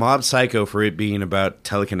Mob Psycho, for it being about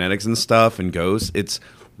telekinetics and stuff and ghosts, it's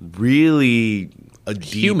really a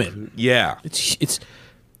deep, human. Yeah, it's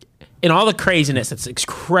in all the craziness, it's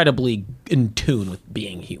incredibly in tune with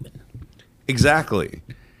being human. Exactly.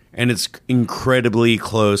 And it's incredibly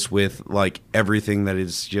close with like everything that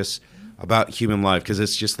is just about human life, because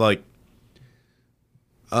it's just like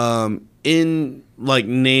in like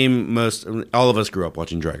name most all of us grew up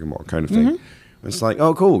watching Dragon Ball kind of thing. Mm-hmm. It's like,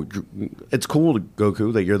 oh cool, it's cool,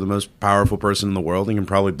 Goku, that you're the most powerful person in the world and can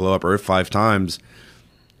probably blow up Earth 5 times.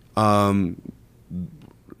 In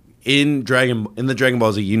the Dragon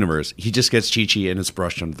Ball Z universe, he just gets Chi-Chi and it's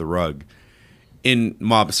brushed under the rug. In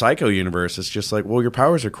Mob Psycho universe, it's just like, well, your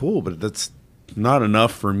powers are cool, but that's not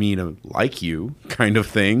enough for me to like you, kind of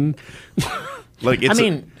thing. Like, it's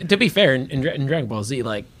to be fair, in Dragon Ball Z,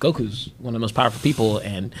 like Goku's one of the most powerful people,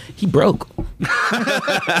 and he broke.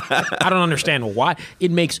 I don't understand why.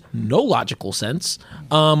 It makes no logical sense,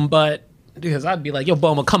 but. Because I'd be like, yo,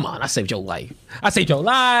 Bulma, come on. I saved your life.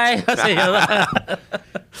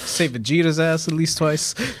 Save Vegeta's ass at least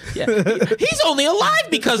twice. Yeah. He's only alive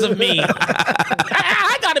because of me.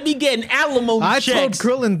 I got to be getting alimony checks. I told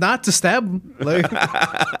Krillin not to stab him. Like,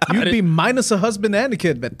 you'd be minus a husband and a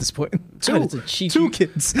kid at this point. Two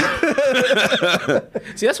kids. See,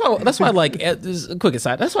 that's why like, this is a quick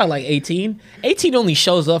aside, that's why I like 18. 18 only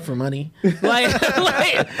shows up for money. Like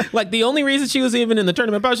the only reason she was even in the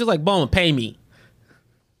tournament, she was like, Bulma, pay me.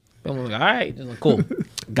 Bulma was like, all right, like, cool,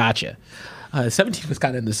 gotcha. 17 was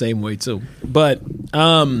kind of in the same way too, but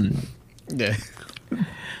yeah.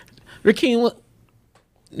 Rakim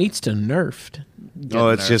needs to nerfed.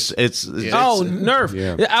 Nerf.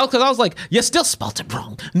 Yeah. Because I was like, you still spelled it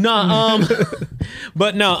wrong. No,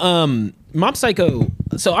 but no, Mob Psycho.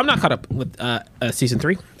 So I'm not caught up with season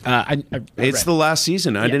 3. It's the last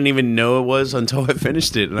season. I didn't even know it was until I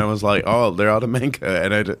finished it, and I was like, oh, they're out of manga,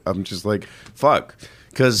 and I'm just like, fuck.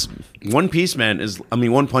 Because One Punch Man is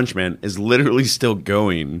literally still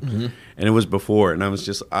going, and it was before, and I was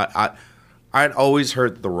just I'd always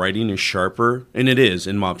heard that the writing is sharper, and it is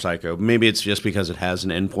in Mob Psycho. Maybe it's just because it has an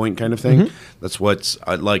endpoint kind of thing. That's what's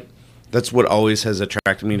that's what always has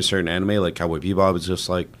attracted me to certain anime, like Cowboy Bebop. It's just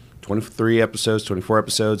like 23 episodes, 24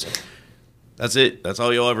 episodes. That's it. That's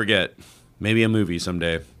all you'll ever get. Maybe a movie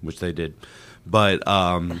someday, which they did. But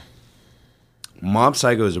Mob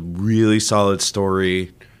Psycho is a really solid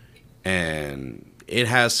story, and it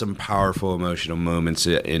has some powerful emotional moments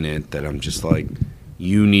in it that I'm just like,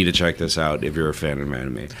 you need to check this out if you're a fan of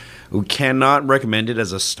anime. We cannot recommend it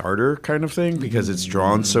as a starter kind of thing because it's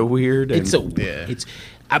drawn so weird. And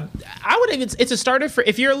I would even, it's a starter for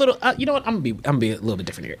if you're a little. You know what? I'm gonna be a little bit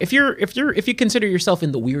different here. If you consider yourself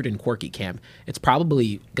in the weird and quirky camp, it's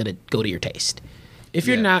probably gonna go to your taste. If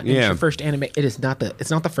you're not in your first anime, it's not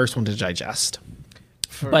the first one to digest.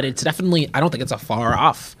 But it's definitely, I don't think it's a far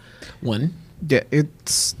off one. Yeah,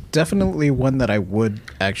 it's definitely one that I would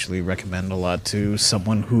actually recommend a lot to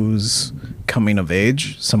someone who's coming of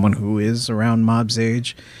age, someone who is around Mob's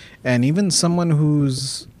age, and even someone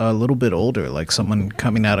who's a little bit older, like someone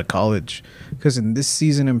coming out of college. Because in this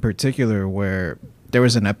season in particular, where there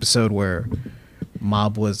was an episode where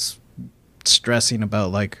Mob was stressing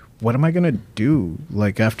about like, what am I gonna do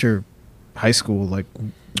like after high school? Like,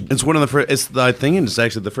 it's one of the first. It's I think it's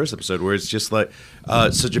actually the first episode where it's just like,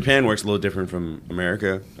 so Japan works a little different from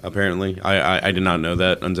America. Apparently, I did not know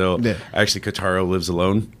that until actually Kotaro lives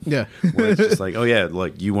alone. Yeah, where it's just like, oh yeah,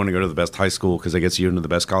 like you want to go to the best high school because it gets you into the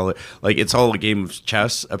best college. Like it's all a game of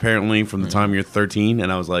chess apparently from the time you're 13, and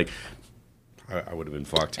I was like, I would have been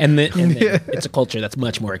fucked. And it's a culture that's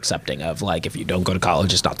much more accepting of like if you don't go to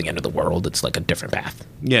college, it's not the end of the world. It's like a different path.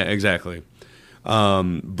 Yeah, exactly.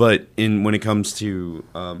 But when it comes to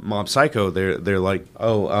Mob Psycho, they're like,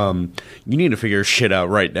 oh, you need to figure shit out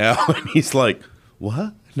right now, and he's like,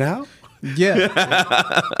 what now?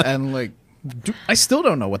 Yeah, and like, I still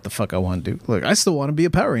don't know what the fuck I want to do. Like, I still want to be a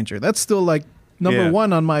Power Ranger. That's still like number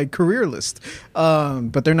one on my career list.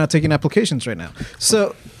 But they're not taking applications right now.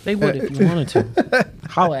 So they would if you wanted to.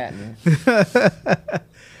 Holla at me.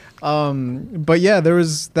 But yeah, there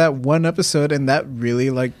was that one episode, and that really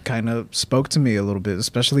like kind of spoke to me a little bit,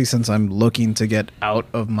 especially since I'm looking to get out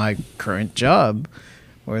of my current job,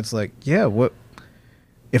 where it's like, yeah, what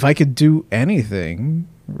if I could do anything,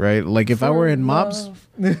 right? Like if I were in Mob's,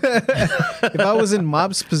 if I was in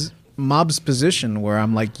Mob's position where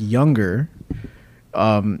I'm like younger,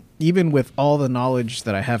 even with all the knowledge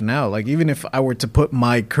that I have now, like even if I were to put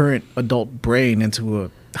my current adult brain into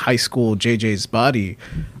a high school JJ's body,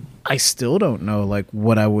 I still don't know like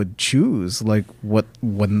what I would choose. Like what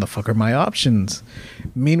in the fuck are my options?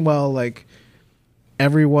 Meanwhile, like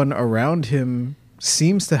everyone around him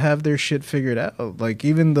seems to have their shit figured out. Like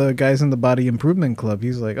even the guys in the body improvement club,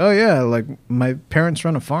 he's like, oh yeah, like my parents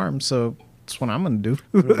run a farm, so that's what I'm gonna do.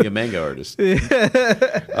 Be a manga artist.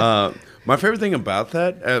 My favorite thing about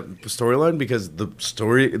that storyline, because the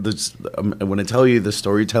story, when I tell you the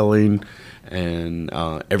storytelling and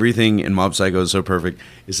everything in Mob Psycho is so perfect,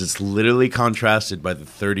 is it's literally contrasted by the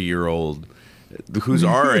 30-year-old who's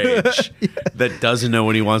our age that doesn't know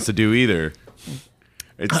what he wants to do either.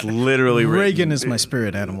 It's literally Reagan is my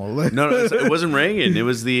spirit animal. No, it wasn't Reagan. It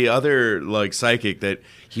was the other like psychic that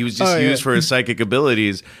he was just used for his psychic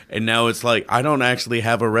abilities, and now it's like I don't actually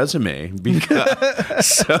have a resume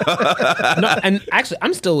because. No, and actually,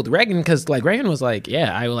 I'm still with Reagan because like Reagan was like,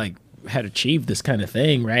 yeah, I like had achieved this kind of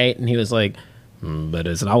thing, right? And he was like, but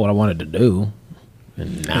it's not what I wanted to do,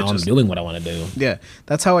 and now I'm doing what I want to do. Yeah,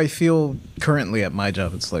 that's how I feel currently at my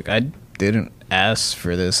job. It's like I didn't ask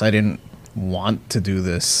for this. I didn't want to do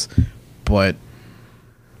this, but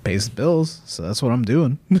pays the bills, so that's what I'm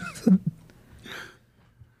doing.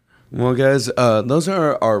 Well, guys, those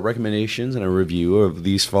are our recommendations and a review of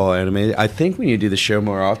these fall anime. I think we need to do the show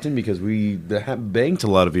more often because we have banked a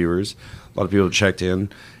lot of viewers. A lot of people checked in.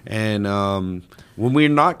 And when we're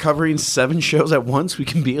not covering 7 shows at once, we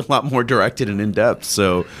can be a lot more directed and in-depth.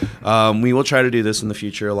 So we will try to do this in the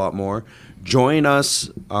future a lot more. Join us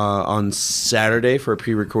on Saturday for a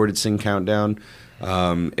pre-recorded Sing Countdown.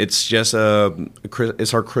 It's just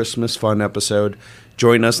it's our Christmas fun episode.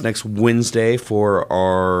 Join us next Wednesday for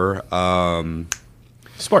our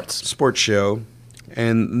sports show,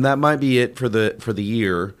 and that might be it for the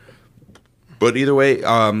year. But either way,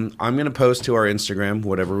 I'm going to post to our Instagram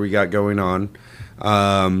whatever we got going on,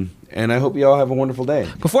 and I hope you all have a wonderful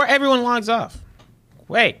day. Before everyone logs off,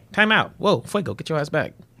 wait, time out. Whoa, Fuego, get your ass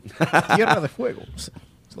back. Get out of the fuego.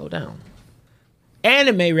 Slow down.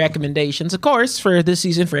 Anime recommendations, of course, for this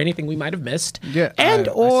season for anything we might have missed. Yeah, I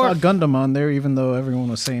saw Gundam on there, even though everyone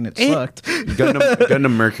was saying it sucked.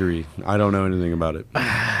 Gundam Mercury. I don't know anything about it.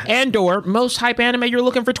 And/or most hype anime you're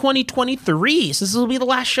looking for 2023. So this will be the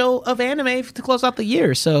last show of anime to close out the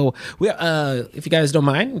year. So we, if you guys don't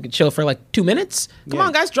mind, we can chill for like 2 minutes. Come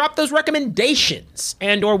on, guys, drop those recommendations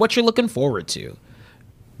and/or what you're looking forward to.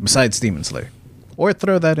 Besides Demon Slayer, or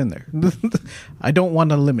throw that in there. I don't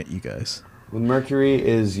want to limit you guys. With Mercury,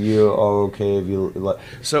 is you all okay if you like?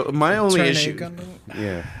 So my only issue,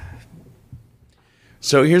 yeah.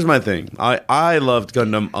 So here's my thing. I loved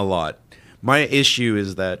Gundam a lot. My issue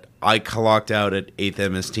is that I clocked out at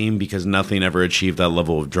 8th MS Team because nothing ever achieved that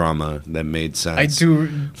level of drama that made sense. I do.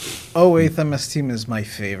 8th MS Team is my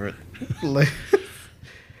favorite.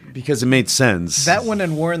 Because it made sense. That one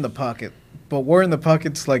and War in the Pocket, but War in the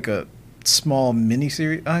Pocket's like a small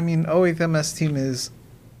miniseries. I mean, 8th MS Team is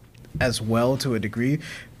as well to a degree,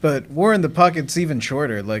 but War in the Pocket's even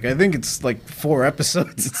shorter. Like I think it's like 4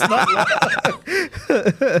 episodes. It's not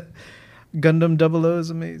long. Gundam 00 is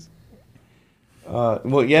amazing.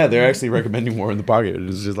 Well, yeah, they're actually recommending War in the Pocket.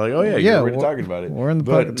 It's just like, oh yeah, you're already talking about it. War in the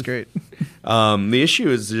Pocket's great. The issue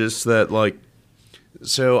is just that like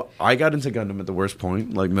So I got into Gundam at the worst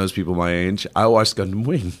point, like most people my age. I watched Gundam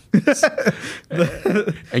Wing.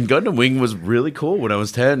 And Gundam Wing was really cool when I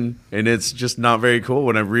was 10, and it's just not very cool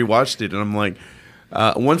when I rewatched it. And I'm like,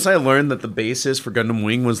 once I learned that the basis for Gundam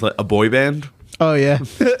Wing was like a boy band, Oh yeah.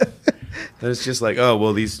 then it's just like, oh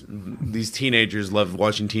well, these teenagers love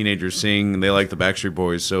watching teenagers sing, and they like the Backstreet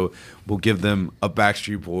Boys, so we'll give them a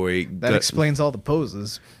Backstreet Boy. That explains all the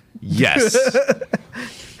poses. Yes.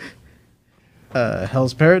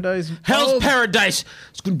 Hell's Paradise. Hell's Paradise.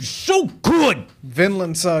 It's gonna be so good.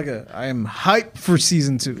 Vinland Saga. I am hyped for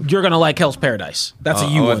season 2. You're gonna like Hell's Paradise. That's a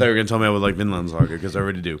you I one. thought you were gonna tell me I would like Vinland Saga because I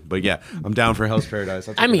already do. But yeah, I'm down for Hell's Paradise.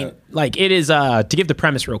 I mean, like it is. To give the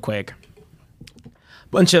premise real quick,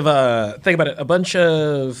 think about it. A bunch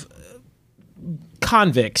of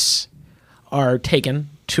convicts are taken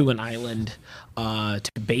to an island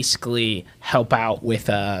to basically help out with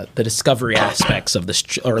the discovery aspects of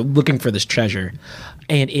this, or looking for this treasure.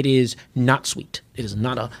 And it is not sweet. It is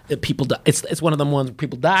not people die. It's one of them ones where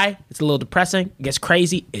people die. It's a little depressing. It gets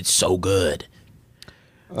crazy. It's so good.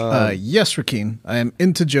 Yes, Rakeen. I am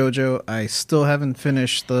into JoJo. I still haven't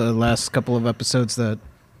finished the last couple of episodes that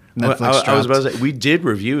Netflix dropped. I was about to say, we did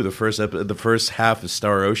review the first half of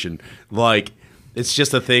Star Ocean. Like, it's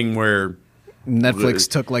just a thing where Netflix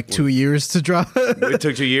took like 2 years to drop. it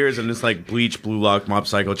took 2 years, and it's like Bleach, Blue Lock, Mob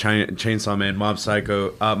Psycho, Chainsaw Man, Mob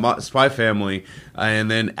Psycho, Spy Family,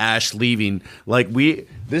 and then Ash leaving. Like,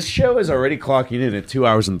 this show is already clocking in at 2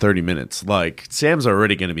 hours and 30 minutes. Like, Sam's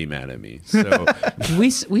already going to be mad at me. So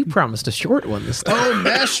we promised a short one this time. Oh,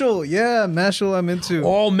 Mashal. Yeah, Mashal I'm into.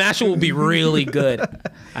 Oh, Mashal will be really good.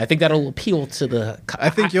 I think that'll appeal to the.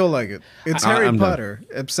 I think you'll like it. It's Harry I'm Potter,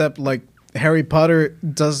 except like Harry Potter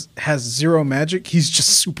has zero magic. He's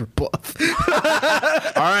just super buff. all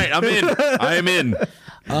right, I'm in. I am in.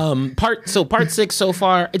 Part 6 so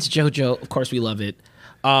far, it's JoJo. Of course, we love it.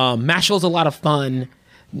 Mashal's a lot of fun.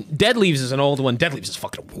 Dead Leaves is an old one. Dead Leaves is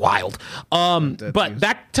fucking wild. But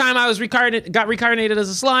that time I got reincarnated as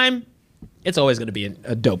a slime, it's always going to be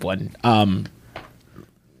a dope one.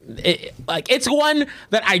 It's one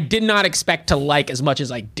that I did not expect to like as much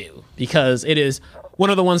as I do, because it is one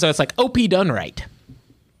of the ones that's like OP done right.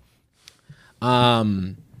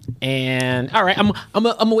 And all right, I'm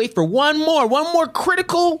gonna wait for one more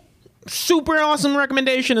critical, super awesome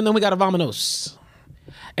recommendation, and then we got a Vamonos.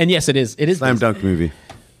 And yes, it is Slam dunk movie.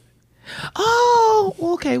 Oh,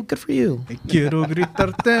 okay, good for you. Quiero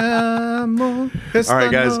gritarte amo esta All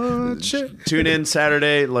right, guys, noche. tune in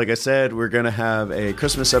Saturday. Like I said, we're going to have a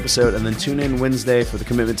Christmas episode, and then tune in Wednesday for the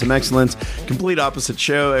Commitment to Excellence. Complete opposite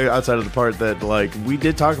show outside of the part that, like, we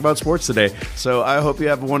did talk about sports today. So I hope you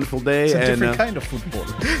have a wonderful day. It's a and different kind of football.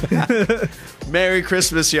 Merry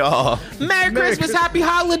Christmas, y'all. Merry Christmas, Happy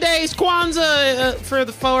Holidays, Kwanzaa for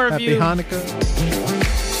the four of Happy you.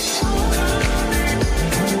 Hanukkah.